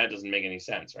like even that doesn't make any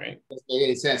sense, right? Doesn't make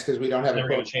any sense because we don't have it's never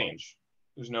going to change.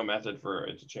 There's no method for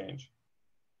it to change.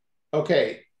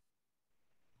 Okay.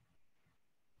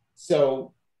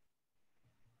 So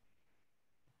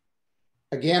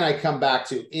again, I come back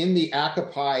to in the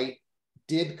Akapai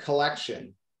did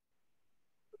collection,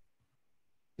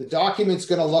 the document's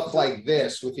going to look like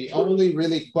this, with the only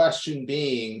really question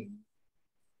being,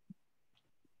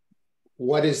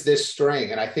 what is this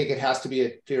string? And I think it has to be a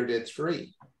peer did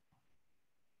 3.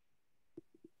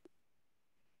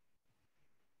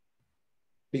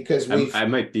 Because we I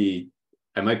might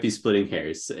be splitting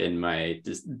hairs in my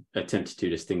attempt to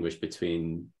distinguish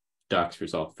between docs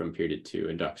resolved from period 2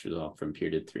 and docs resolved from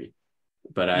period 3.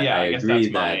 But I agree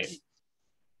that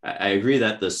I agree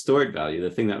that the stored value, the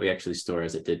thing that we actually store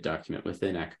as a did document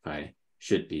within Akapai,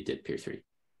 should be did peer 3.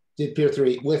 did peer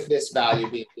 3 with this value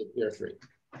being did peer 3.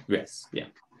 Yes. Yeah.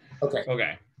 Okay.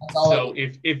 Okay. So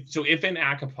if in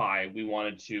Akapai we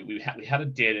wanted to, we had a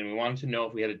did and we wanted to know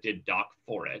if we had a did doc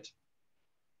for it.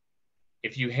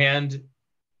 If you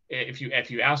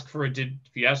ask for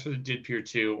the did peer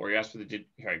 2, or you ask for the did,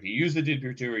 if you use the did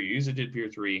peer 2 or you use the did peer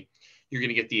 3, you're going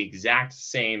to get the exact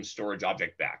same storage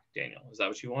object back. Daniel, is that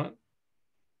what you want?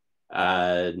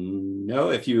 No,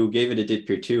 if you gave it a did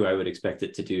peer 2, I would expect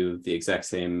it to do the exact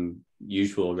same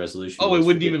usual resolution. Oh, it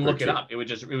wouldn't even look it up. It would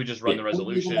just run the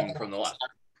resolution from the left.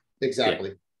 Exactly.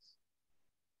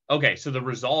 Yeah. Okay, so the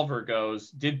resolver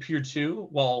goes, did peer 2?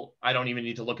 Well, I don't even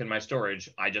need to look in my storage.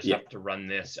 I just have to run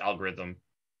this algorithm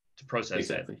to process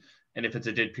it. And if it's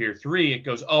a did peer 3, it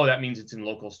goes, oh, that means it's in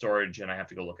local storage and I have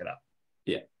to go look it up.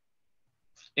 Yeah.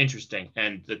 Interesting.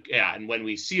 And and when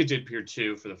we see a did peer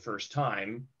 2 for the first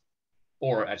time,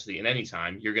 or actually in any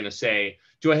time, you're going to say,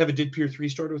 do I have a did peer 3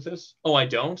 stored with this? Oh, I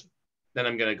don't. Then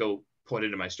I'm going to go put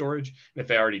it in my storage. And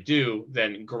if I already do,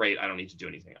 then great, I don't need to do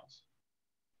anything else.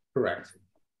 Correct.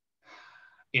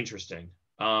 Interesting.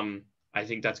 I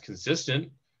think that's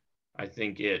consistent. I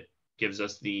think it gives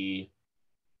us the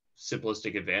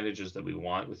simplistic advantages that we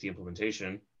want with the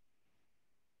implementation.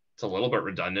 It's a little bit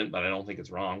redundant, but I don't think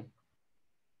it's wrong.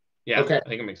 Yeah, okay. I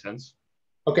think it makes sense.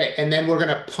 Okay, and then we're going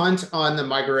to punt on the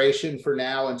migration for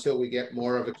now until we get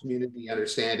more of a community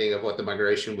understanding of what the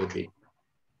migration would be.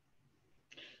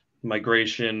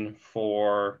 Migration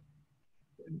for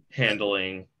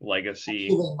handling legacy.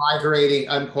 Migrating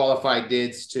unqualified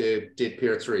dids to did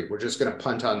peer 3. We're just going to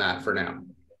punt on that for now.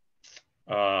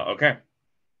 Okay.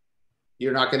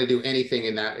 You're not going to do anything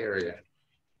in that area.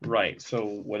 Right. So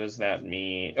what does that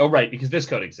mean? Oh, right, because this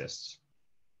code exists.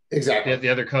 Exactly. The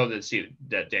other code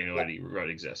that Daniel already wrote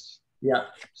exists. Yeah.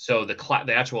 So the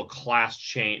actual class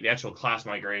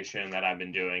migration that I've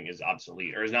been doing is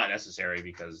obsolete, or is not necessary,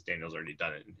 because Daniel's already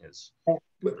done it in his.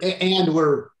 And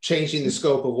we're changing the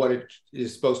scope of what it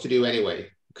is supposed to do anyway,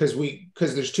 because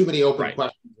there's too many open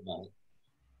questions about it.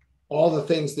 All the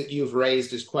things that you've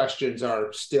raised as questions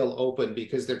are still open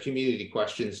because they're community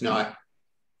questions, not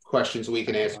questions we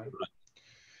can answer.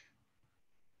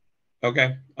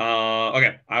 Okay.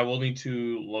 Okay. I will need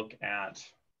to look at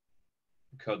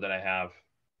the code that I have.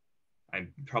 I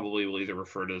probably will either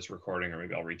refer to this recording, or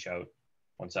maybe I'll reach out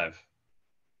once I've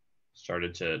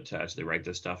started to actually write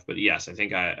this stuff. But yes, I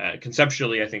think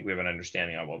conceptually, I think we have an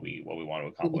understanding on what we want to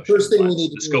accomplish. The first thing we need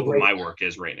to the scope of my work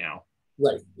is right now.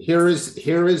 Right. Here is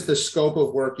the scope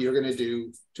of work you're going to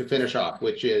do to finish off,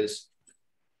 which is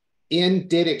in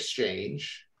did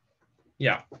exchange.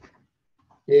 Yeah.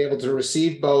 Be able to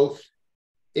receive both.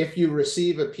 If you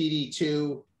receive a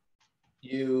PD2,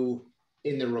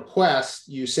 in the request,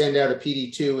 you send out a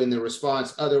PD2 in the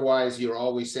response. Otherwise, you're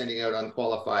always sending out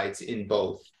unqualifieds in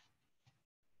both.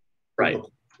 Right.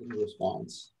 In the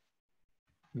response.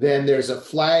 Then there's a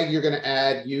flag you're going to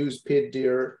add, use peer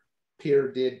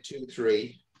did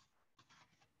 2.3.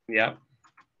 Yeah.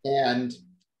 And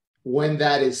when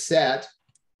that is set,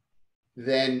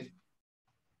 then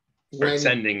start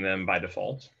sending them by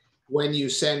default. When you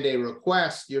send a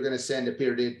request, you're going to send a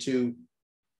peer did 2.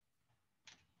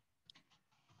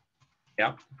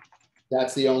 Yeah.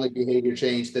 That's the only behavior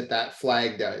change that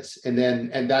flag does. And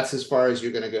that's as far as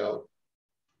you're going to go.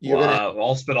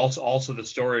 But also the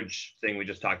storage thing we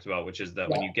just talked about, which is that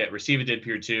when you receive a did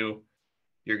peer 2,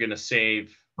 you're going to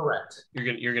save. Correct.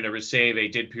 You're going to save a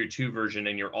did peer 2 version,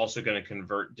 and you're also going to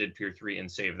convert did peer 3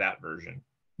 and save that version.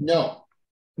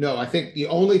 No, I think the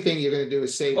only thing you're going to do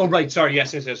is save. Oh, right. Sorry.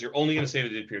 Yes. You're only going to save a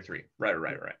did peer 3. Right.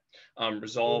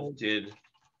 Resolve did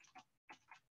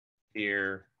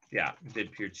peer. Yeah,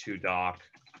 did peer 2 doc.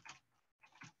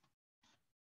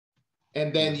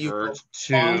 And then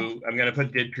I'm going to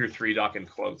put did peer 3 doc in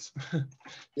quotes.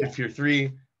 Did peer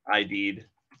 3 ID'd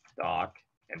doc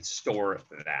and store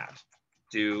that.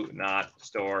 Do not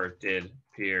store did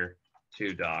peer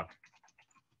 2 doc.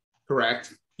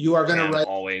 Correct. You are going to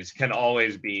write. Can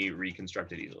always be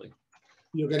reconstructed easily.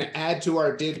 You're going to add to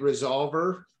our did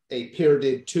resolver a peer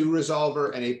did 2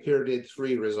 resolver and a peer did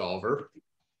 3 resolver.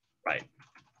 Right.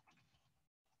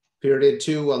 Peer did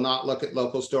 2 will not look at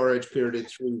local storage. Peer did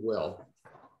 3 will.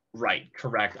 Right.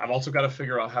 Correct. I've also got to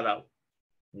figure out how that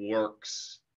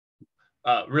works.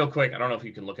 Real quick, I don't know if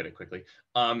you can look at it quickly.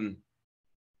 The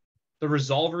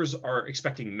resolvers are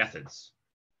expecting methods,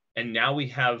 and now we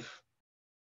have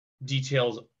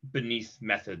details beneath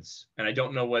methods, and I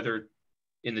don't know whether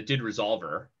in the did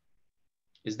resolver,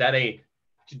 is that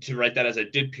to write that as a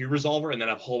did peer resolver and then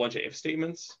have a whole bunch of if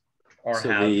statements, or So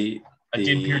have the a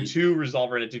did peer 2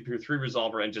 resolver and a did peer 3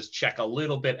 resolver and just check a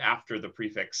little bit after the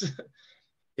prefix?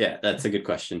 Yeah, that's a good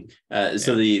question.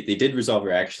 So the did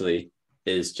resolver actually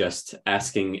is just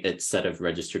asking its set of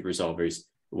registered resolvers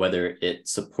whether it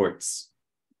supports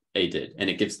a did, and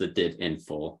it gives the did in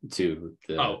full to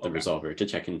the resolver to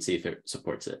check and see if it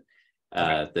supports it.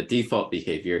 The default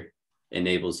behavior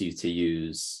enables you to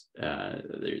use,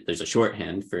 there's a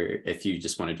shorthand for if you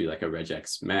just want to do like a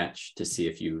regex match to see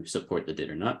if you support the did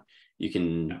or not. You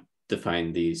can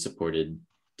define the supported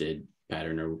did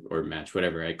pattern or match,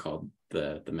 whatever I called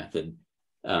the method.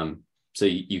 So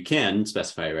you can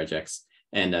specify a regex,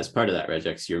 and as part of that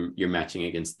regex, you're matching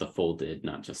against the full did,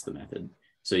 not just the method.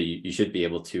 So you should be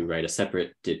able to write a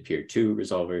separate did peer 2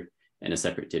 resolver and a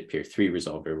separate did peer 3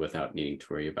 resolver without needing to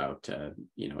worry about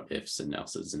ifs and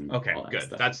else's and all that good.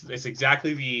 stuff. That's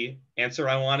exactly the answer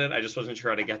I wanted. I just wasn't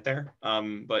sure how to get there.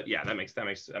 But yeah, that makes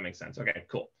sense. Okay,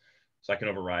 cool. So I can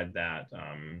override that.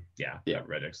 That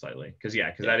regex slightly because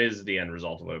that is the end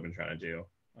result of what I've been trying to do.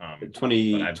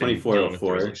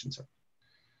 2404.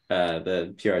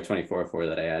 The PR 2404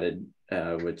 that I added,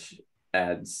 which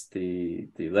adds the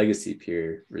legacy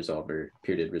peer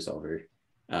did resolver.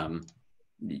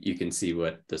 You can see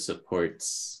what the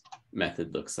supports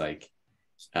method looks like.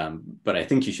 But I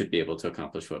think you should be able to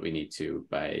accomplish what we need to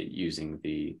by using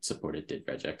the supported did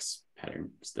regex pattern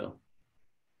still.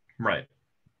 Right.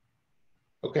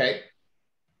 Okay.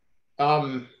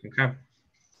 Okay.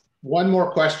 One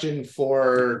more question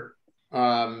for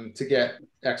to get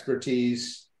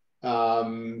expertise.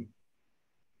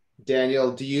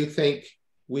 Daniel, do you think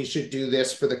we should do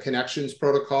this for the connections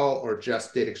protocol or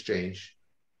just did exchange?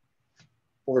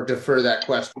 Or defer that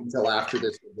question until after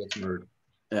this gets merged?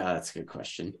 That's a good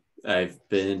question. I've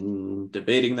been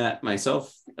debating that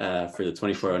myself for the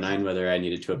 2409, whether I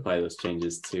needed to apply those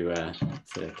changes to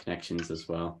connections as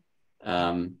well.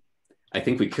 I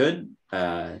think we could.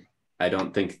 I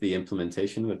don't think the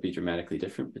implementation would be dramatically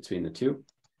different between the two.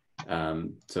 So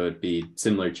it'd be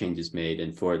similar changes made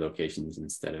in 4 locations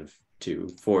instead of 2,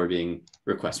 4 being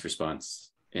request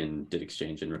response in did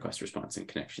exchange and request response in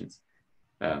connections.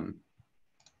 But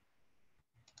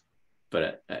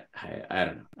I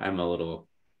don't know.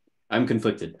 I'm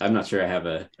conflicted. I'm not sure I have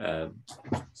a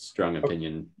strong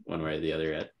opinion one way or the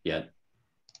other yet.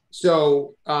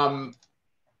 So,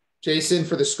 Jason,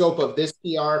 for the scope of this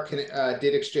PR,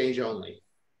 did exchange only.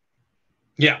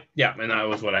 Yeah, and that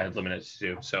was what I had limited to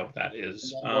do. So that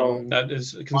is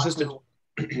consistent.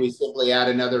 We simply add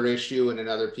another issue and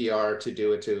another PR to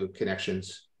do it to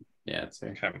connections. Yeah, that's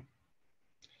fair. Okay.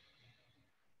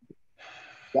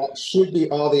 That should be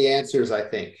all the answers, I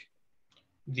think.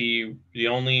 The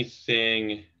only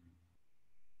thing,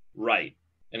 right?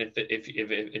 And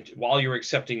if while you're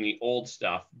accepting the old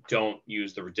stuff, don't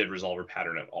use the did resolver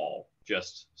pattern at all.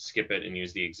 Just skip it and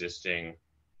use the existing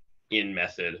in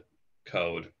method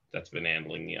code that's been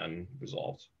handling the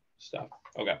unresolved stuff.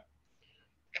 Okay. I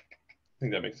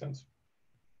think that makes sense.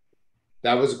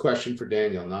 That was a question for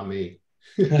Daniel, not me.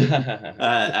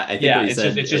 I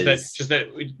think it's just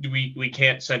that we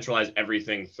can't centralize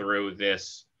everything through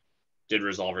this did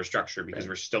resolver structure because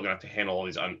we're still gonna have to handle all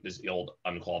this old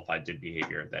unqualified did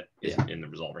behavior that isn't in the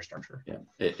resolver structure. Yeah,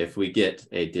 if we get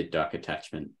a did doc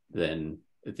attachment, then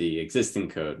the existing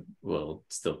code will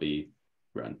still be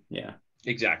run. Yeah,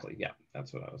 exactly. Yeah,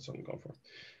 that's what I'm going for.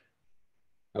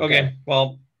 Okay.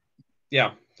 Well,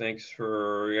 yeah. Thanks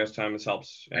for your guys' time. This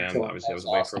helps. And obviously I was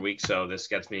away for a week, so this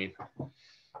gets me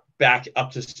back up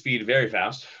to speed very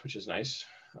fast, which is nice.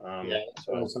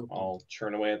 So I'll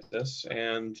churn away at this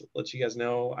and let you guys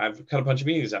know. I've cut a bunch of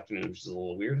meetings this afternoon, which is a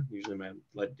little weird. Usually my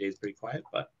day's pretty quiet,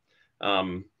 but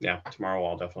tomorrow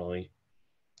I'll definitely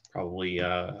probably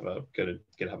have a good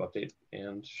GitHub update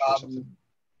and share something.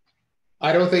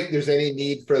 I don't think there's any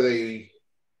need for the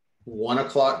 1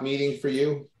 o'clock meeting for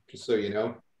you, just so you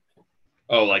know.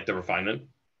 Oh, like the refinement?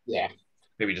 Yeah.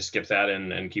 Maybe just skip that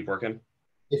and keep working.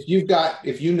 If you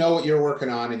know what you're working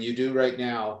on and you do right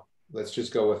now, let's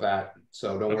just go with that.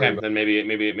 So don't worry. Then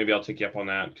maybe I'll take you up on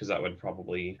that because that would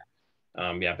probably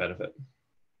benefit.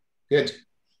 Good.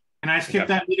 Can I skip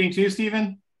that meeting too,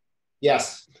 Stephen?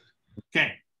 Yes.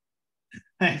 Okay.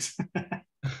 Thanks.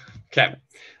 Okay.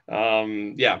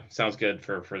 Sounds good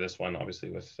for this one, obviously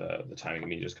with the timing of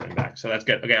me just coming back. So that's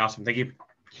good. Okay, awesome. Thank you.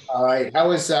 All right. How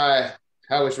was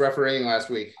refereeing last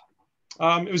week?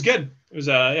 It was good. It was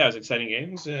exciting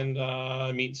games and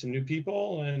meeting some new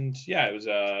people, and it was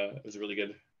a really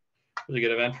good really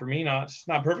good event for me. Not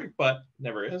perfect, but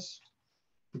never is.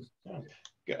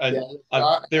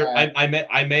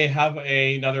 I may have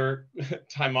another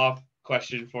time off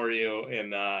question for you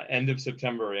in end of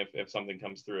September if something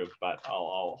comes through, but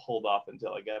I'll hold off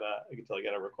until I get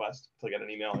a request, until I get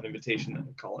an email, an invitation,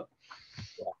 and call it.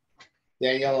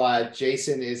 Daniel,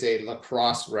 Jason is a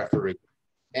lacrosse referee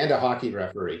and a hockey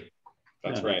referee.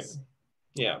 That's right.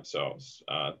 Yeah, so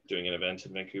doing an event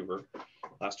in Vancouver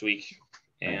last week,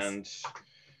 and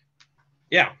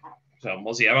yeah, so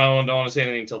we'll see. I don't want to say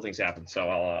anything until things happen, so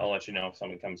I'll let you know if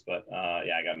something comes. But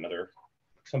yeah, I got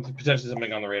potentially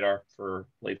something on the radar for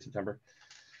late September.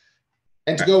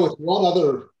 And to go with one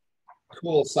other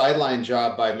cool sideline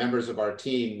job by members of our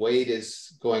team, Wade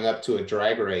is going up to a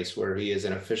drag race where he is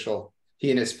an official. He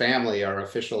and his family are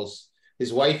officials.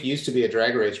 His wife used to be a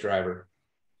drag race driver.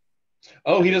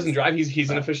 Oh, he doesn't drive. He's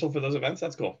an official for those events.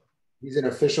 That's cool. He's an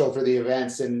official for the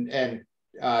events, and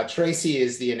Tracy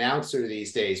is the announcer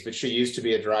these days, but she used to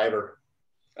be a driver.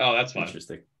 Oh, that's fun.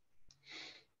 Interesting.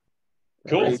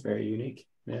 Cool. That's very unique.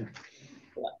 Yeah.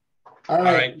 All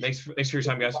right. Thanks for your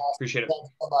time, guys. Appreciate it. Thanks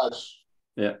so much.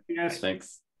 Yeah. Yes.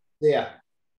 Thanks. Yeah.